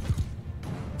breathing!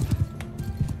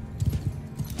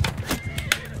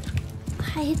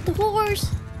 I hit the horse.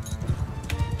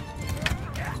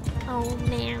 Oh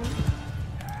man.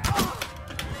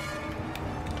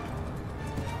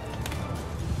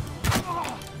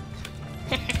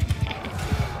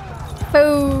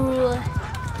 Fool.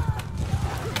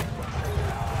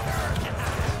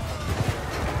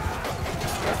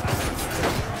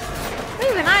 Where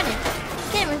even are they?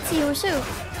 Can't even see who's who.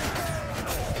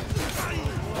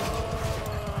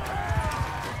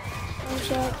 Oh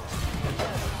shit.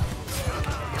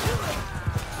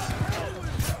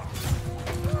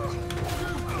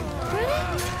 Where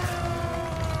are they?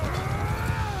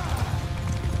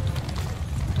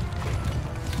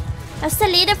 Has the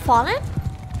leader fallen?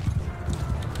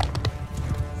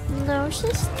 No,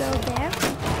 she's still there.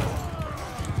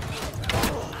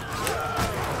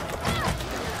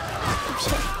 Oh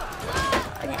shit.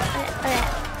 Okay.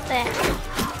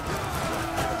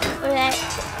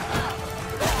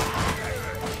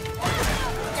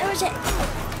 Oh shit.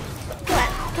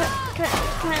 Come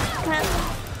on.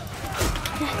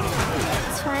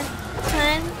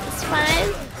 It's fine.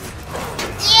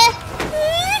 Yeah.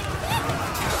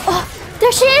 Oh,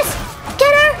 there she is.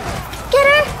 Get her! Get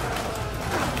her!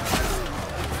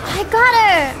 I got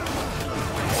her!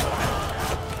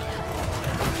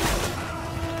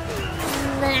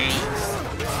 Nice.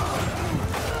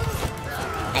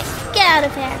 Hey, get out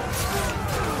of here.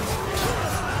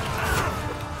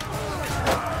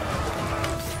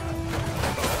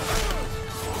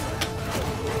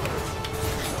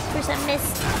 First I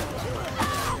missed.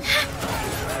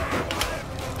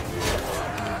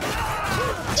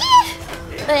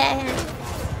 Oh yeah.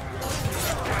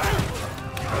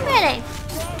 Where are they?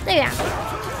 There you are.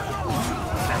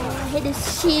 Hit his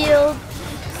shield.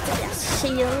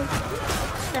 Shield.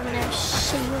 Damn it,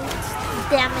 shields.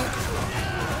 Damn it.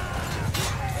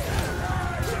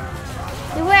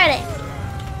 Where are they?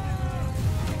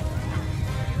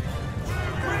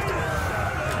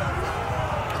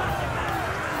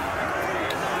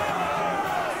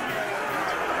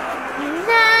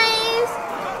 Nice!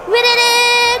 We did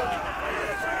it!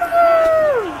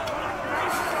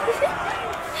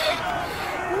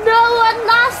 No one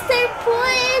lost their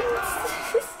points!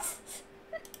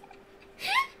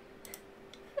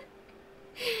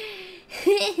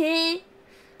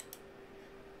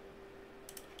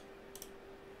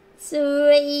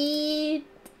 Sweet!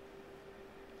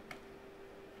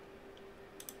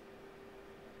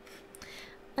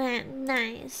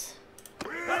 Nice.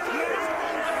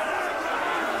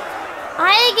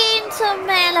 I gained some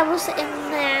levels in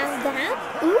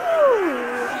that.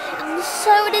 Ooh! And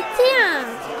so did Tia!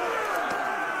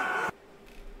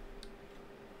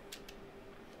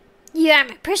 You are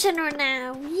my prisoner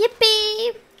now.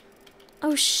 Yippee!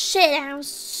 Oh shit, I have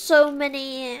so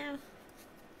many.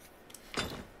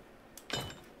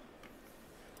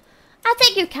 I'll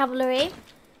take your cavalry.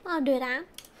 I'll do that.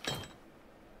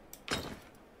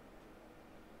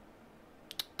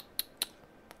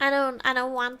 I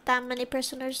don't want that many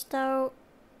prisoners though.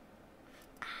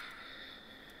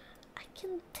 I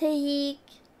can take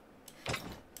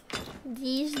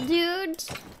these dudes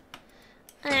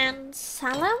and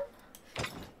sell them.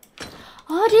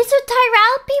 Oh, these are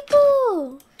Tyrell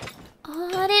people!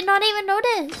 Oh, I did not even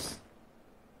notice.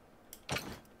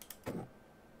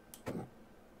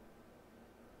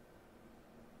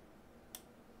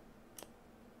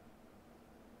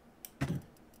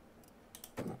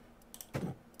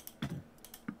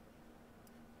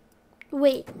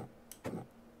 Wait.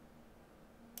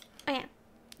 Oh yeah,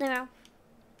 there we go.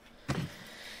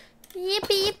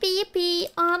 Yippee, yippee, yippee.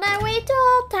 On our way to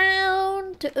Old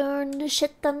Town to earn a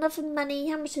shit ton of money.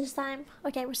 How much is time?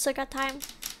 Okay, we still got time.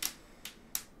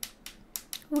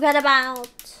 We got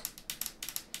about...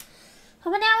 how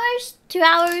many hours? 2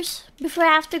 hours before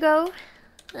I have to go.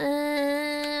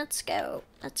 Let's go.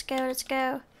 Let's go, let's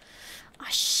go. Oh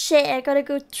shit, I gotta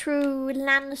go through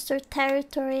Lannister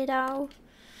territory though.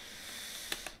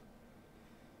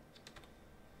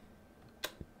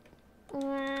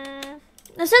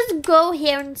 Let's just go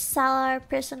here and sell our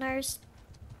prisoners.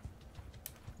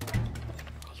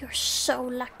 You're so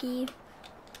lucky.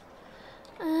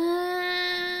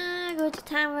 Go to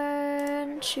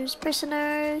tavern, choose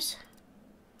prisoners.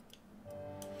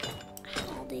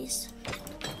 All these.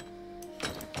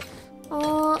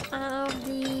 All of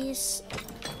these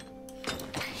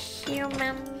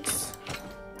humans.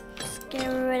 Let's get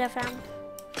rid of them.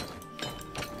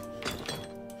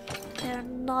 They're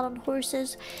not on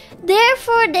horses.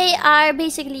 Therefore, they are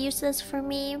basically useless for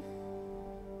me.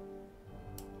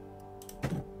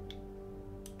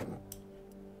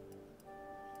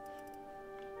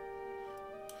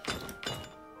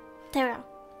 There we go.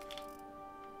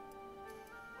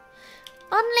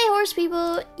 Only horse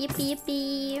people. Yippee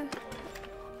yippee.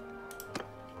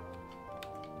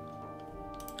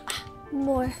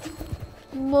 More.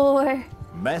 More.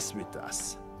 Mess with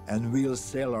us, and we'll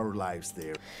sell our lives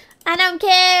there. I don't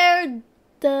care.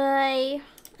 I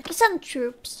can send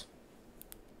troops.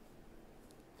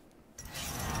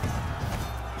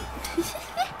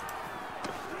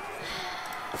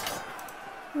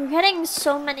 We're getting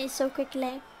so many so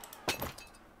quickly.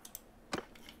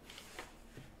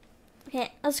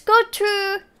 Okay, let's go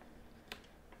through.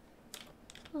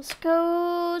 Let's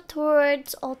go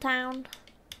towards Old Town.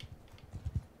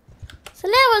 It's a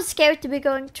little scared to be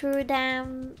going through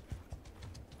them.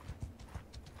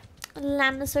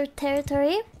 Lannister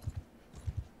territory.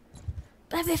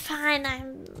 But it'll be fine,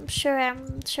 I'm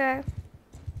sure.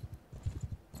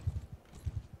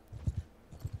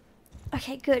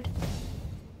 Okay, good.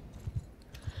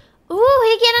 Ooh,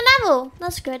 he gained a level.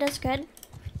 That's good, that's good.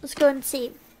 Let's go and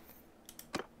see.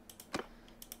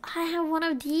 I have one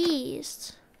of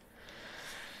these.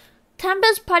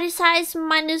 Tempest party size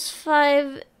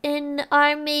 -5 in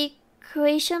army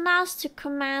Croatian laws to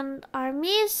command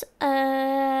armies.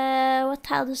 What the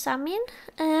hell does that mean?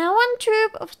 1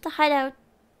 troop of the hideout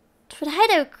for the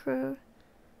hideout crew.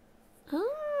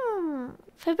 Oh,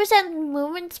 5%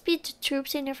 movement speed to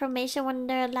troops in your formation when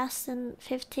there are less than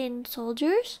 15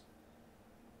 soldiers.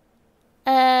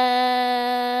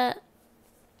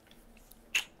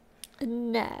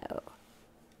 No.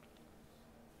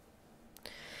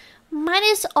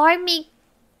 Minus army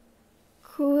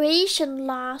Croatian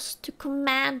laws to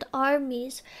command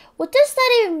armies. What does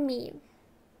that even mean?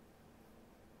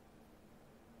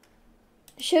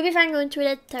 Should be fine going through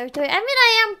that territory. I mean,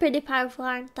 I am pretty powerful,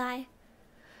 aren't I?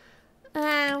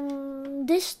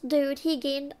 This dude, he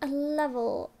gained a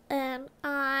level, and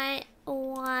I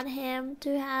want him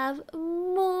to have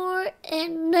more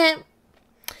in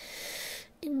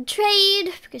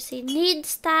trade, because he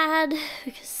needs that,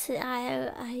 because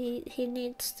he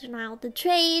needs to know the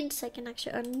trade so I can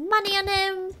actually earn money on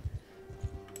him.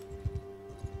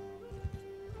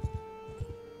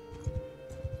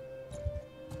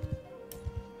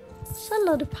 It's a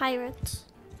load of pirates.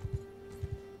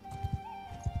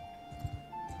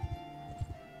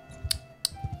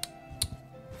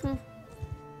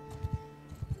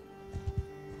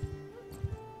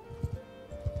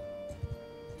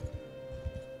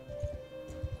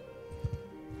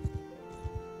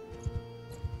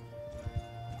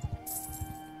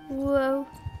 Whoa.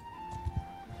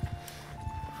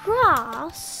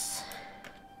 Ross.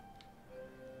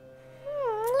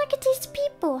 Look at these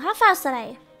people. How fast are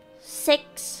they?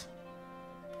 6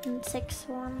 and 6,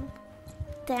 1.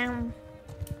 Damn.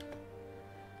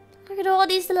 Look at all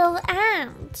these little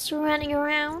ants running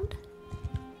around.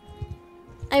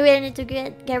 I really need to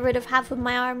get rid of half of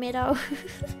my army though.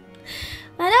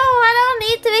 I don't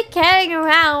need to be carrying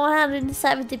around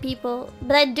 170 people,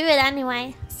 but I do it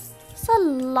anyway. It's a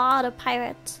lot of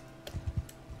pirates.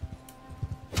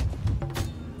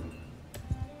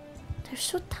 They're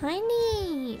so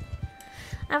tiny.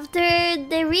 After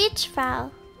the reach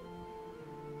fell.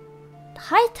 The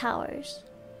high towers.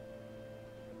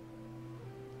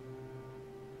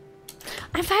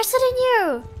 I'm faster than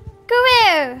you. Go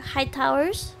where, high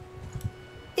towers?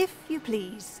 If you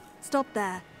please, stop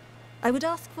there. I would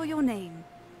ask for your name.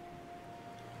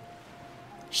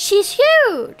 She's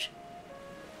huge.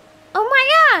 Oh my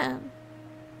god!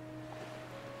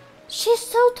 She's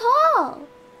so tall!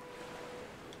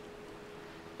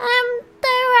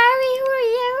 Terrari, who are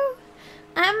you?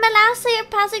 I'm Melassa, you're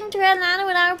passing through Atlanta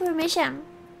without permission.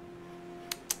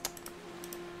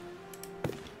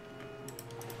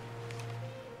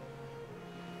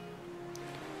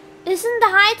 Isn't the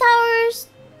high towers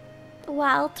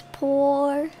wild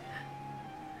poor?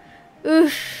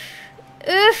 Oof.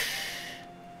 Oof.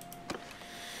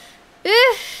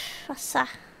 Oof. Assa.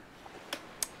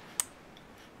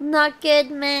 Not good,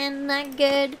 man. Not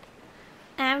good.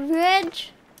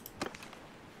 Average.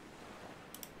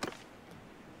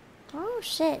 Oh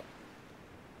shit.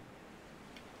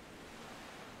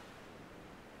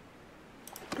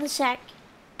 Let's check.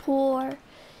 Poor.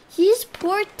 He's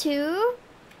poor too.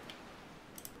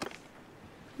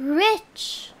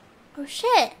 Rich. Oh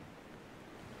shit.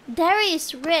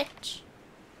 Daenerys rich.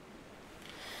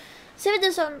 See if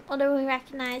there's other we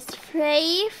recognize.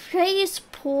 Frey. Frey is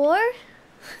poor.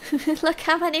 Look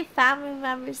how many family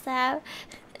members they have.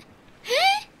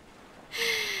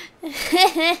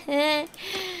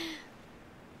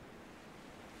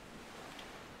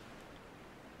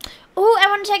 Oh, I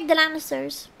want to check the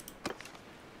Lannisters.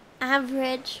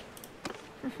 Average.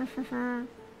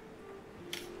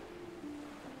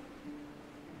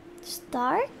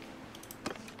 Stark.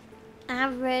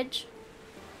 Average.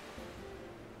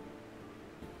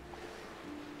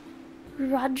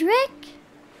 Roderick?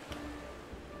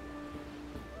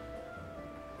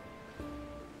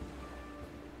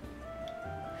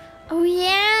 Oh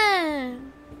yeah.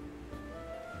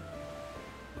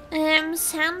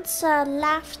 Sansa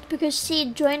left because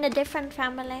she joined a different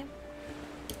family.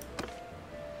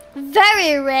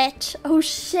 Very rich. Oh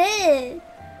shit.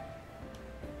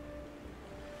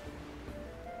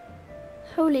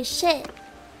 Holy shit.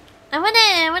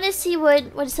 I wanna see what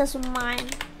it says on mine.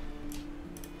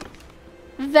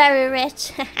 Very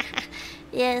rich.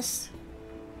 Yes.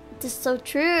 It is so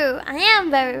true. I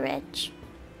am very rich.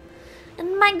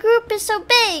 And my group is so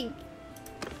big.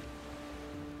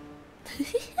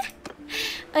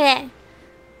 Okay.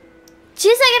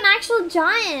 She's like an actual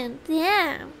giant.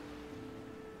 Yeah.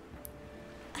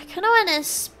 I kind of want to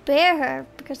spare her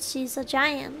because she's a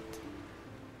giant.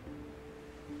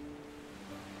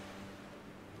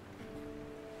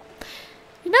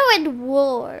 You know, in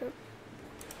war,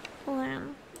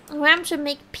 Ram should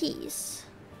make peace.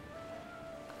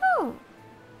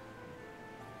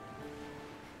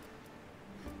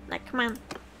 Come on.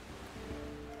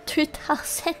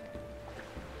 3,000.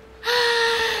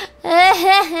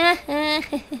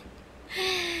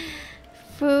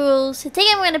 Fools. You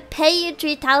think I'm gonna pay you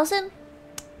 3,000?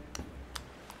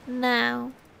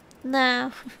 No.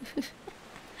 No.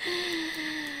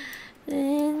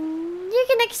 Then you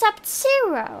can accept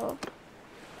 0.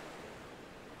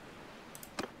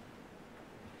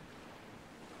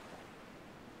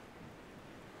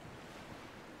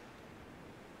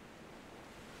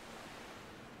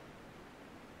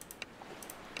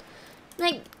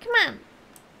 Like, come on.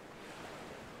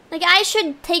 Like, I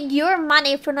should take your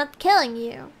money for not killing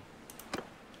you.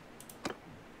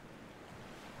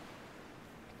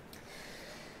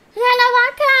 Hello,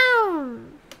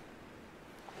 welcome!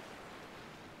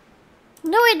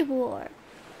 No, it war.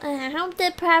 I hope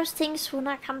that perhaps things will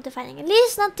not come to fighting. At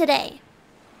least not today.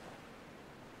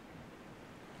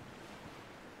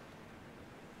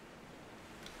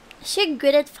 Is she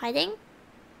good at fighting?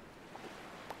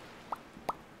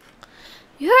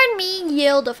 You heard me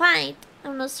yield the fight.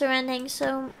 I'm not surrendering,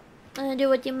 so do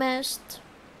what you must.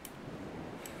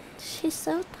 She's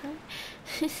so tired.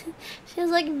 She has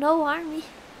like no army.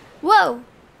 Whoa!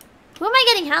 Who am I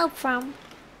getting help from?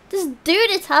 This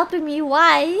dude is helping me.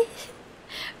 Why?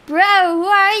 Bro, who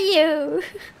are you?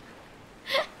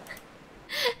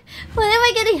 Why am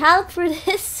I getting help for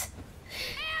this?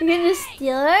 You're gonna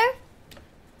steal her?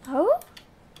 Oh?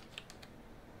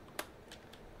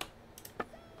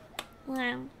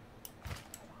 Wow.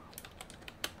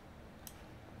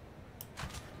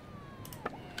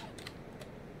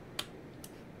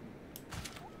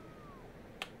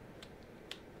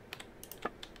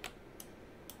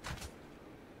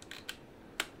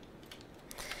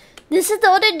 This is the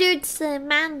other dude's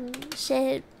man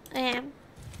shit. I am.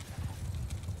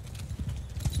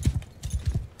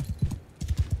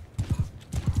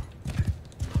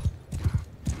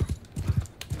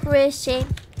 Where is she?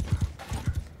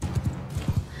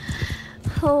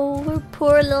 Oh, her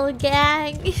poor little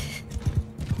gang.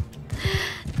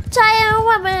 Giant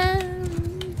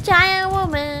woman, giant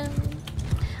woman.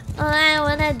 All I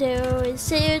wanna do is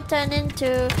see you turn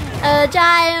into a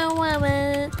giant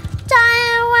woman.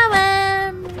 Giant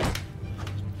woman!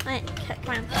 Wait,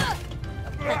 come on.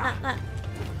 Wait, no.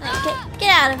 Wait,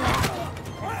 get out of here.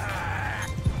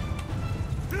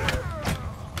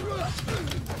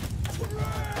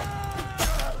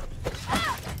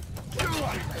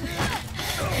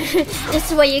 This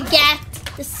is what you get.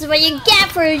 This is what you get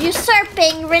for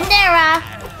usurping Rhaenyra.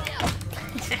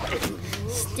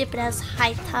 Stupid ass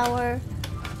high tower.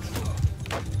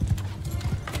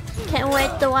 Can't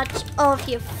wait to watch all of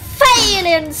you fail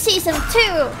in season 2.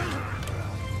 Oh,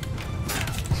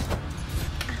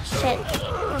 shit.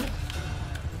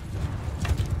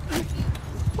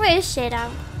 Where is she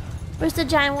now? Where's the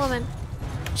giant woman?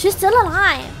 She's still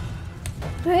alive.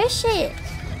 Where is she?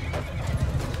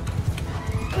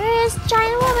 Where is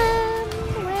giant woman?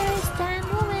 Where is giant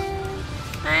woman?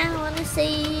 I wanna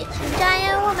see a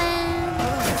giant woman.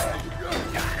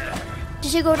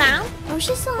 Did she go down? Oh,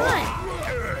 she's still alive.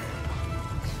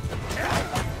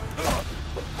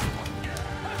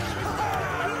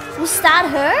 Was that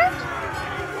her?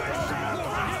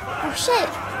 Oh shit.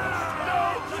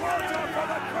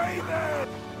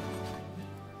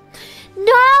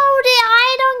 No,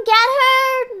 I don't get her.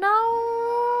 No.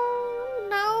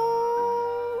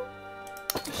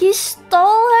 He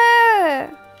stole her.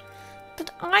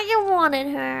 But I wanted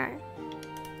her.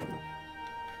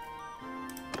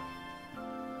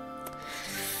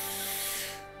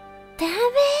 Damn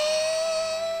it.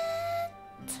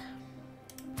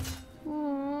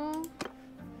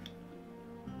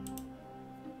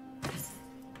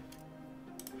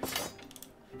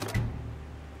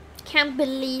 Can't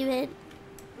believe it.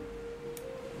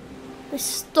 They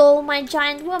stole my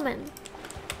giant woman.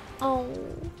 Oh.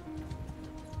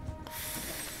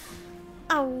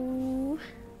 Oh.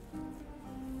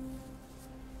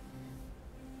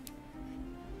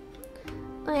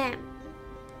 Okay.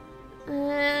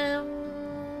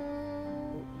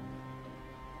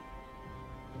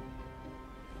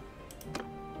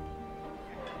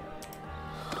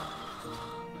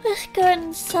 Let's go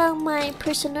and sell my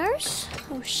prisoners.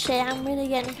 Oh shit, I'm really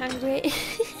getting hungry.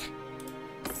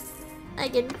 I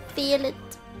can feel it.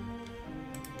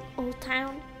 Old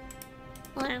town.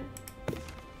 Wow.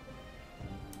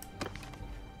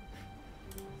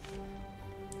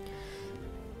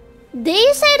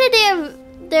 They say that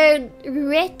they're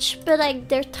rich, but like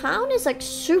their town is like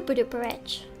super duper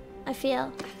rich. I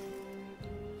feel.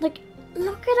 Like,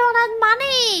 look at all that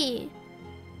money.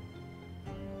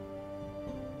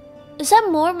 Is that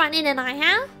more money than I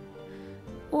have?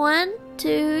 1,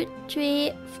 2,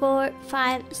 3, 4,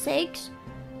 5, 6.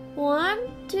 1,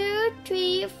 2,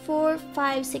 3, 4,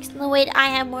 5, 6. No, wait, I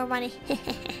have more money.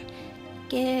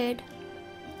 Good.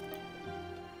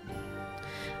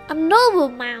 A noble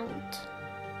mount.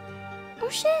 Oh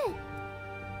shit.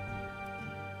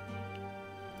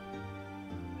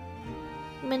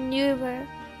 Maneuver.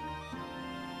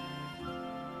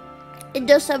 It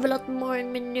does have a lot more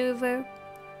in maneuver.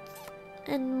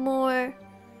 And more.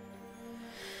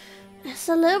 It's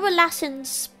a little bit less in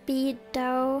speed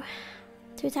though.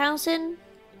 2000.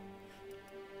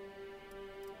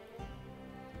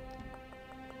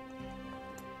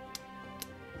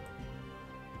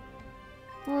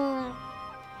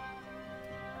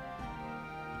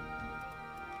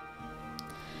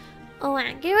 Oh,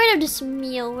 get rid of this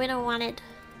meal. We don't want it.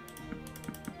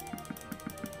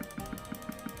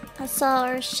 That's all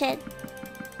our shit.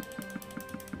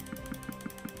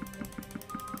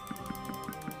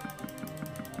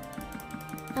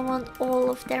 I want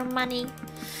all of their money.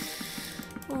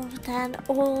 All of that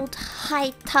old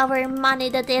high tower money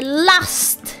that they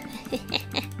lost.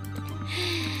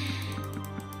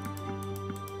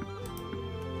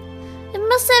 It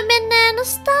must have been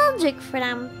nostalgic for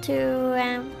them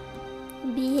to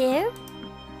be here.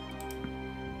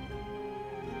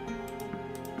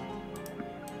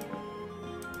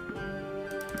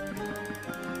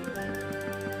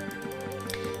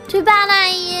 Too bad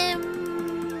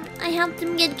I helped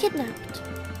them get kidnapped.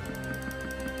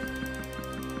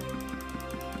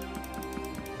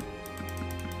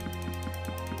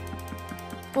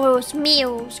 Or it was me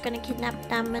who was gonna kidnap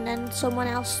them, and then someone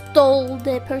else stole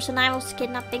the person I was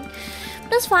kidnapping.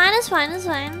 That's fine, that's fine, that's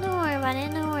fine. Don't worry about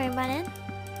it, don't worry about it.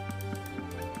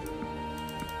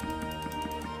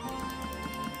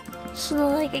 It's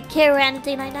not like I care or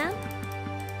anything like that.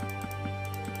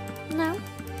 No,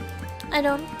 I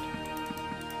don't.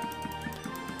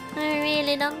 I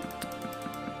really don't.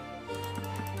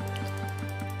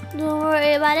 Don't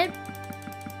worry about it.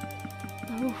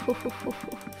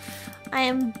 I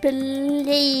am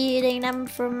bleeding them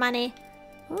for money.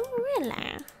 Oh, really?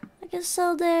 I can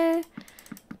sell the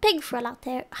pig for a lot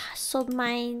there. I sold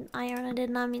my iron. I did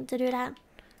not mean to do that.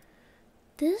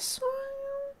 This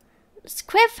one? It's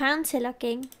quite fancy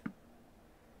looking.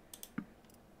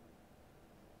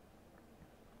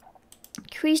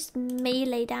 Increased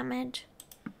melee damage.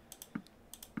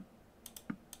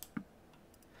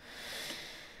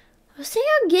 I was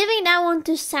thinking of giving that one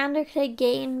to Sander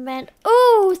again, but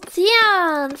oh,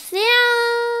 Theon,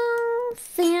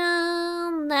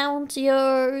 that one's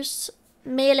yours.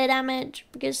 Melee damage,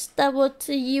 because that's what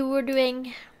you were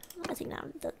doing. I think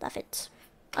that fits.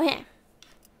 Okay.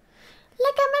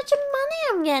 Look how much money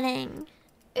I'm getting.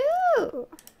 Ooh.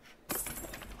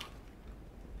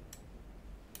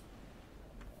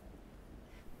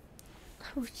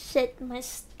 Oh shit, my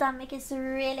stomach is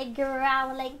really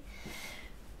growling.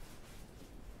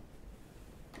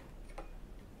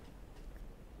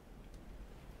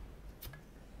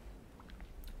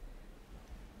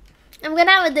 I'm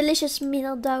gonna have a delicious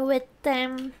meal though with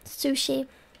sushi.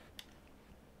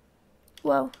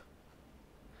 Whoa.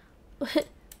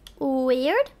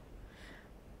 Weird.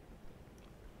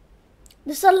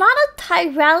 There's a lot of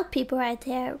Tyrell people right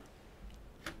there.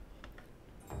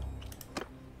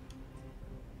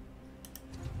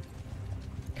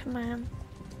 Come on.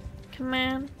 Come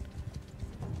on.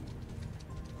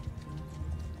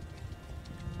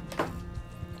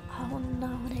 Oh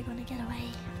no, they're gonna get away.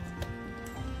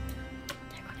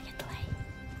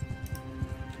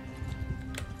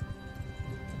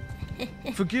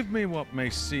 Forgive me what may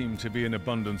seem to be an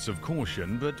abundance of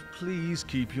caution, but please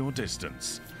keep your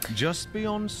distance. Just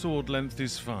beyond sword length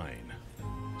is fine.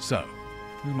 So,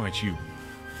 who might you?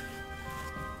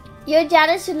 You're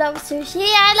jealous you love sushi?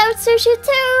 I love sushi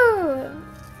too!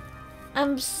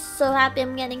 I'm so happy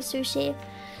I'm getting sushi.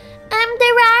 I'm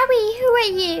Derari, who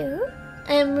are you?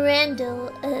 I'm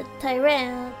Randall,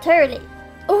 Tyrell, Turley.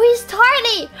 Oh, he's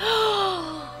Tarly!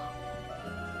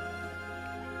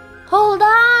 Hold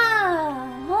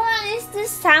on! Hold on, is this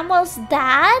Samuel's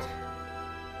dad?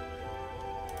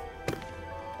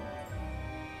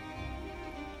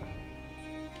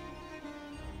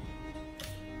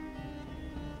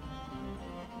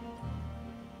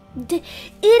 It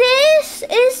is!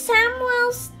 Is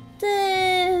Samuel's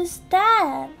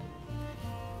dad?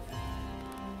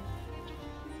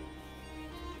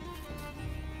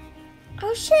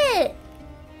 Oh shit!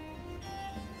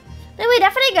 Then we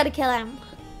definitely gotta kill him.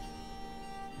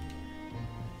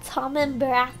 Tom and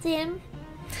Baratheon.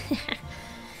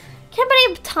 Can't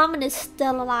believe Tom is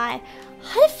still alive.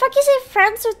 How the fuck is he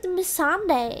friends with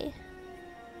Missandei?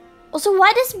 Also,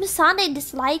 why does Missandei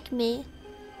dislike me?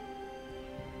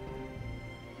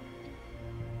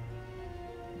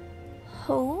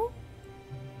 home?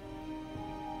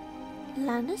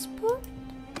 Lannisport?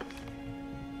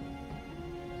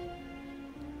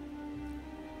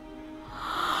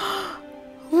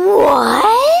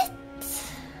 What?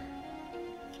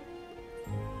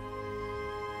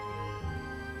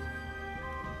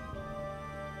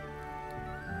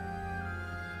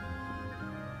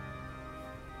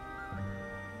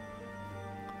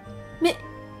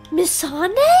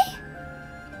 Missandei?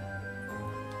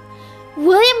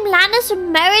 William Lannister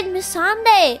married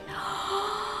Missandei.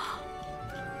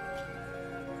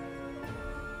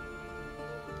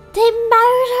 They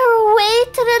married her away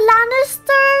to the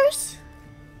Lannisters?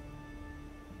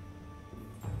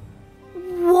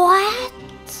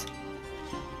 What?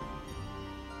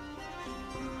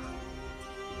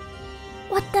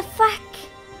 What the fuck?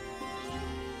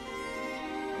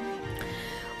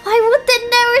 Why would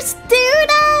Daenerys do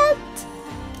that?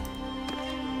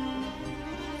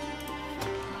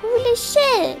 Holy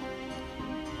shit.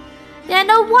 Yeah,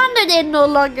 no wonder they're no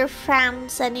longer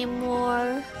friends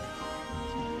anymore.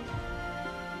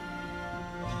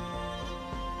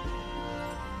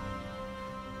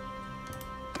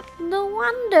 No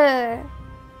wonder.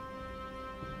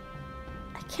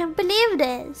 I can't believe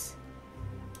this.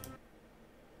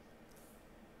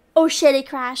 Oh shit, it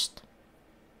crashed.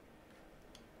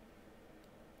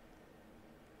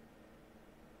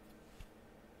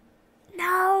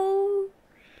 No.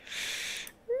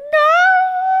 No.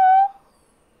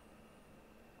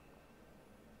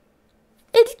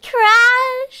 It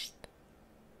crashed.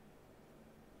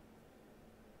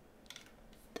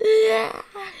 Yeah.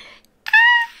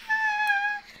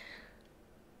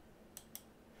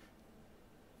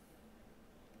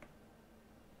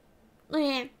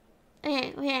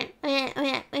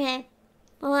 Okay.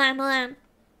 Hold on.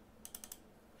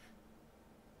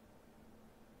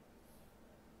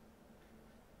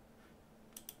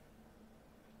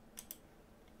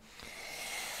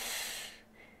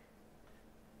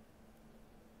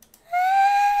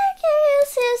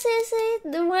 See.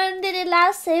 The one did it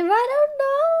last save. I don't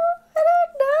know.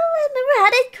 I never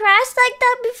had it crash like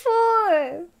that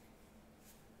before.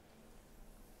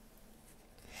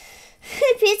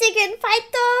 PC can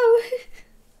fight though.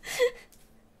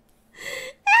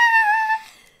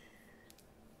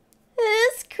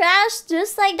 This crashed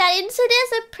just like that. Instead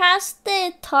I pressed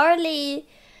the Tarly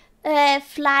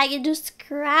flag, it just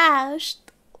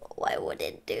crashed. Why would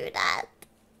it do that?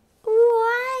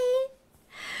 Why?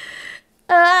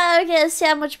 Okay, let's see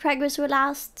how much progress we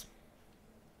last.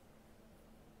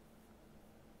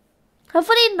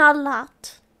 Hopefully not a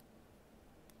lot.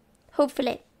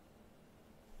 Hopefully.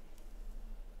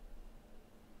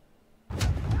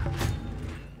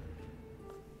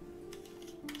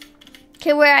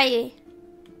 Okay, where are you?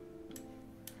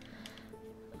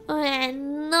 Okay,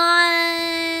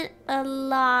 not a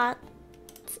lot.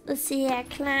 Let's see here,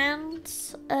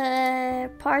 clans,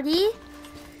 party.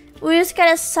 We just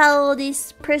gotta sell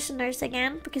these prisoners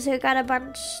again because we got a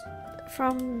bunch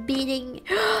from beating.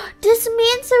 This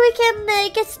means that we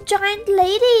can get giant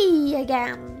lady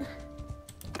again.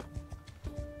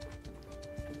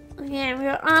 Okay,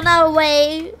 we're on our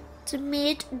way to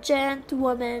meet giant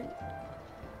woman.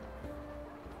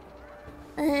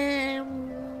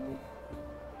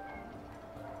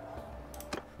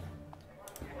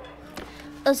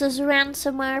 Let's just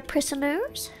ransom our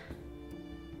prisoners.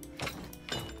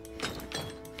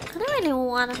 I don't really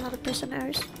want a lot of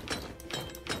prisoners.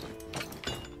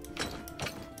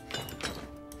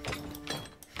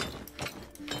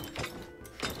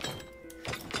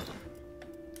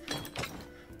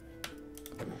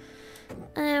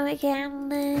 We can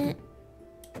move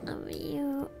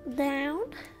you down.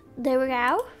 There we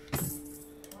go.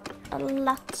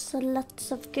 Lots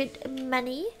of good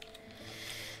money.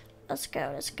 Let's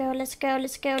go.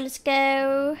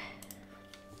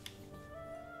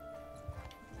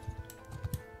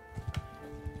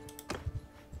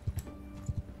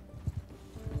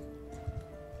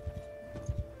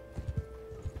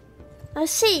 I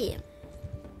see.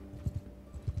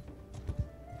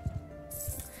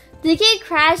 The game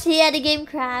crashed. Yeah, the game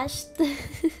crashed.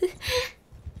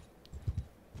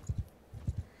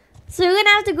 So we're gonna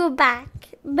have to go back.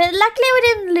 But luckily we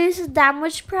didn't lose that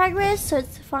much progress, so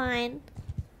it's fine.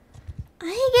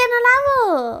 I gained a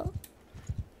level.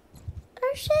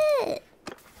 Oh shit.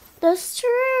 That's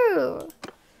true.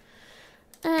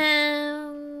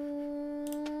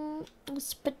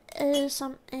 Let's put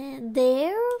some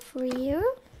there for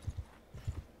you.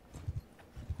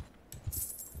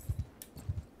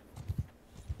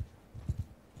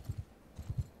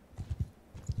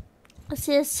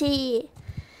 Let's see.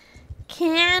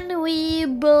 Can we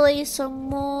bully some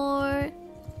more?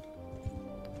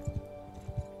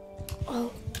 Oh,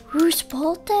 who's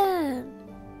Bolton?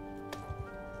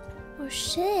 Oh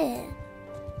shit.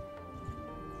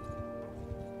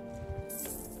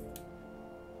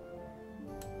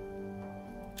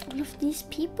 All of these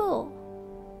people.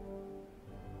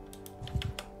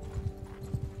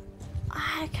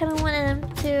 I kind of wanted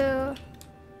them to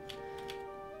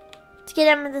get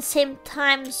them at the same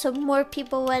time, so more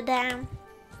people were down.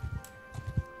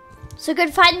 So I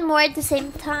could find more at the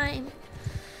same time.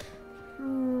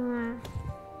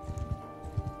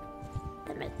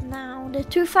 Damn it, now they're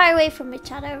too far away from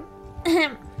each other.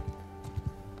 You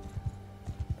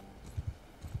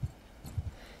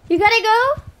gotta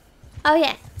go? Oh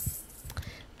yeah.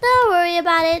 Don't worry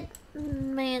about it.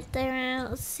 Right there,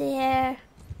 let's see her.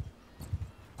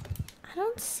 I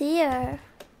don't see her.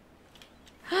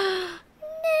 No.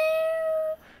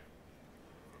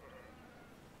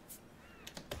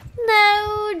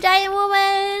 No, giant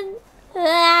woman.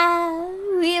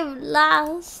 We have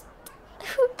lost.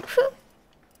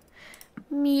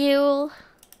 Mule.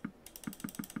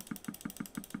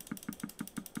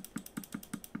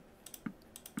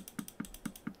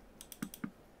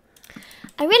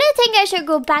 I really think I should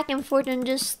go back and forth and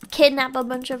just kidnap a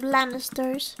bunch of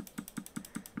Lannisters.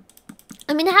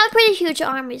 I mean, I have a pretty huge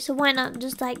army, so why not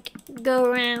just like go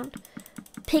around,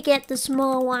 pick at the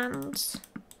small ones.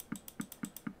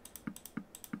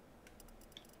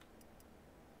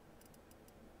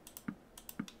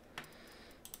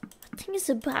 I think it's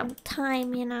about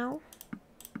time, you know.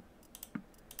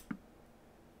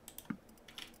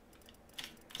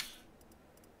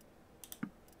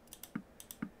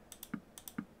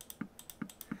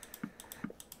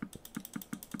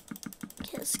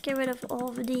 Okay, let's get rid of all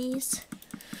of these.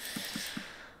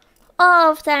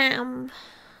 All of them.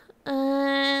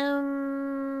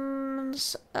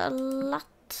 It's a lot,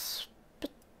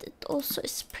 but it also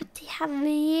is pretty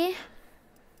heavy.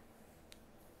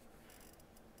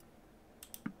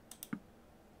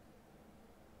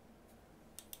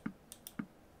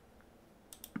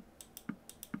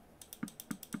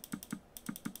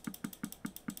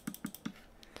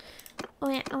 Oh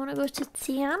yeah, I want to go to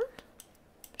Tian.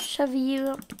 Shove you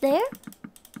up there.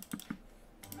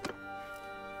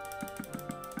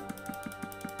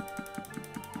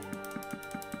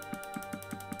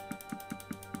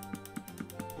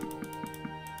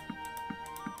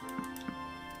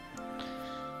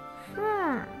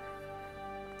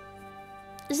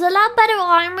 It's a lot better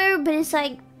armor, but it's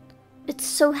like, it's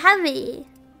so heavy.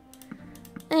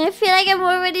 And I feel like I'm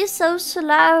already so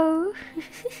slow.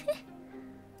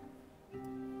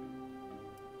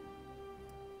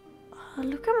 Oh,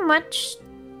 look how much.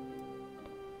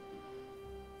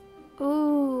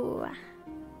 Ooh.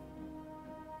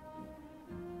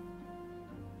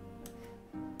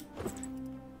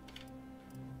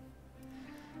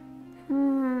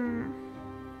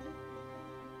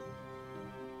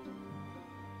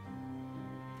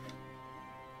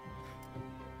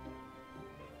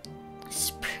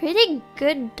 It's pretty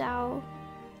good though.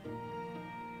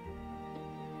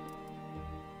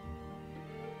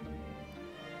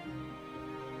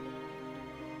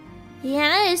 Yeah,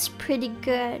 that is pretty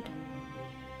good.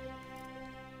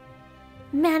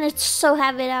 Man, it's so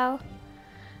heavy though. I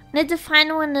need to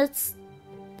find one that's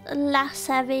less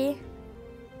heavy.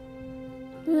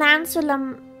 Lance or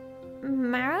Lamella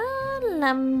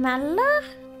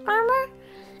armor?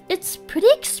 It's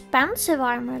pretty expensive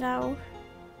armor though.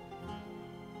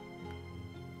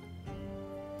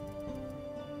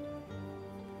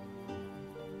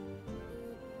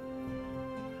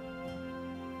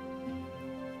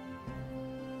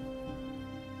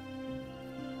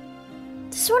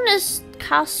 This one is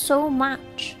cost so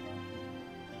much.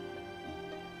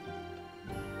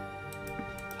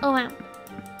 Oh wow.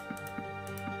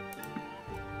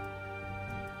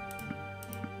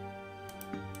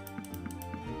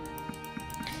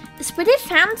 It's pretty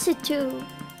fancy too.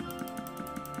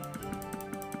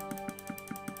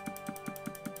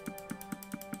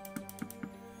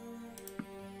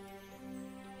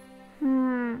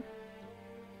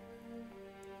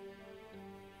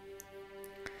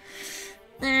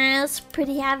 It's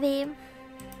pretty heavy.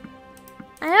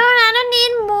 I don't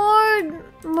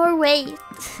need more weight.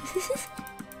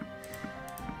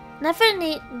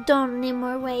 Definitely don't need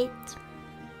more weight.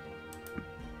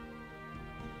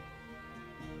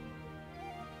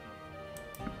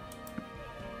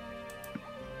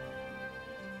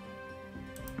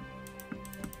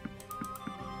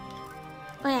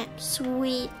 Oh yeah,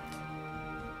 sweet.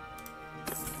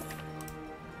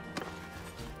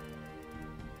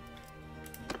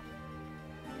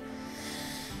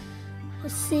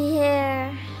 Let's see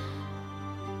here.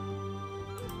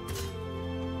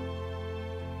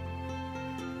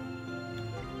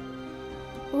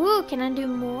 Oh, can I do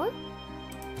more?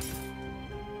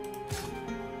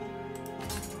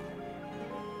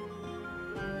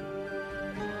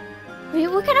 Wait,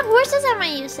 what kind of horses am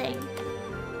I using?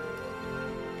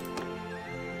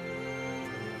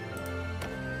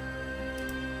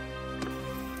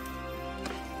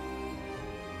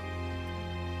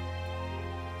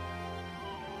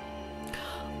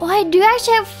 Oh, I do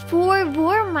actually have 4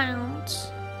 war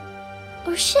mounts.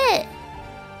 Oh shit.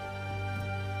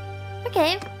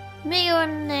 Okay. Maybe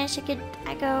on I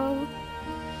go.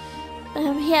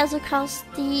 He has a cost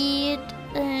steed.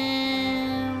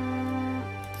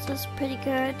 So it's pretty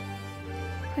good.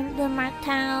 The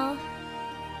Martel.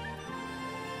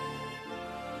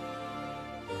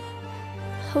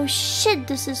 Oh shit,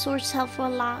 this is horse health for a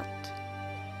lot.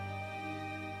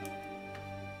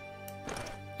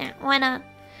 Yeah, why not?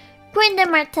 Queen de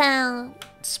Martel,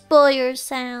 spoil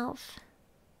yourself.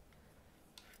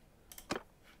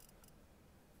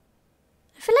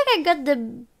 I feel like I got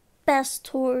the best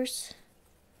horse.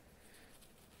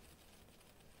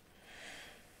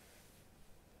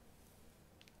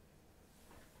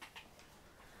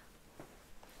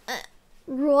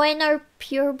 Royne or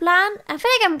Pureblood? I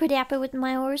feel like I'm pretty happy with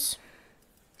my horse.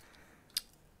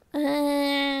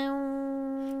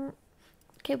 Okay,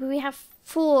 but we have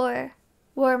 4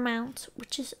 war mounts,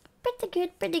 which is pretty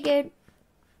good, pretty good.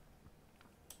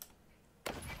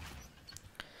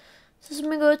 So let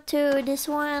me go to this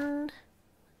one.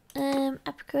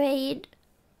 Upgrade.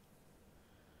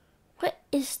 What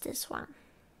is this one?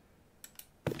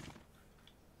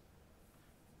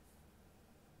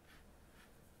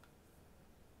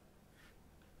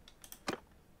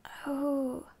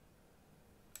 Oh.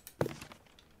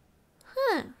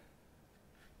 Huh.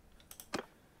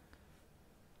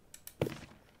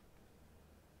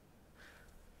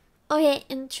 Okay,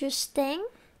 interesting.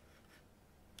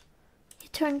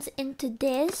 It turns into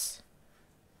this.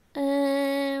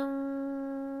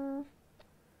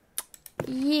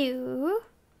 You.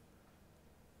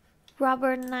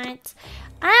 Rubber Knight.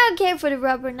 I don't care for the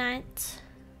Rubber Knight.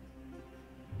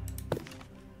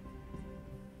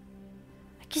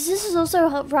 Because this is also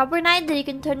a Rubber Knight that you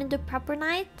can turn into Proper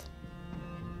Knight.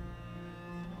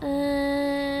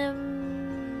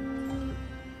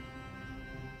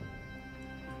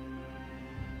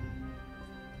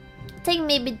 I think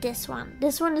maybe this one.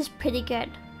 This one is pretty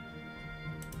good.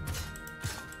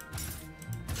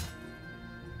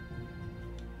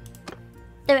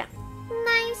 There we go.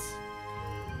 Nice.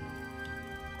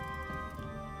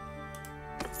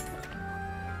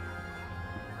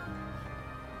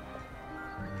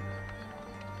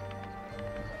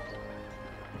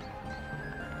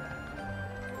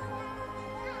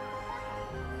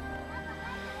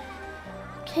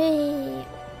 Okay.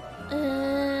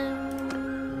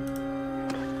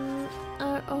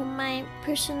 Are all my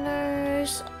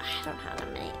prisoners? I don't have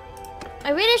that many. I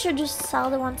really should just sell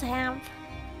the ones I have.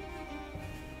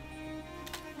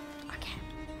 Okay.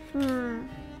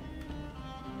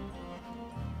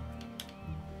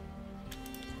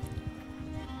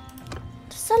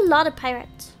 There's a lot of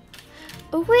pirates.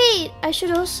 Oh wait, I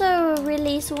should also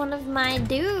release one of my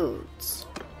dudes.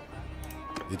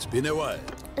 It's been a while.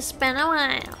 It's been a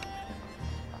while.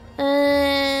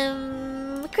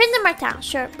 Queen de Martel,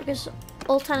 sure, because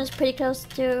Old Town is pretty close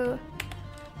to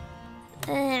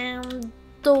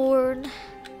Dorne.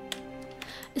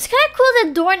 It's kind of cool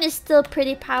that Dorne is still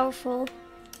pretty powerful.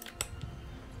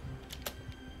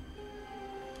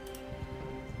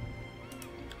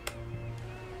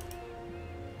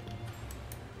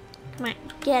 Come on,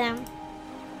 get him.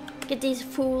 Get these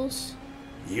fools.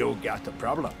 You got a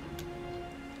problem.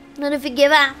 Not if you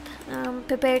give up. I'm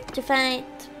prepared to fight.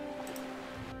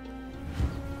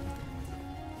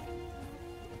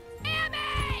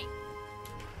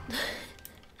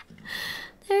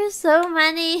 There's so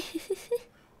many.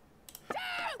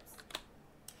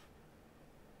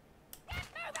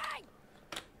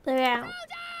 They're out.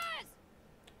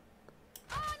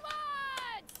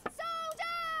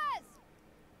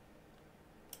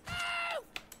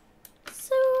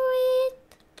 Sweet.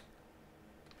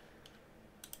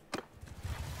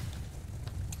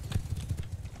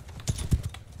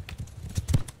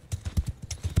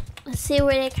 Let's see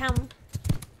where they come.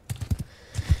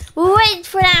 We'll wait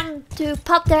for them to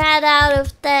pop their head out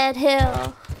of that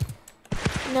hill.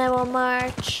 And then we'll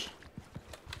march.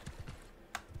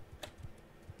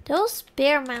 Those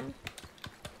spearmen.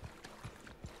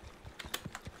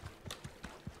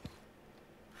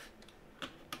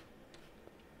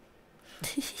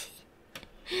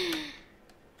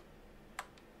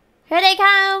 Here they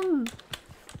come!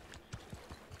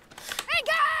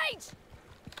 Engage!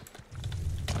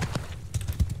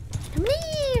 Come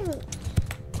in!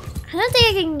 I don't think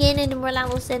I can gain any more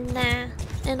levels in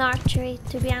archery,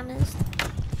 to be honest.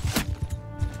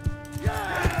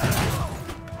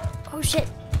 Oh shit.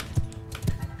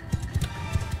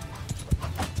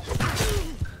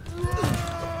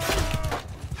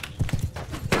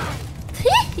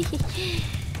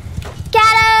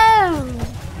 Got him!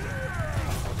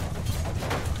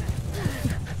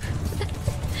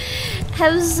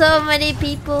 Have so many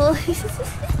people.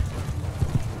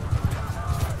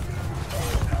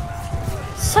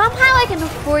 Somehow I can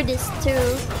afford this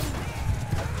too.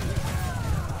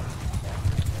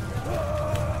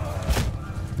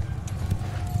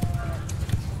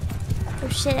 Oh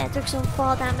shit, I took some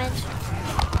fall damage.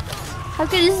 How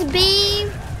could this be?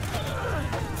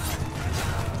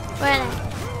 Where are they?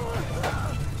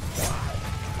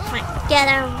 Come on, get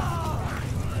him.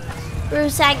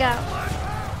 Where's that go?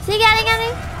 Is he getting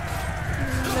any?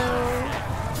 No.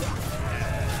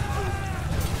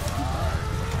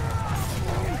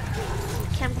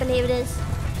 Can't believe this.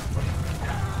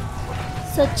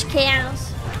 Such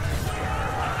chaos.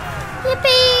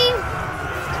 Yippee!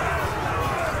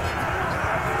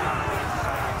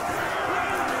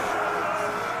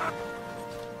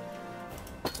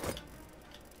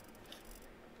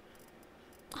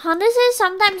 Honestly,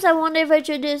 sometimes I wonder if I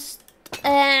should just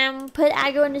put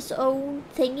Agro in his own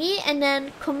thingy and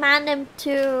then command him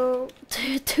to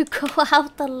go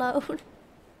out alone.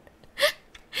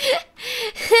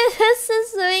 This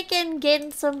is so he can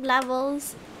gain some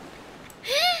levels.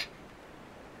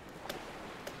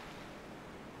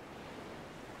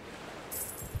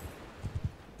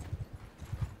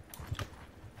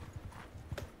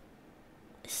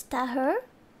 Is that her?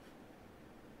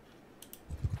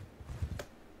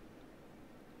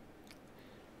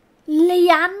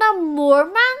 Lyanna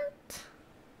Mormont?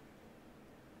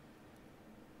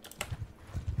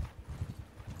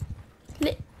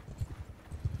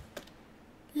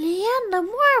 Lyanna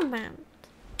Mormont?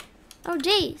 Oh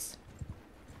jeez.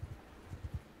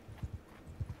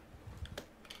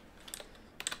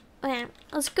 Okay,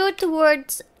 let's go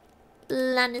towards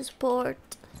Lannisport.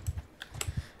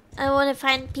 I want to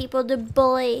find people to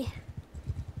bully.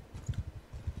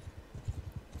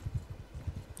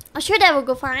 I'm sure that will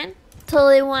go fine.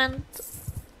 Totally want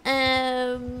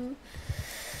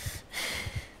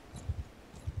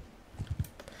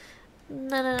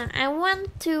no. I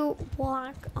want to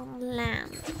walk on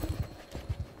land.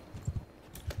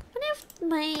 What if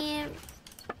my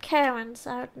caravans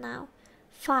are out now?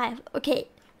 5. Okay.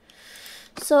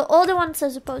 So all the ones that are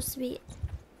supposed to be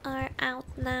are out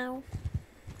now.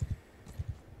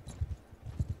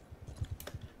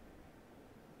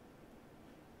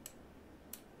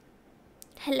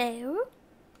 Hello?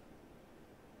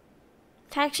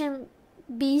 Faction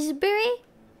Beesbury?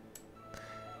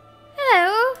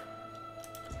 Hello?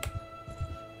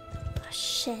 Oh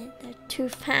shit, they're too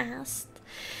fast.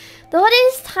 Though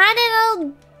these tiny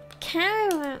little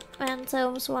caravans, I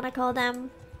almost want to call them.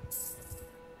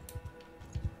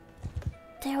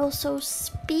 They're all so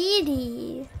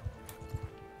speedy.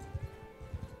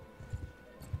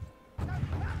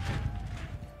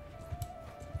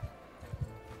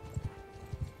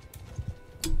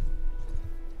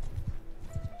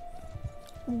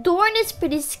 Dorne is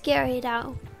pretty scary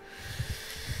though.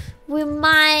 We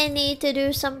might need to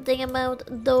do something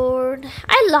about Dorne.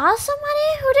 I lost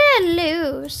somebody? Who did I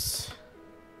lose?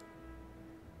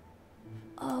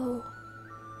 Oh.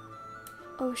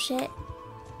 Oh shit.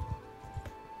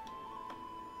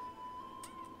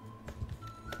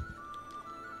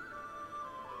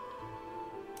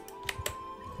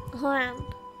 Hold on.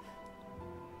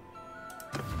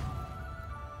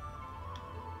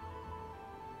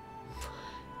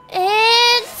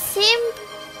 It seemed...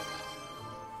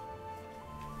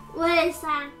 What is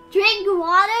that? Drink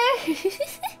water?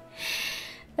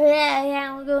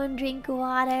 yeah, I'm going to drink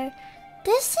water.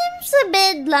 This seems a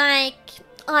bit like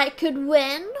I could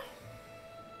win.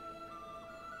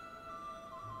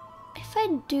 If I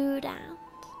do that,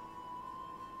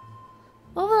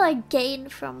 what will I gain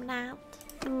from that?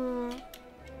 I want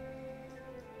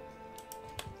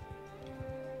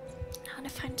to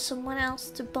find someone else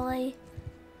to buy.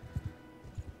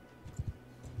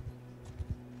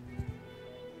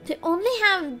 They only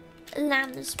have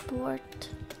Lannisport.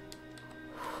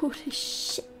 Holy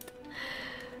shit.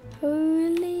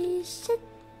 Holy shit.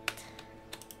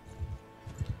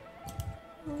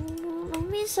 Oh,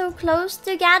 don't be so close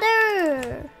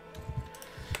together.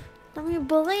 Let me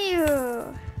bully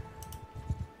you.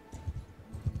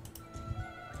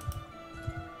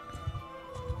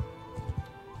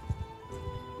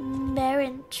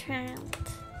 Baron Trant.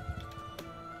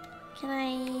 Can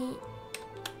I...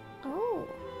 Oh.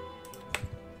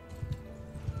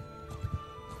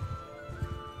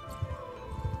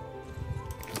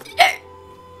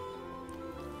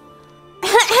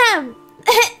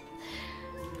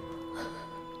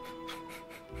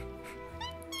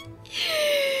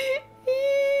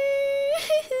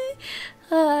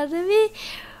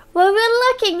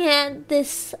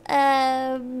 this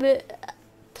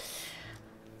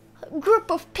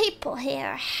group of people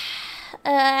here.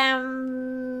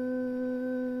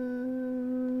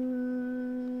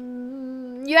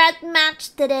 You're at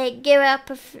match today. Give up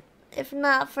if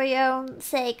not for your own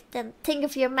sake, then think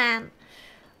of your man.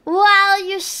 Well,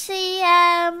 you see,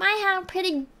 I have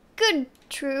pretty good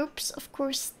troops. Of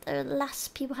course, there are less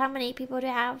people. How many people do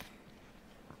you have?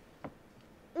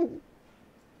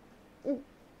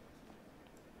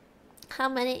 How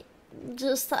many?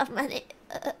 Just how many?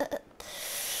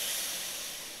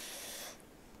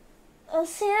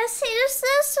 Let's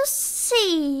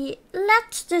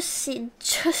just see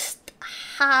just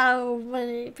how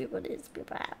many people these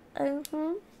people have.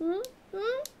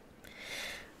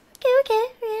 Okay,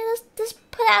 let's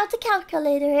just put out the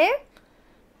calculator here.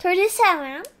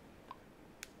 37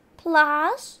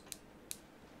 plus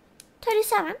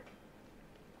 37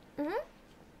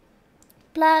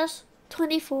 plus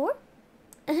 24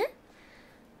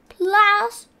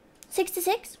 plus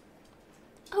 66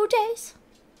 OJs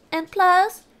and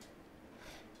plus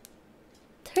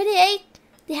 38.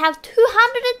 They have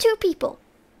 202 people.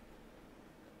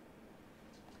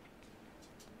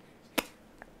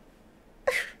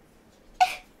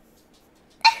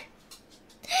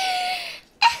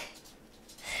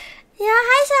 Yeah,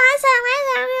 hi Sam.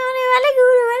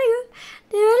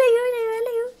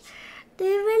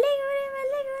 They're really good.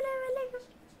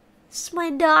 It's my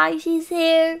dog, she's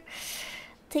here.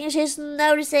 I think she's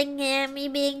noticing me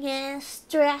being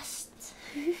stressed.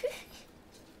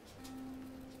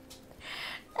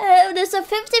 There's a 50-50,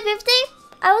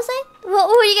 I would say. What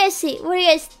do you guys see? What do you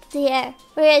guys see here?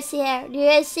 Do you guys see, are you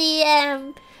guys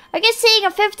seeing a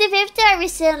 50-50, or are we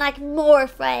seeing like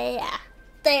North right? Yeah,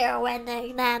 they are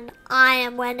winning, then I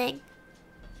am winning.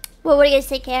 Well, what do you guys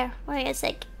think here? What do you guys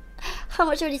think? How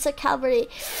much are these cavalry?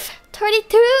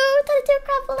 32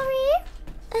 cavalry.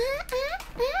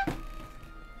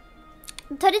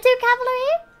 32 cavalry.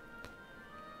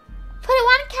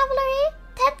 41 cavalry.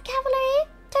 10 cavalry.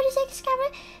 36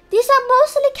 cavalry. These are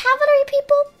mostly cavalry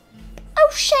people.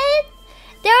 Oh shit!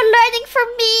 They're learning from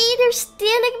me. They're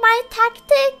stealing my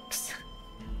tactics.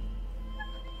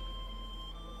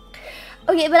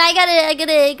 Okay, but I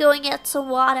gotta go and get some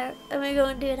water. I'm gonna go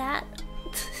and do that.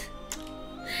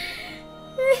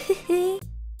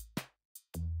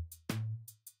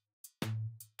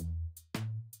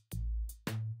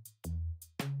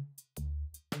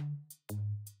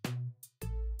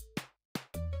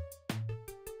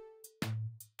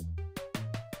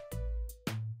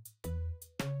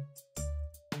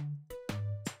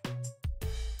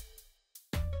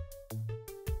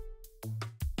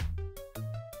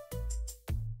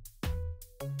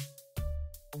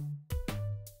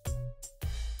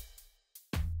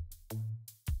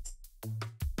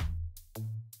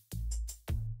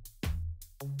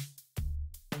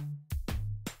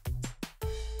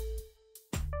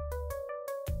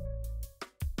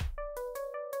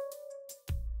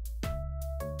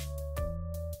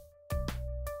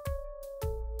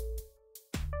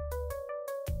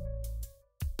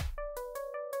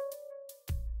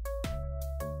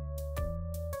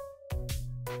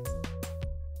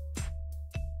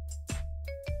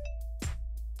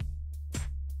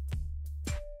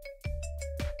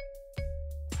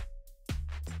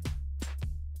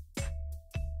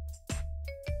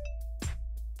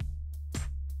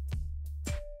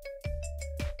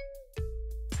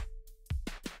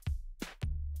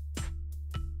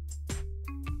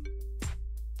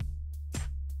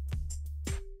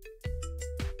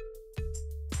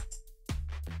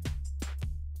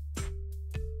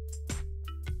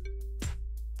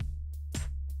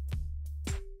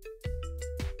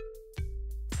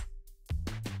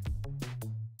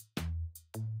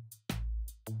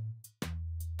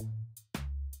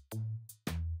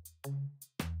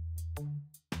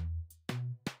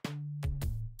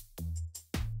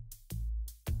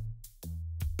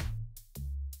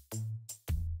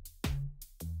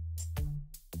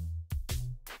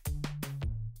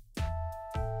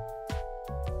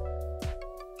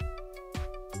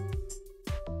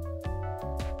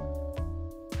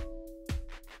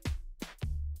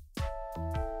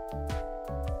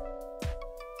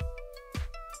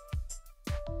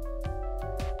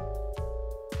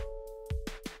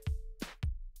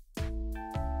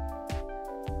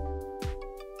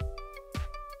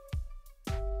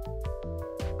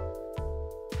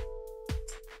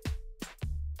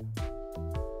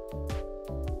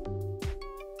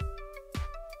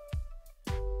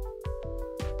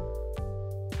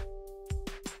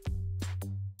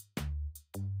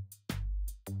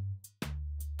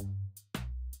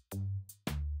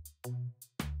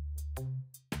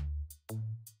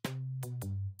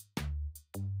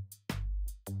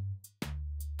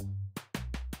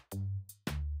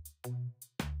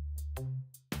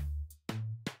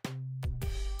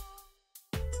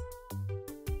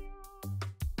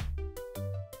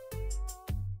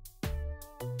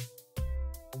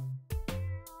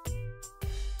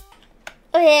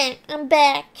 Okay, I'm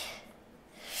back.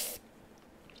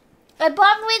 I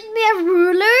brought with me a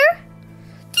ruler.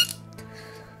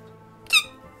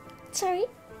 Sorry.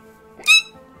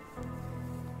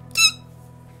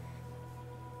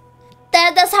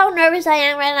 That's how nervous I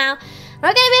am right now.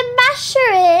 We're gonna be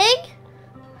measuring.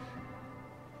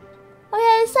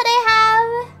 Okay, so they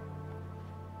have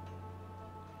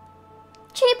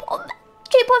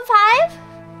 3.5.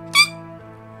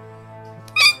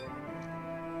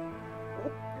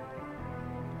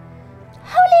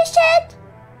 Holy shit!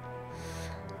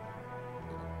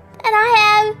 And I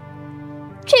have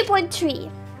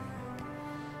 3.3.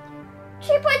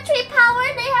 3.3 power,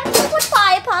 they have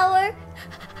 3.5 power.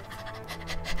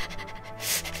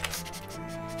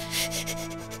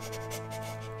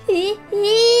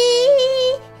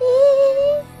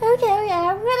 Okay,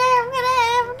 I'm gonna.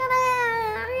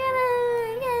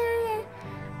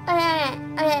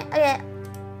 Okay.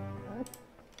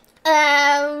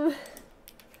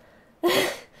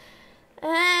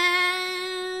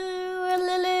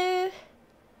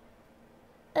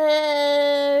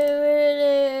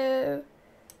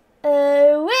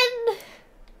 Win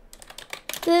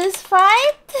this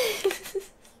fight.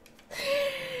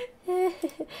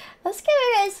 Let's give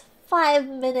you guys 5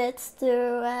 minutes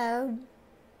to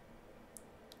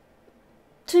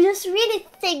just really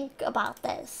think about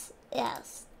this.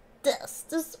 Yes,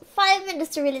 just 5 minutes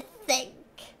to really think.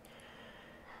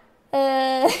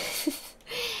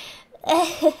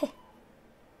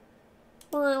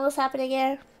 What's happening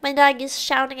here? My dog is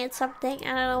shouting at something.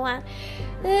 I don't know what.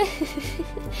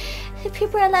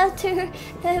 People are allowed to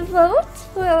vote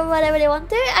for whatever they want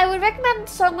to. I would recommend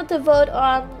someone to vote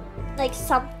on like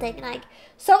something. Like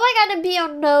someone gotta be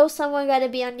on no, someone gotta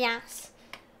be on yes.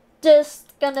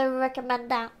 Just gonna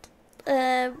recommend that.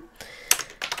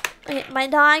 Okay, my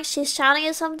dog, she's shouting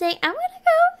at something. I'm gonna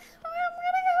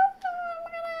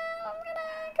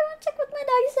go and check what my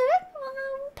dog is doing while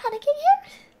I'm panicking here.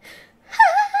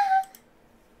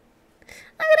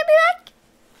 I'm gonna be back.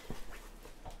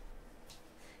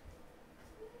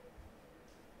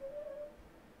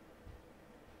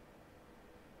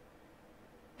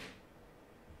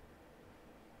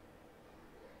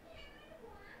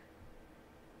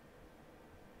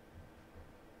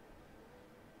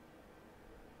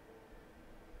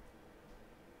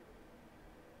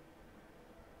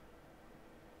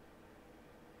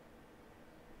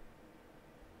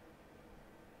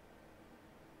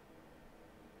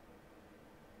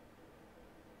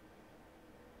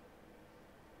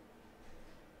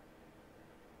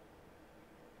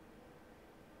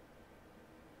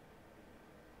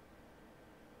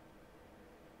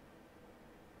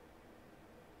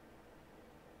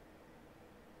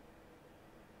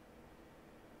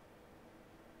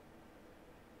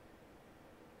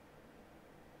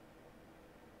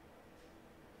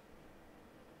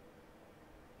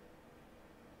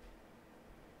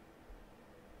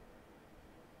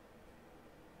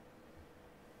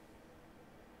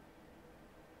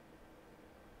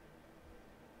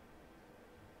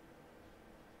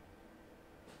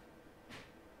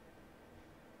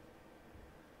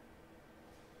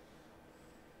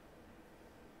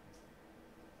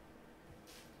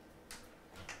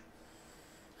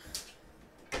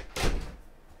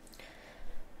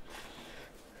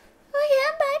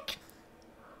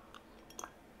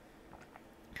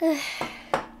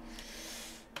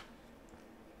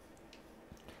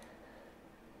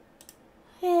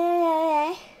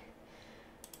 Yeah.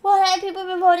 What have people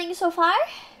been voting so far?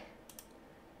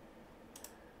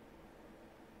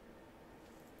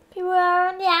 People are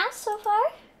on yes so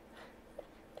far.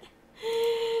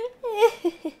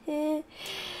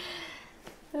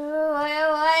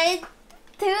 Wait,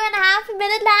 2.5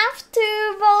 minutes left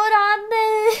to vote on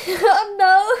on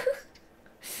no.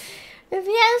 If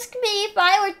you ask me if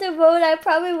I were to vote, I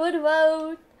probably would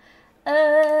vote.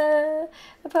 I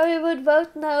probably would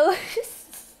vote no.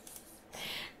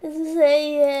 This is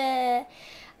a.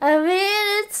 I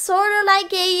mean, it's sort of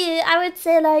like a. I would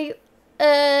say like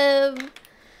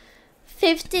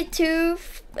 52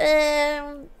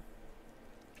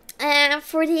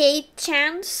 48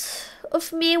 chance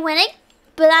of me winning.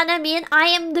 But I mean, I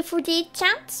am the 48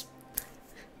 chance.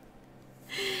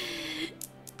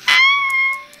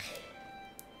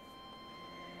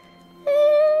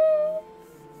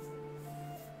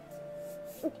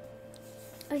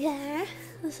 Okay,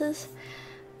 this is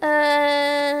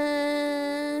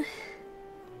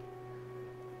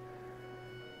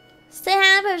stay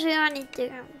happy if you need to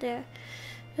come to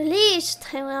release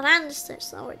Taiwan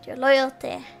ancestors over your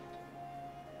loyalty.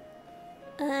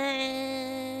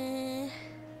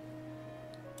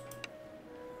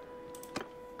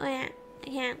 Oh yeah, I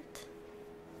can't.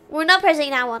 We're not pressing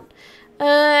that one.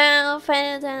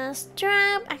 Find a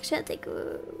strap. Actually, I think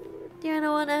you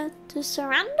don't want to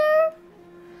surrender.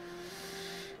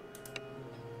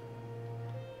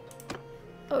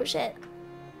 Oh shit.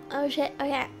 Oh shit.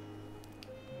 Okay.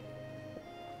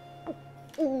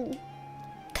 The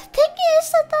thing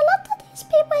is that a lot of these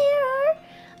people here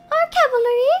are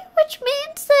cavalry, which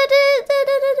means that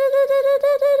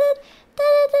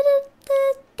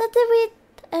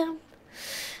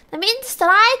that means that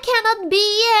I cannot be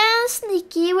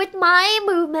sneaky with my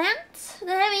movement.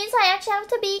 That means I actually have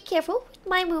to be careful with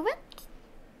my movement.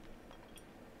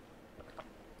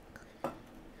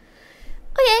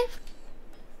 Okay.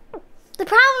 The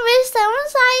problem is that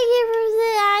once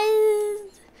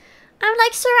I'm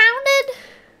like surrounded.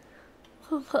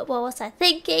 What was I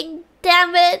thinking?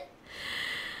 Damn it.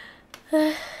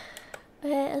 Okay,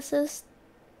 let's just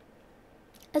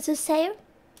save.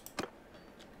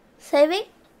 Saving.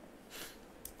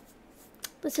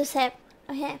 Let's just save.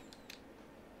 Okay.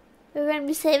 We're gonna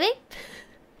be saving.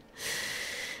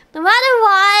 No matter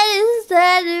what, is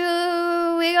that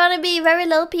we're gonna be very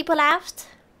little people left.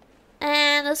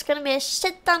 And there's gonna be a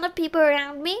shit ton of people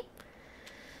around me.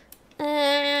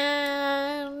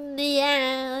 And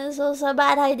yeah, it's also a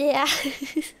bad idea.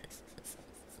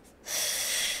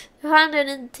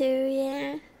 102,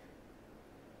 yeah.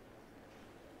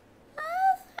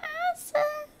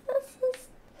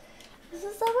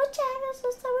 Let's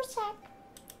just double check.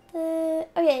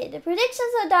 Okay, the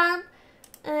predictions are done.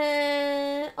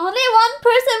 Only one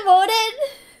person voted.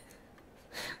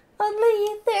 Only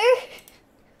Ether.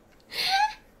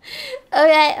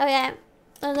 Okay.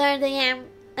 Another DM.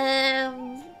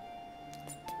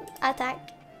 Attack.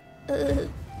 On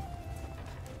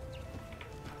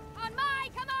my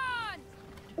command!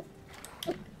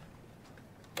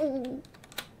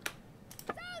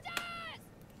 Soldiers!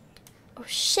 Oh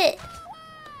shit.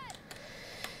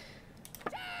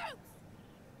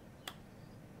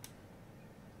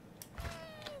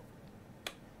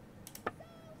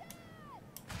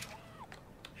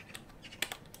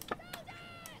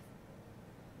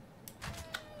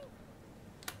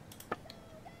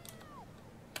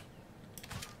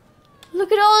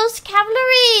 Look at all those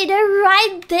cavalry! They're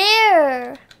right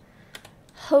there!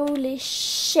 Holy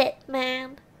shit,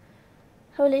 man.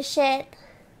 Holy shit.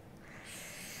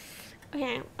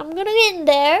 Okay, I'm gonna get in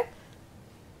there.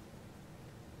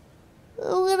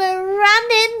 I'm gonna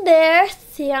run in there.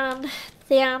 Theon,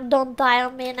 don't die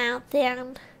on me now,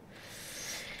 Theon.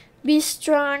 Be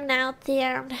strong now,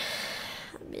 Theon.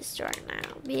 Be strong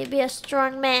now. Be a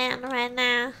strong man right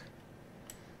now.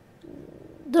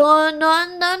 Don't do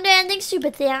anything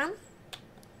stupid, Theon.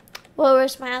 Well,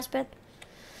 where's my husband?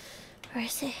 Where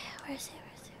is he?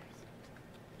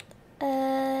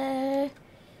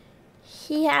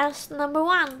 He has number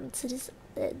 1. So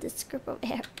this group over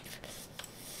here.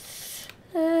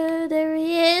 There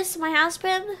he is, my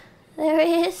husband. There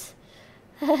he is.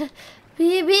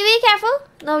 Be careful.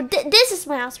 No, this is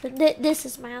my husband. This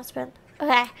is my husband.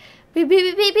 Okay.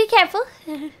 Be careful.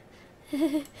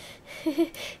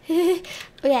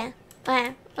 Okay.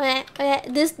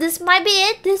 This might be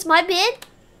it.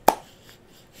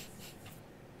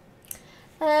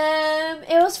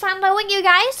 It was fun knowing you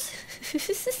guys.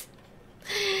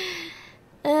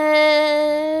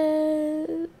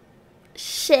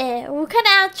 Shit. What kind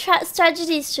of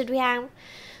strategies should we have?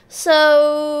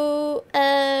 So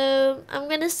I'm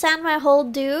gonna send my whole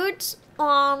dudes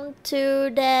on to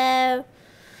the.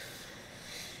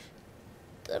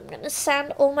 I'm gonna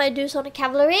send all my dudes on the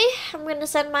cavalry. I'm gonna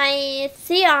send my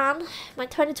Theon, my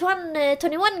 21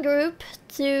 group,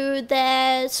 to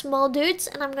the small dudes,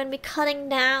 and I'm gonna be cutting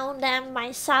down them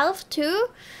myself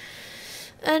too.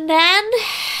 And then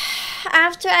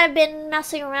after I've been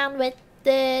messing around with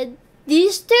these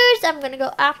dudes, I'm gonna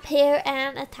go up here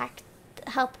and attack,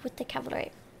 help with the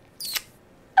cavalry.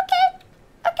 Okay,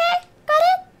 got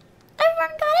it.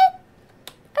 Everyone got it.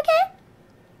 Okay.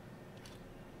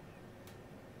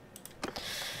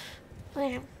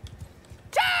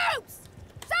 Troops!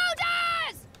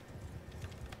 Soldiers!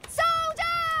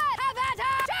 Soldiers! Have at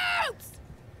her! Troops!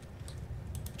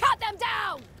 Cut them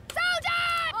down!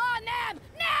 Soldiers! On them!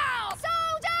 Now!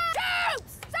 Soldiers!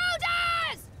 Troops!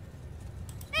 Soldiers!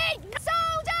 Need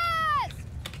soldiers!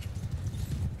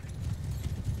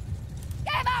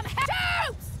 Give them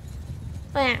troops!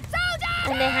 Soldiers!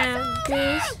 And they have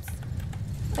these.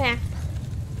 Yeah.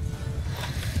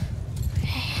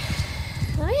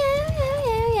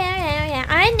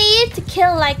 I need to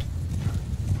kill like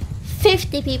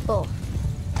 50 people.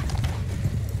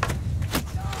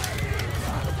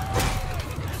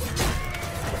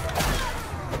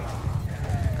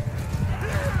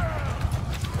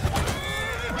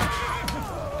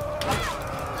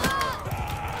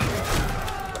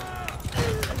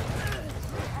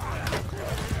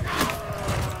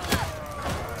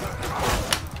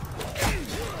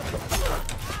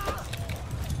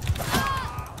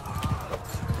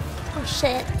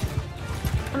 shit.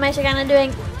 I'm actually kind of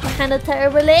doing kind of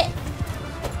terribly.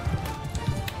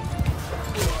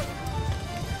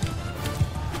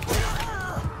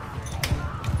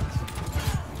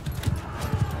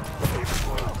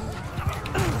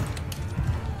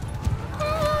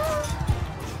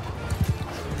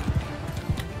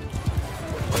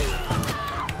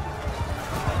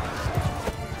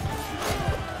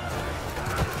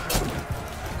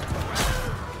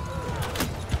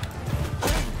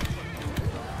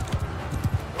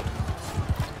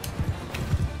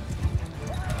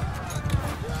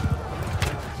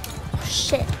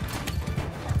 Shit.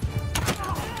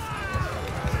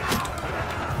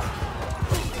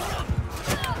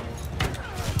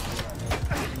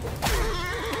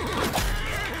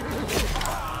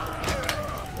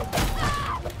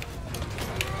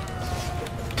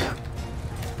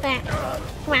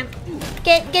 Come on.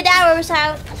 Get arrows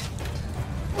out.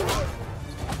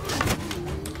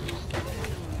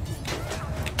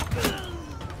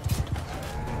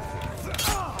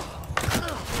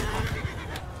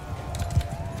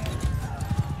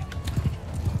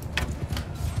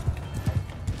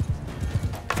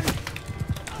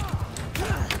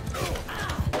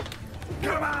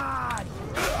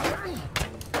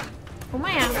 Oh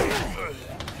my god.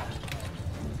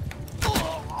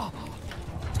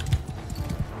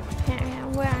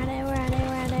 Where are they? Where are they?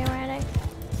 Where are they? Where are they?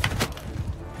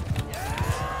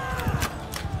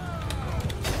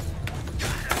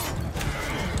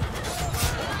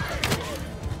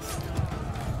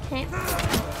 Okay.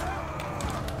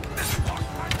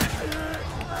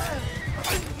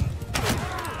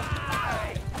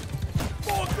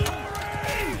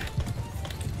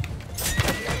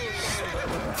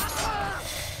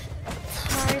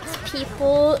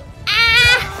 People.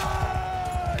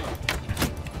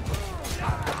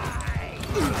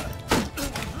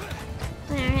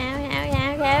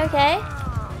 Okay.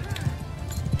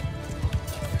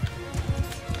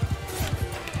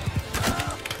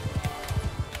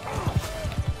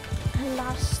 I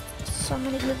lost so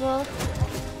many people.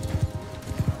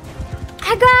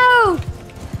 Aggo!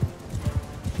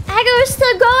 Aggo is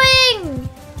still going!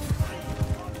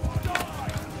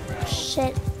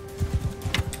 Shit.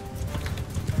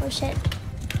 Oh shit.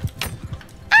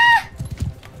 Ah!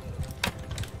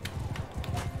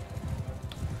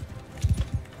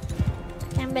 I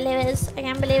can't believe this. I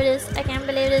can't believe this. I can't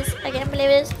believe this. I can't believe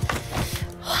this.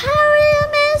 How did I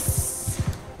miss?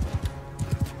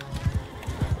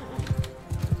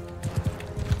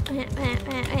 Okay.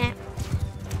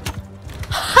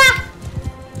 Ha!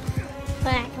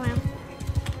 Okay, come on.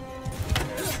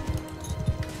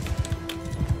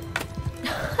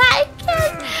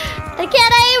 I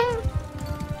can't aim!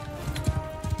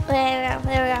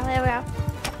 There we go.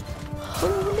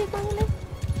 Holy moly.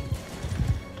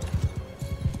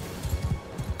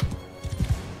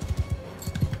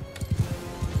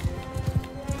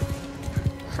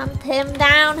 Hunt him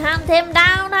down, hunt him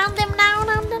down, hunt him down,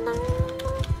 hunt him down.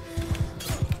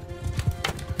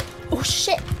 Oh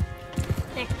shit.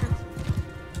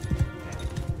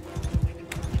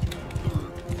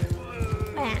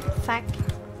 Fuck.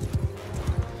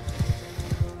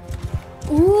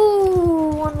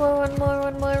 Ooh, one more.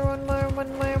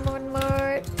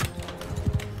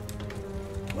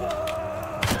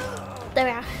 There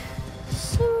we are.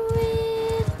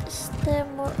 Sweet. Is there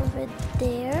more over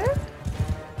there?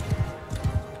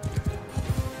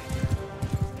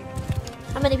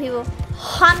 How many people?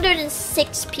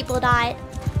 106 people died.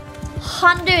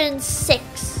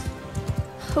 106.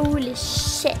 Holy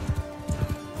shit.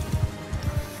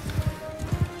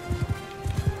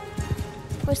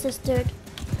 Where's this dude?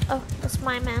 Oh, that's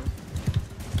my man.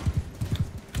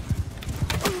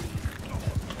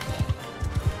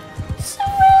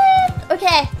 Sweet!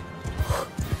 Okay.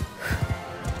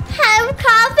 Have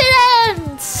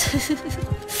confidence!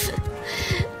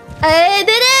 I did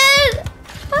it!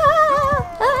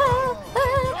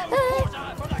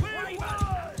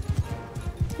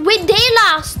 Wait, they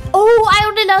lost! Oh, I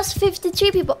only lost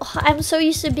 53 people. Oh, I'm so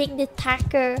used to being the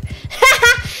attacker.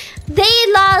 They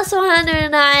lost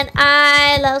 109.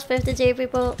 I lost 53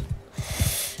 people.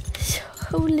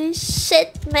 Holy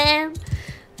shit, man.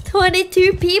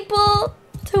 22 people.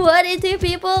 22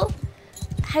 people.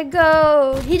 I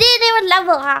go. He didn't even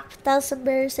level up. That's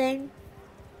embarrassing.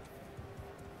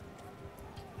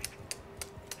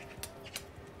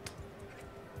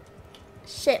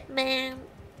 Shit, man.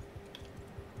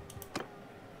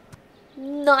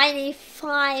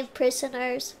 95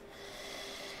 prisoners.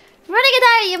 Running it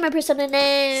out! You're my prisoner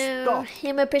now. Stop.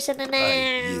 You're my prisoner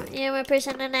now. You're my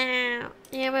prisoner now.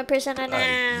 You're my prisoner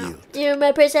now. You're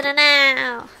my prisoner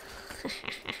now.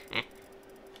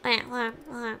 Oh yeah, hold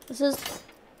on. Let's just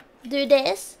do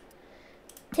this.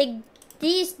 Take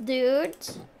these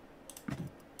dudes.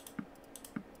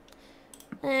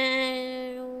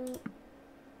 And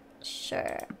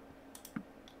sure.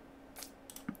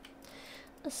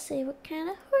 Let's see what kind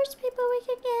of horse people we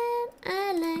can get.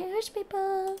 I like horse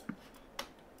people.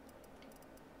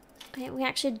 Okay, we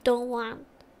actually don't want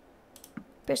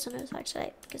prisoners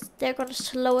actually, because they're gonna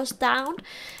slow us down,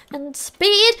 and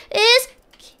speed is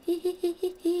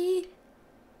key.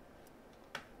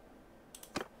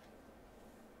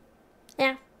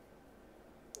 Yeah.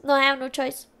 No, I have no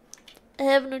choice. I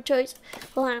have no choice.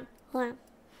 Hold on.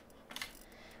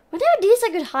 Whenever these I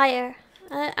could hire.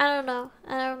 I don't know.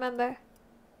 I don't remember.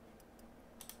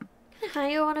 Can I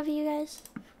hire one of you guys?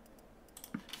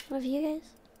 One of you guys?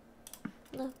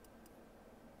 No.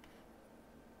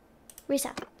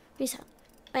 Reset.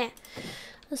 Oh yeah.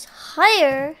 Let's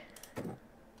hire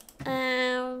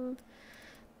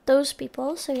those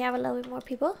people, so we have a little bit more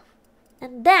people.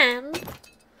 And then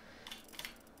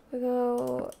we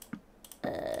go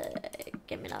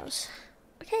give me those.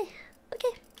 Okay.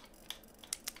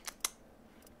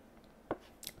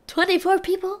 24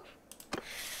 people.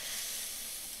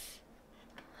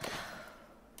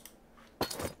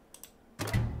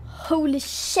 Holy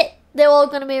shit. They're all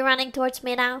gonna be running towards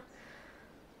me now.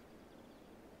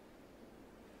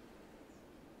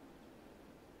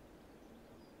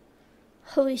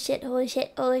 Holy shit. Gregor!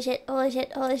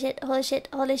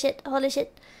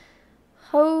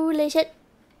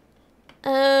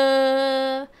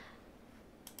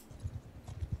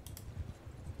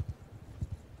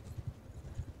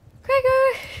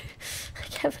 I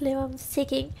can't believe I'm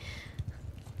seeking.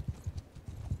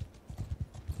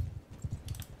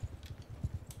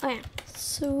 Oh yeah.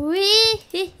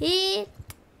 Sweet!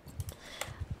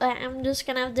 Alright, I'm just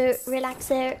gonna have to relax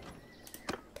there.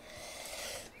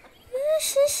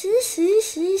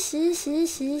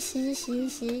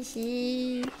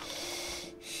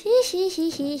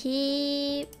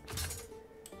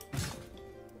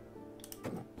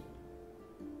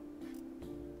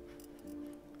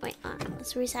 Wait,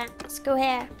 let's reset. Let's go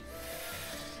here.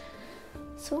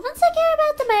 So ones I care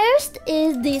about the most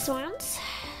is these ones.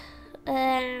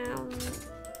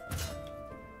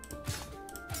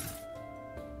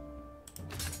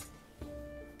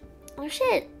 Oh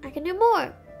shit, I can do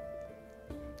more.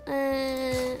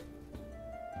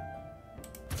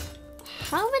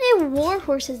 How many war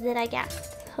horses did I get?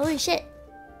 Holy shit.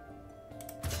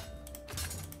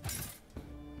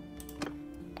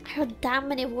 I had that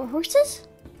many war horses?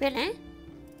 Really?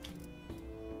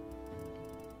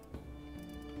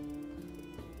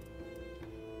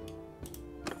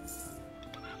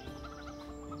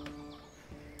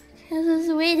 Let's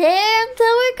just wait here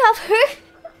until we're covered.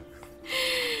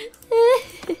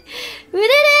 We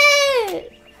did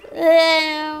it!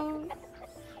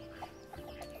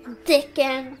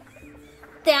 Dickon.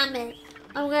 Damn it.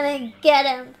 I'm gonna get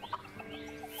him.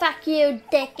 Fuck you,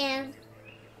 Dickon.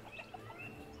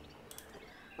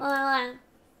 Hold on.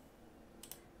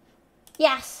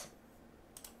 Yes.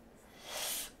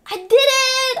 I did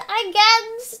it!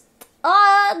 Against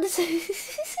odds.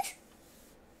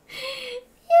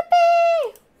 Yippee!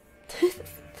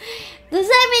 Does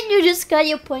that mean you just got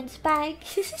your points back?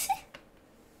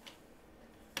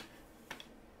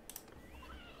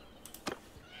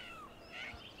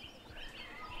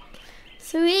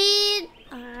 Sweet!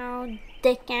 Oh,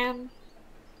 Dickon.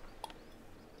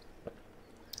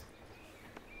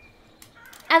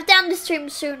 I've done the stream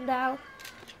soon though.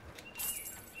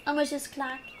 How much is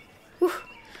clock? Whew.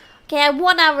 Okay, I have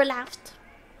 1 hour left.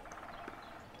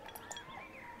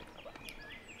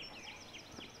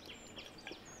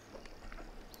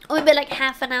 Only like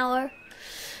half an hour.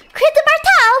 Create the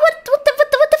Martel! What the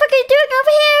fuck are you doing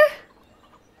over here?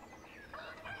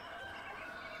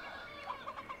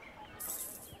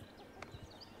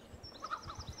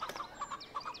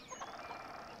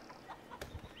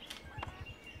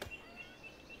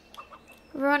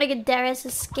 Veronica Daenerys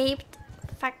escaped.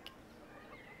 Fuck.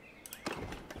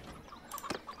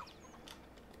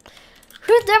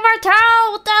 Create the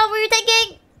Martel! What the hell were you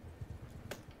thinking?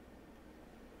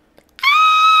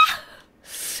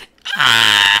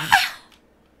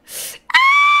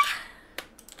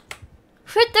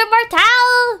 Shoot the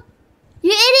Martel!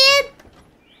 You idiot!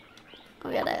 I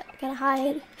gotta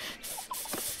hide.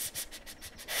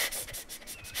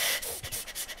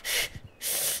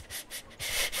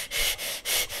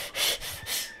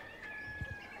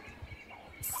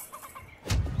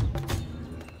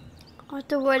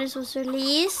 After Waters was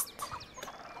released.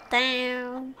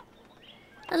 Damn.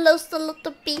 I lost a lot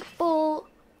of people.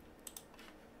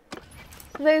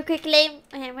 very quickly.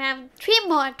 Okay, we have three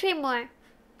more.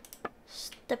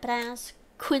 Stupid ass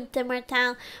Quinta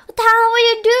Martel. What the hell were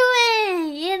you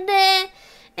doing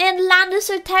in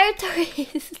Lannister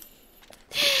territories?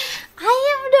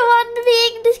 I am the one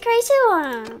being this crazy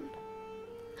one.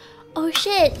 Oh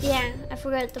shit, yeah, I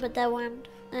forgot about that one.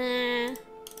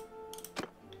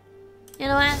 You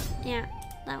know what? Yeah,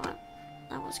 that one.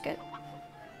 That was good.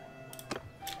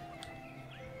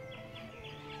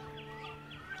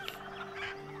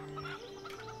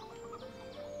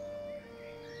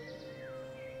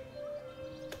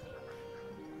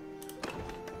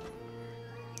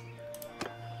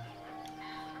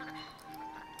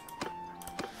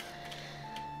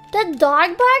 The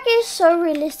dog bark is so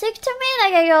realistic to me.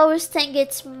 Like, I always think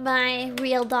it's my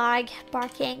real dog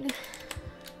barking.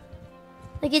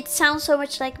 Like, it sounds so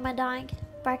much like my dog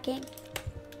barking.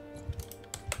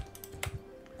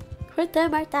 With the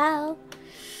Martel.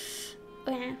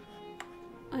 Oh yeah.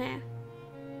 Oh yeah.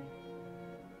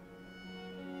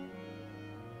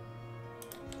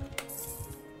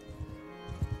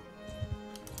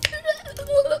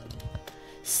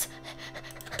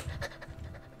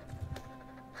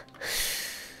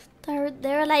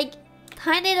 There are like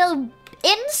tiny little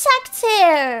insects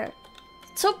here.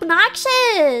 It's so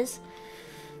obnoxious.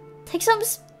 Take some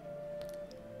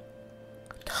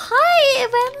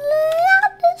Tywin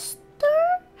Lannister.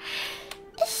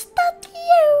 Is that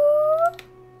you?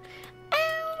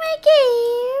 Oh my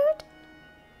god.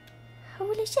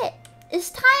 Holy shit.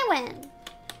 It's Tywin.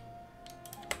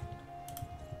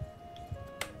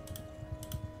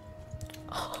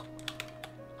 Oh.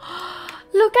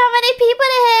 Look how many people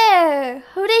are here!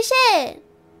 Holy shit!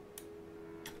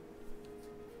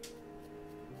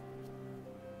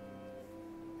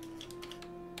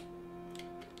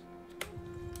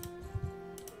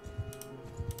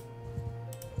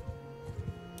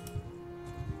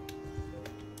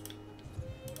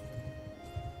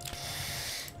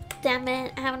 Damn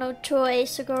it, I have no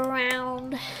choice to go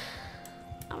around.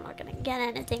 I'm not gonna get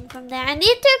anything from there. I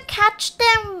need to catch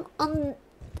them on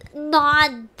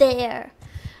not there.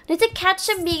 I need to catch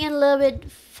them being a little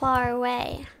bit far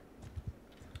away.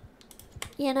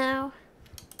 You know?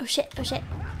 Oh shit, oh shit.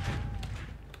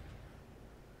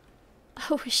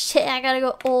 Oh shit, I gotta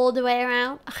go all the way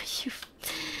around.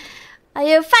 Are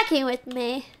you fucking with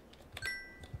me?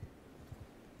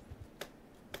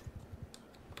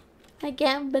 I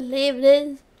can't believe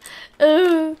this.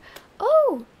 Oh,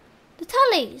 the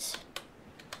Tullys.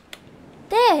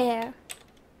 They're here.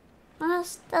 Well,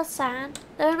 that's sad.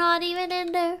 They're not even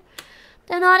in there.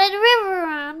 They're not in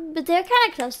Riverrun, but they're kind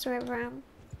of close to Riverrun.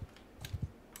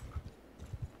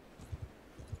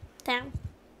 Damn.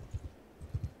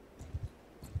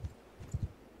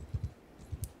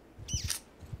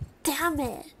 Damn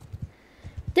it.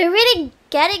 They're really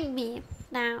getting me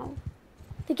now.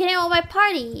 They're getting all my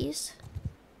parties.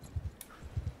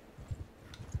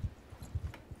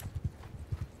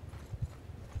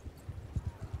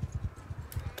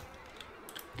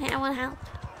 I want help.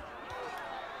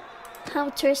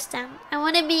 Help Tristan. I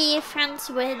want to be friends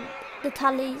with the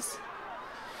Tullys.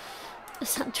 The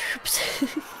Sun Troops.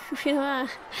 You know,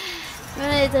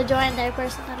 I need to join there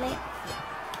personally.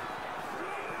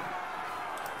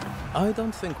 I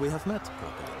don't think we have met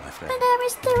properly, my friend. My name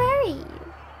is Derry.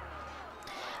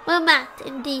 Well, Matt,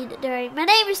 indeed, Derry. My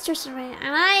name is Tristan Ray,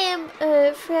 and I am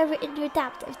forever in your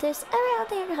debt. If there's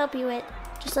anything I can help you with,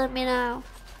 just let me know.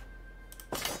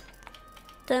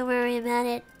 Don't worry about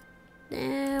it.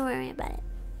 Don't worry about it.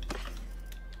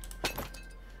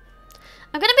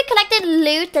 I'm gonna be collecting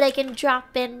loot that I can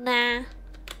drop in.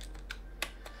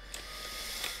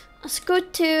 Let's go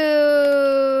to.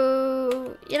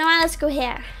 You know what? Let's go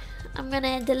here. I'm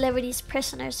gonna deliver these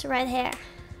prisoners right here.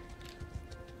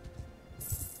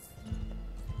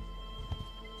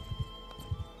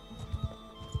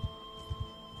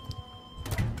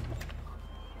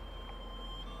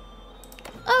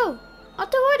 Oh,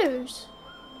 auto orders.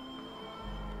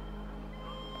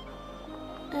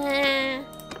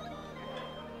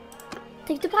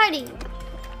 Take the party.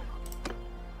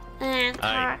 And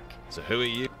park. So who are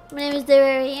you? My name is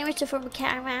Derry. I'm Richard from a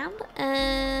caravan.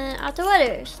 Auto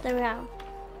orders. There we go.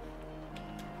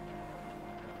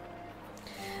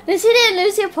 Lucy didn't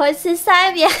lose your points this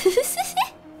time, yes.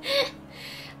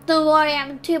 Don't worry,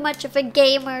 I'm too much of a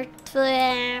gamer for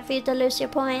you to lose your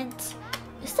points.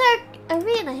 Is there an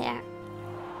arena here?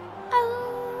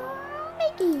 Oh my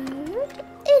god,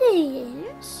 it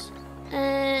is.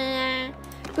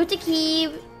 Go to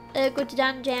Kiev, go to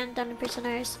dungeon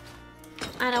prisoners.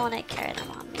 I don't want to carry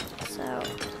them on me, so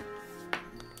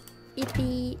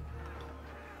yippee.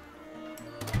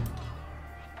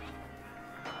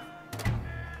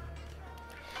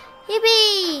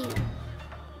 Yippee!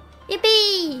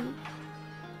 Yippee!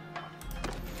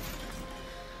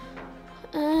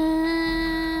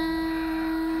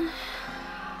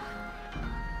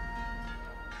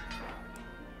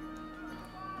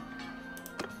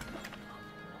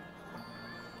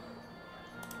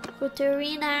 Go to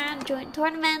arena, join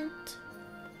tournament,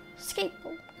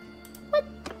 skateboard. What?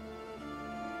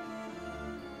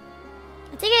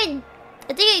 I think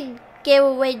I gave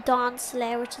away Dawn's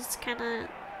Slayer, which is kind of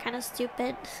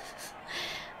stupid.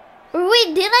 Or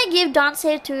wait, did I give Dawn's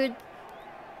Slayer to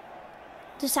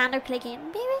Sander clicking?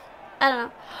 Maybe? I don't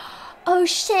know. Oh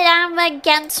shit! I'm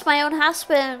against my own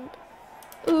husband.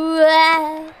 Ooh.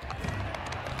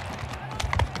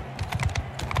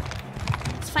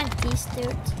 Let's find these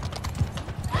dudes.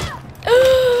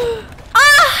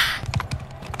 Ah!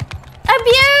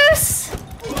 Abuse!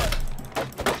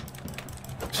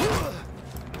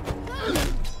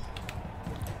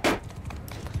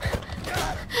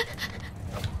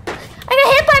 I got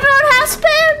hit by my own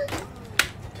husband!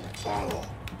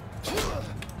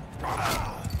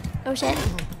 Oh shit.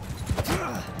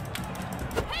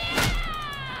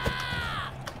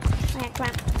 Okay, come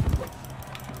on.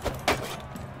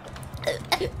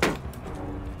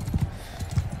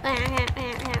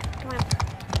 Come on.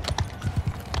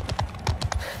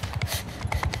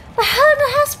 My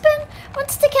husband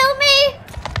wants to kill me!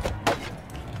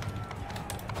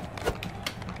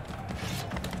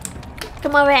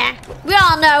 Come over here. We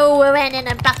all know we're in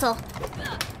a battle.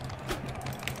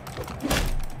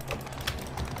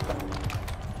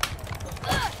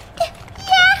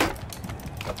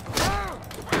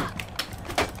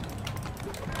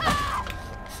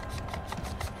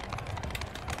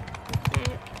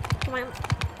 Come on.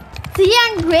 The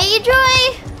young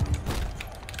Greyjoy?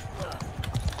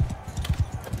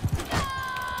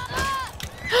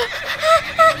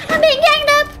 I'm being ganged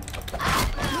up!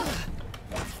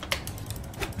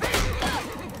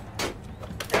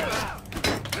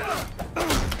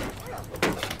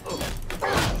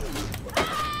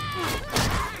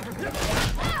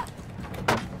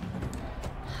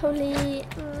 Holy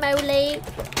moly.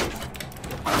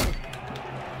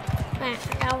 Right,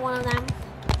 I got one of them.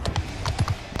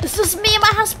 This is me and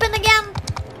my husband again!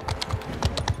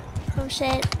 Oh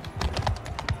shit.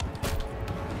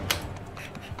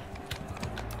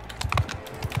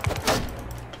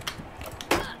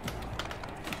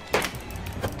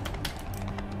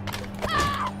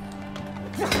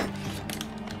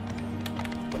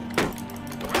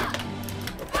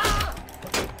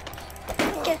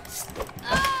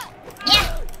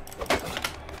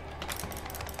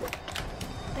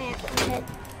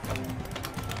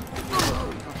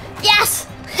 Yes!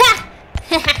 Ha!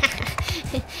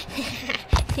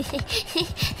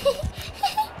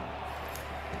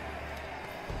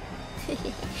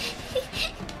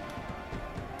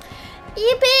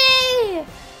 Yippee!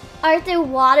 Arthur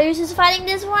Waters is fighting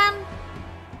this one?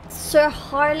 Sir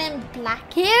Harlan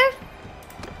Blackhair?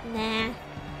 Nah.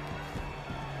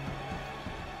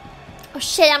 Oh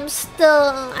shit, I'm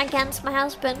still against my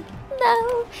husband.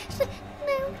 No.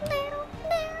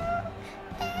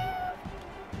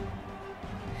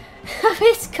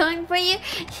 He's going for you?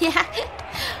 Yeah.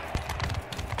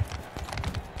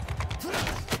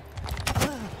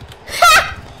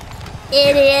 Ha!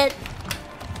 Idiot.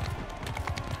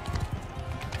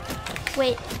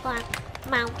 Wait, hold on.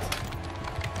 Mount.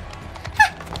 Ha!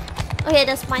 Okay,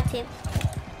 that's my team.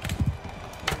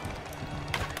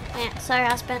 Oh, yeah, sorry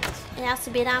husband. It has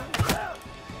to be them.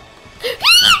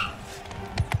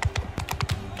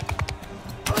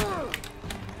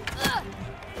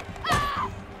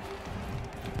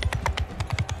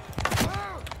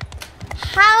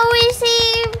 How is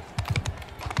he?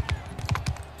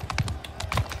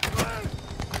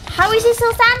 How is he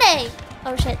still standing?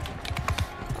 Oh shit.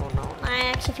 Oh no, I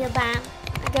actually feel bad.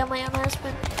 I got my own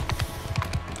husband.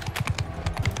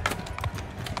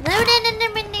 No.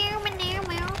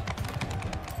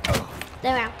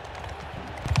 There we are.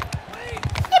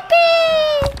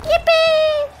 Yippee!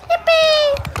 Yippee! Yippee!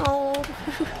 Oh.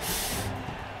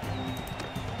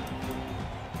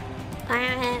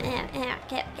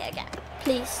 Okay.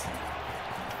 Please.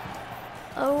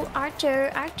 Oh,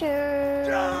 Archer.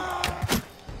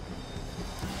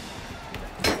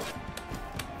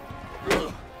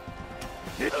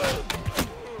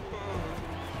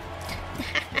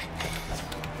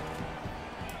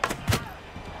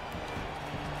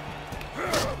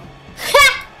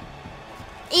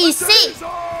 Easy!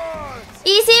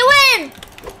 Easy win!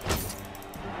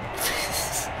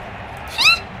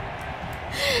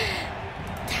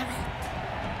 Damn it.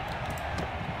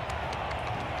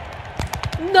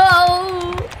 No!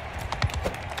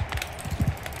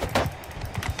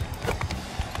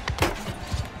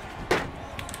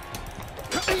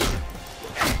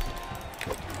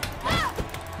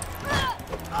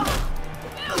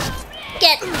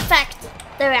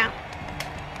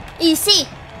 Easy!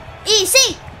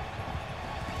 Easy!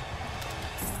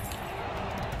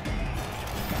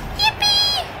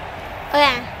 Yippee! Oh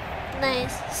yeah,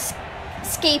 nice.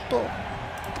 Scalpel.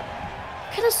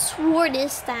 What kind of sword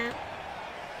is that?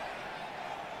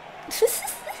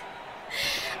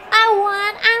 I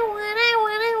won!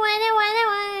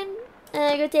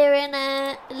 Go there in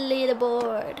a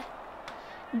leaderboard.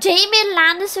 Jamie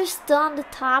Lannister's still on the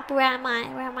top. Where am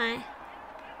I?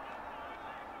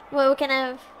 What kind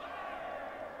of...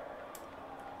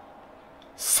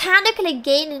 Sander could have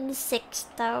gained in the 6th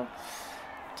though.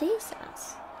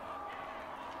 Jesus.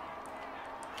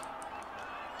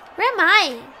 Where am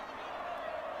I?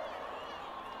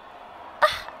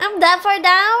 I'm that far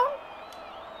down?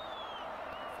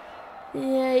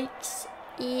 Yikes.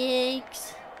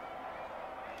 Yikes.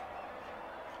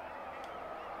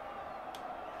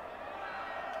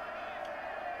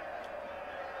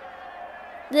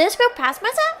 Did I just go past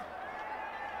myself?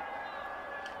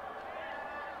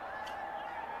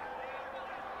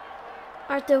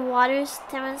 Are the waters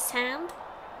dim and sand?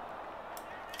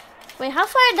 Wait, how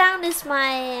far down is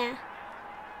my...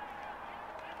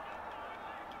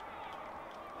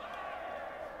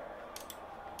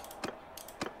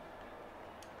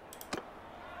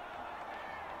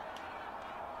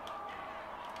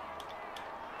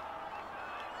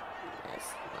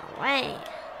 There's no way.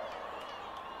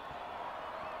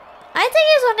 I think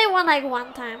he's only won like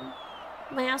one time.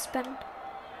 My husband.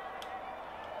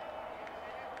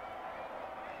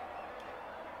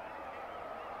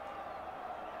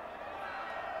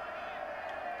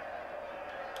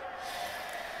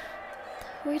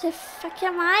 Where the fuck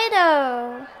am I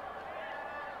though?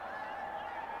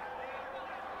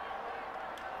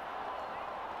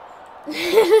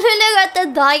 Look at the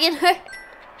dog in her.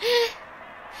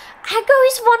 Aggo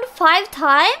is won 5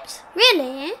 times?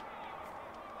 Really?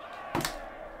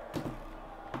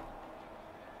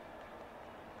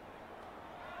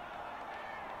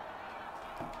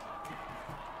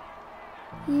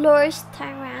 Lors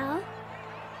Tyrell.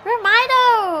 Where am I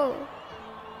though?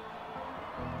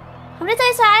 How many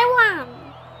times have I won?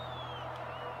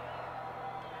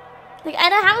 Like I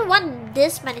haven't won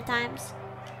this many times.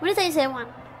 How many times have I won?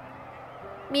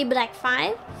 Maybe like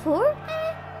 5? 4?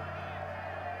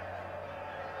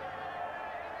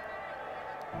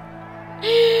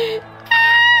 There's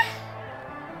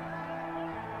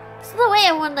no way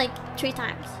I won like 3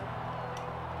 times.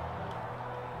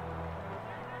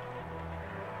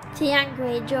 Tian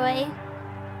Greyjoy.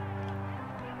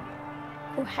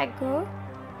 Oh, Haggo.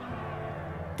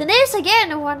 Daenerys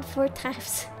again won 4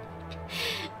 times.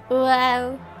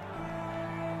 Wow.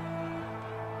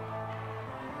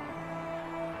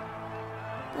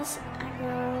 That's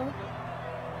aggro.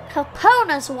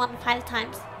 Capone's won 5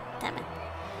 times. Damn it.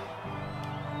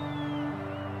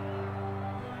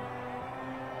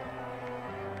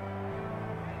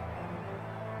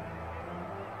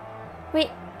 Wait,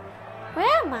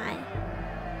 where am I?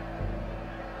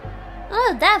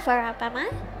 Oh, that far up, am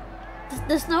I?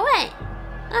 There's no way.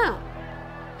 Oh.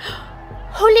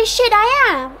 Holy shit, I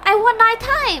am! I won 9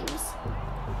 times!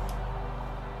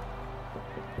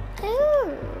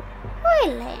 Ooh,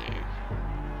 really?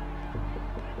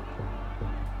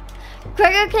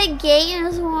 Gregor Clegane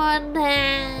has won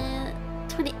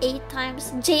 28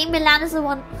 times. Jaime Lannister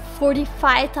won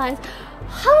 45 times.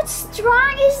 How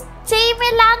strong is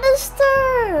Jaime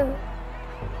Lannister?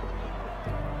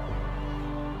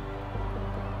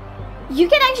 You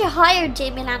can actually hire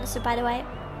Jaime Lannister, by the way.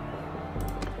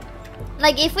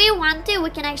 Like, if we want to, we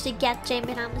can actually get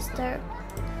Jaime Lannister.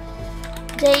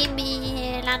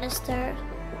 Jaime Lannister.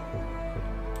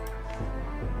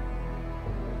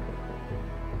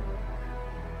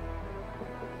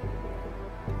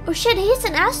 Oh shit, he's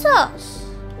an Essos.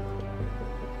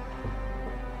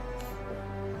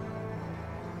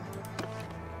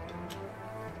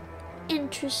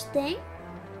 Interesting.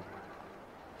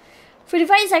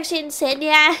 45 is actually insane,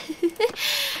 yeah.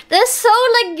 That's so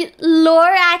like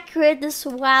lore accurate as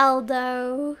well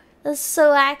though. That's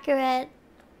so accurate.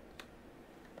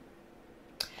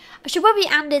 I should probably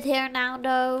end it here now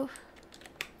though.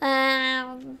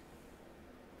 I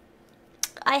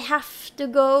have to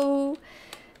go.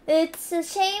 It's a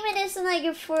shame it isn't like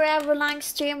a forever long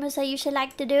stream as I usually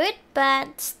like to do it,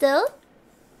 but still.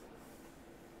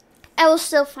 It was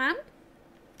still fun.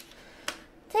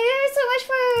 Thank you so much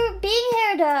for being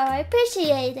here though, I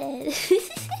appreciate it.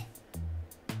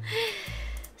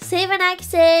 Save and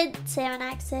exit, save and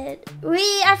exit. I feel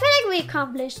like we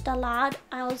accomplished a lot,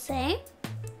 I will say.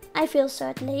 I feel so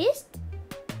at least.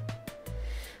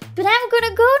 But I'm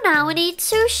gonna go now and eat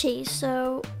sushi,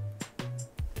 so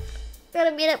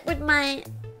gotta meet up with my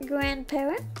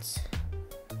grandparents.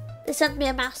 They sent me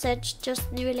a message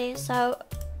just newly, so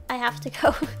I have to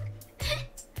go.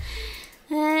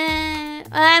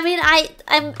 I mean,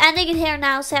 I'm ending it here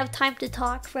now, so I have time to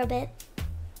talk for a bit.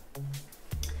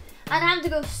 I don't have to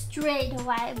go straight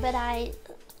away, but I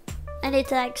need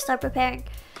to like start preparing.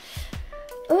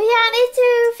 Oh yeah, I need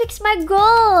to fix my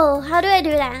goal. How do I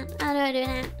do that?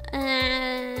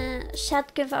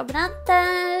 Chat kun for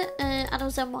abonnenter.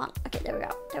 Annonser mål. Okay, there we go.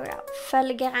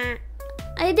 Følgere.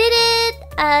 I did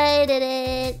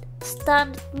it.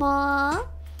 Start mål.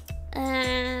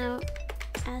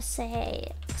 I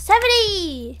say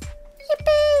 70.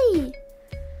 Yippee!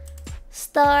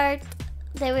 Start.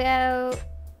 There we go.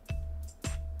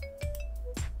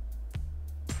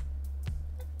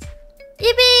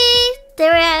 Yippee!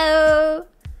 There we go.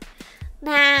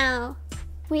 Now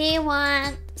we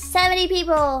want 70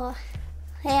 people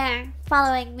here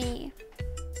following me.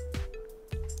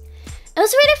 It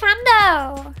was really fun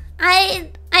though. I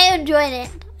enjoyed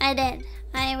it. I did.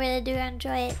 I really do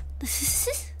enjoy it.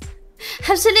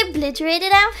 Absolutely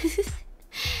obliterated now.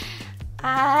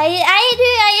 I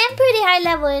am pretty high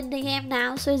level in the game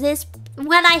now. So this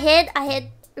when I hit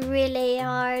really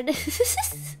hard.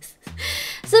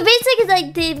 So basically,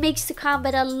 like, it makes the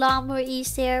combat a lot more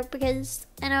easier because,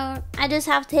 you know, I just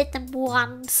have to hit them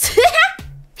once.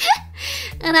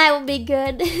 And I will be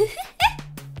good.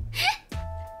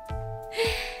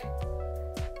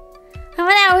 How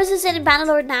many hours is it in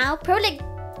Bannerlord now? Probably like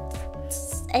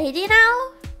 80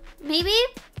 now? Maybe?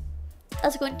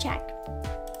 Let's go and check.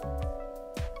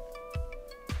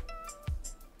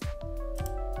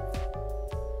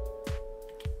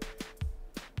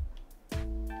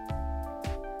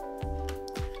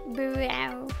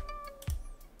 Bro.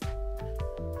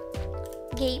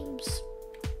 Games.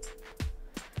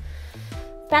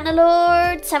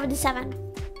 Bannerlord 77.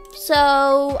 So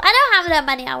I don't have that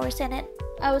many hours in it,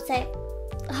 I would say.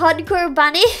 Hardcore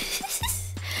bunny.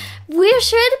 We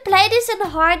should play this in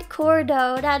hardcore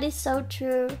though. That is so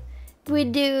true. We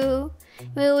do.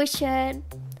 We should.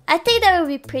 I think that would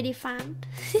be pretty fun.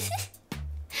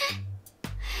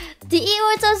 The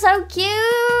emotes are so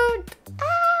cute.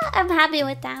 I'm happy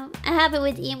with them. I'm happy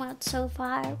with emotes so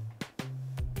far.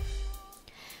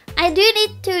 I do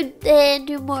need to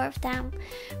do more of them.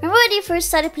 Remember when you first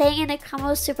started playing and the combo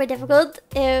was super difficult?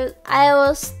 It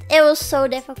was so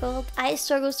difficult. I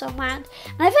struggled so much,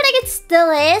 and I feel like it still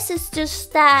is. It's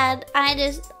just that I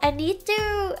just need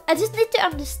to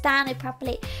understand it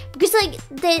properly, because like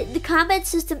the combat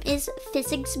system is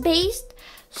physics based.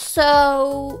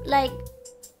 So like,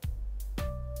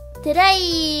 did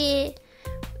I?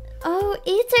 Oh,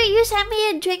 Ether, you sent me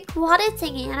a drink water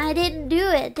thingy and I didn't do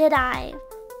it, did I?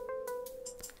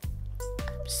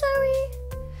 I'm sorry.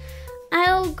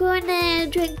 I'm gonna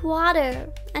drink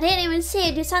water. I didn't even see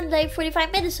it. You sounded like 45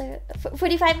 minutes ago.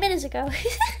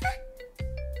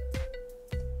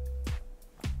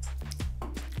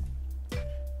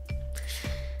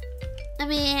 Let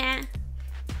me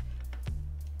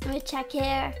check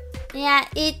here. Yeah,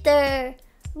 Ether.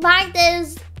 Marked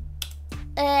as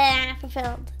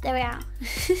fulfilled. There we are.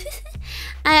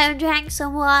 I have drank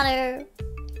some water.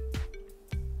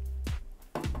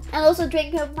 I also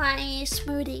drink up my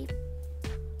smoothie.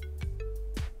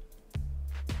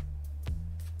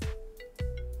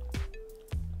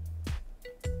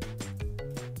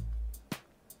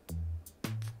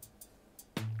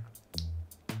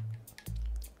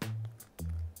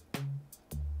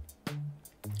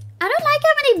 I don't like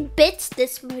how many bits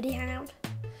this smoothie had.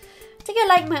 I think I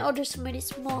like my other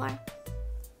smoothies more.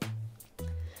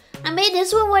 I made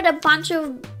this one with a bunch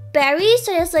of berries,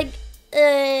 so there's like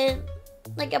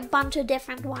a bunch of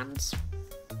different ones.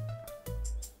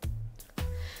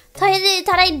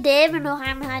 Thought I did, but no,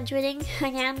 I'm hydrating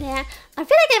again. Yeah, I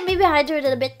feel like I maybe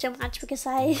hydrated a bit too much because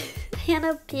I end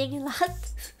up peeing a lot.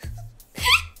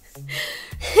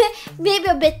 Maybe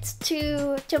a bit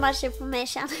too much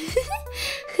information.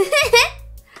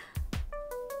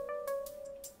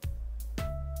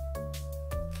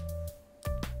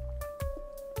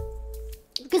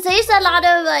 Because there's a lot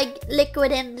of like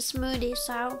liquid in the smoothie,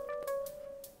 so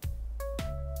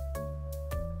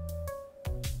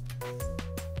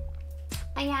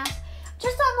yeah,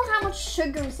 just don't know how much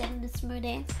sugar is in the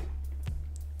smoothie,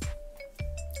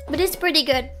 but it's pretty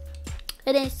good.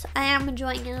 It is. I am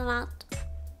enjoying it a lot.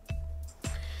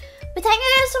 But thank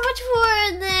you guys so much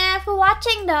for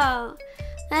watching, though.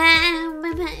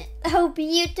 I hope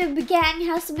YouTube gang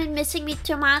hasn't been missing me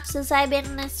too much since I've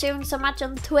been streaming so much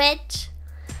on Twitch.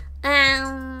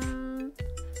 Oh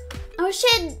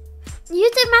shit,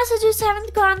 YouTube messages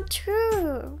haven't gone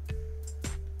through.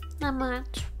 Not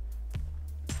much.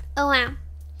 Oh wow.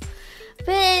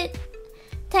 But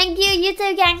thank you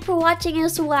YouTube gang for watching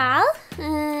as well.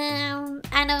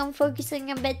 I know I'm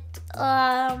focusing a bit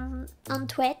on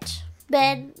Twitch,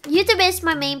 but YouTube is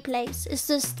my main place. It's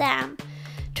just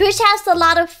Twitch has a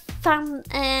lot of fun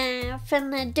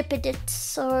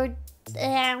duppedits or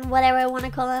whatever I want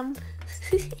to call them,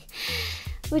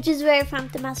 which is very fun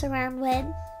to mess around with.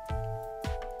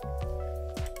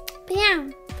 But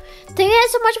yeah, thank you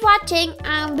guys so much for watching.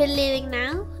 I'm leaving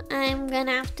now. I'm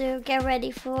gonna have to get ready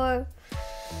for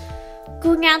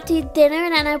going out to eat dinner,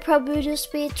 and then I'll probably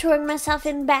just be throwing myself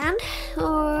in band,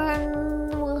 or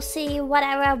we'll see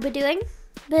whatever I'll be doing.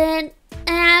 But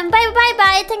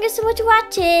bye. Thank you so much for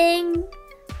watching.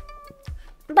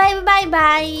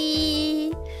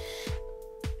 Bye.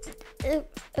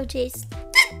 Oh jeez.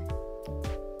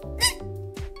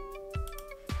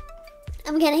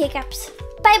 I'm getting hiccups.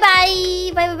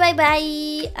 Bye.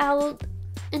 I'll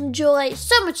enjoy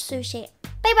so much sushi.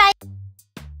 Bye.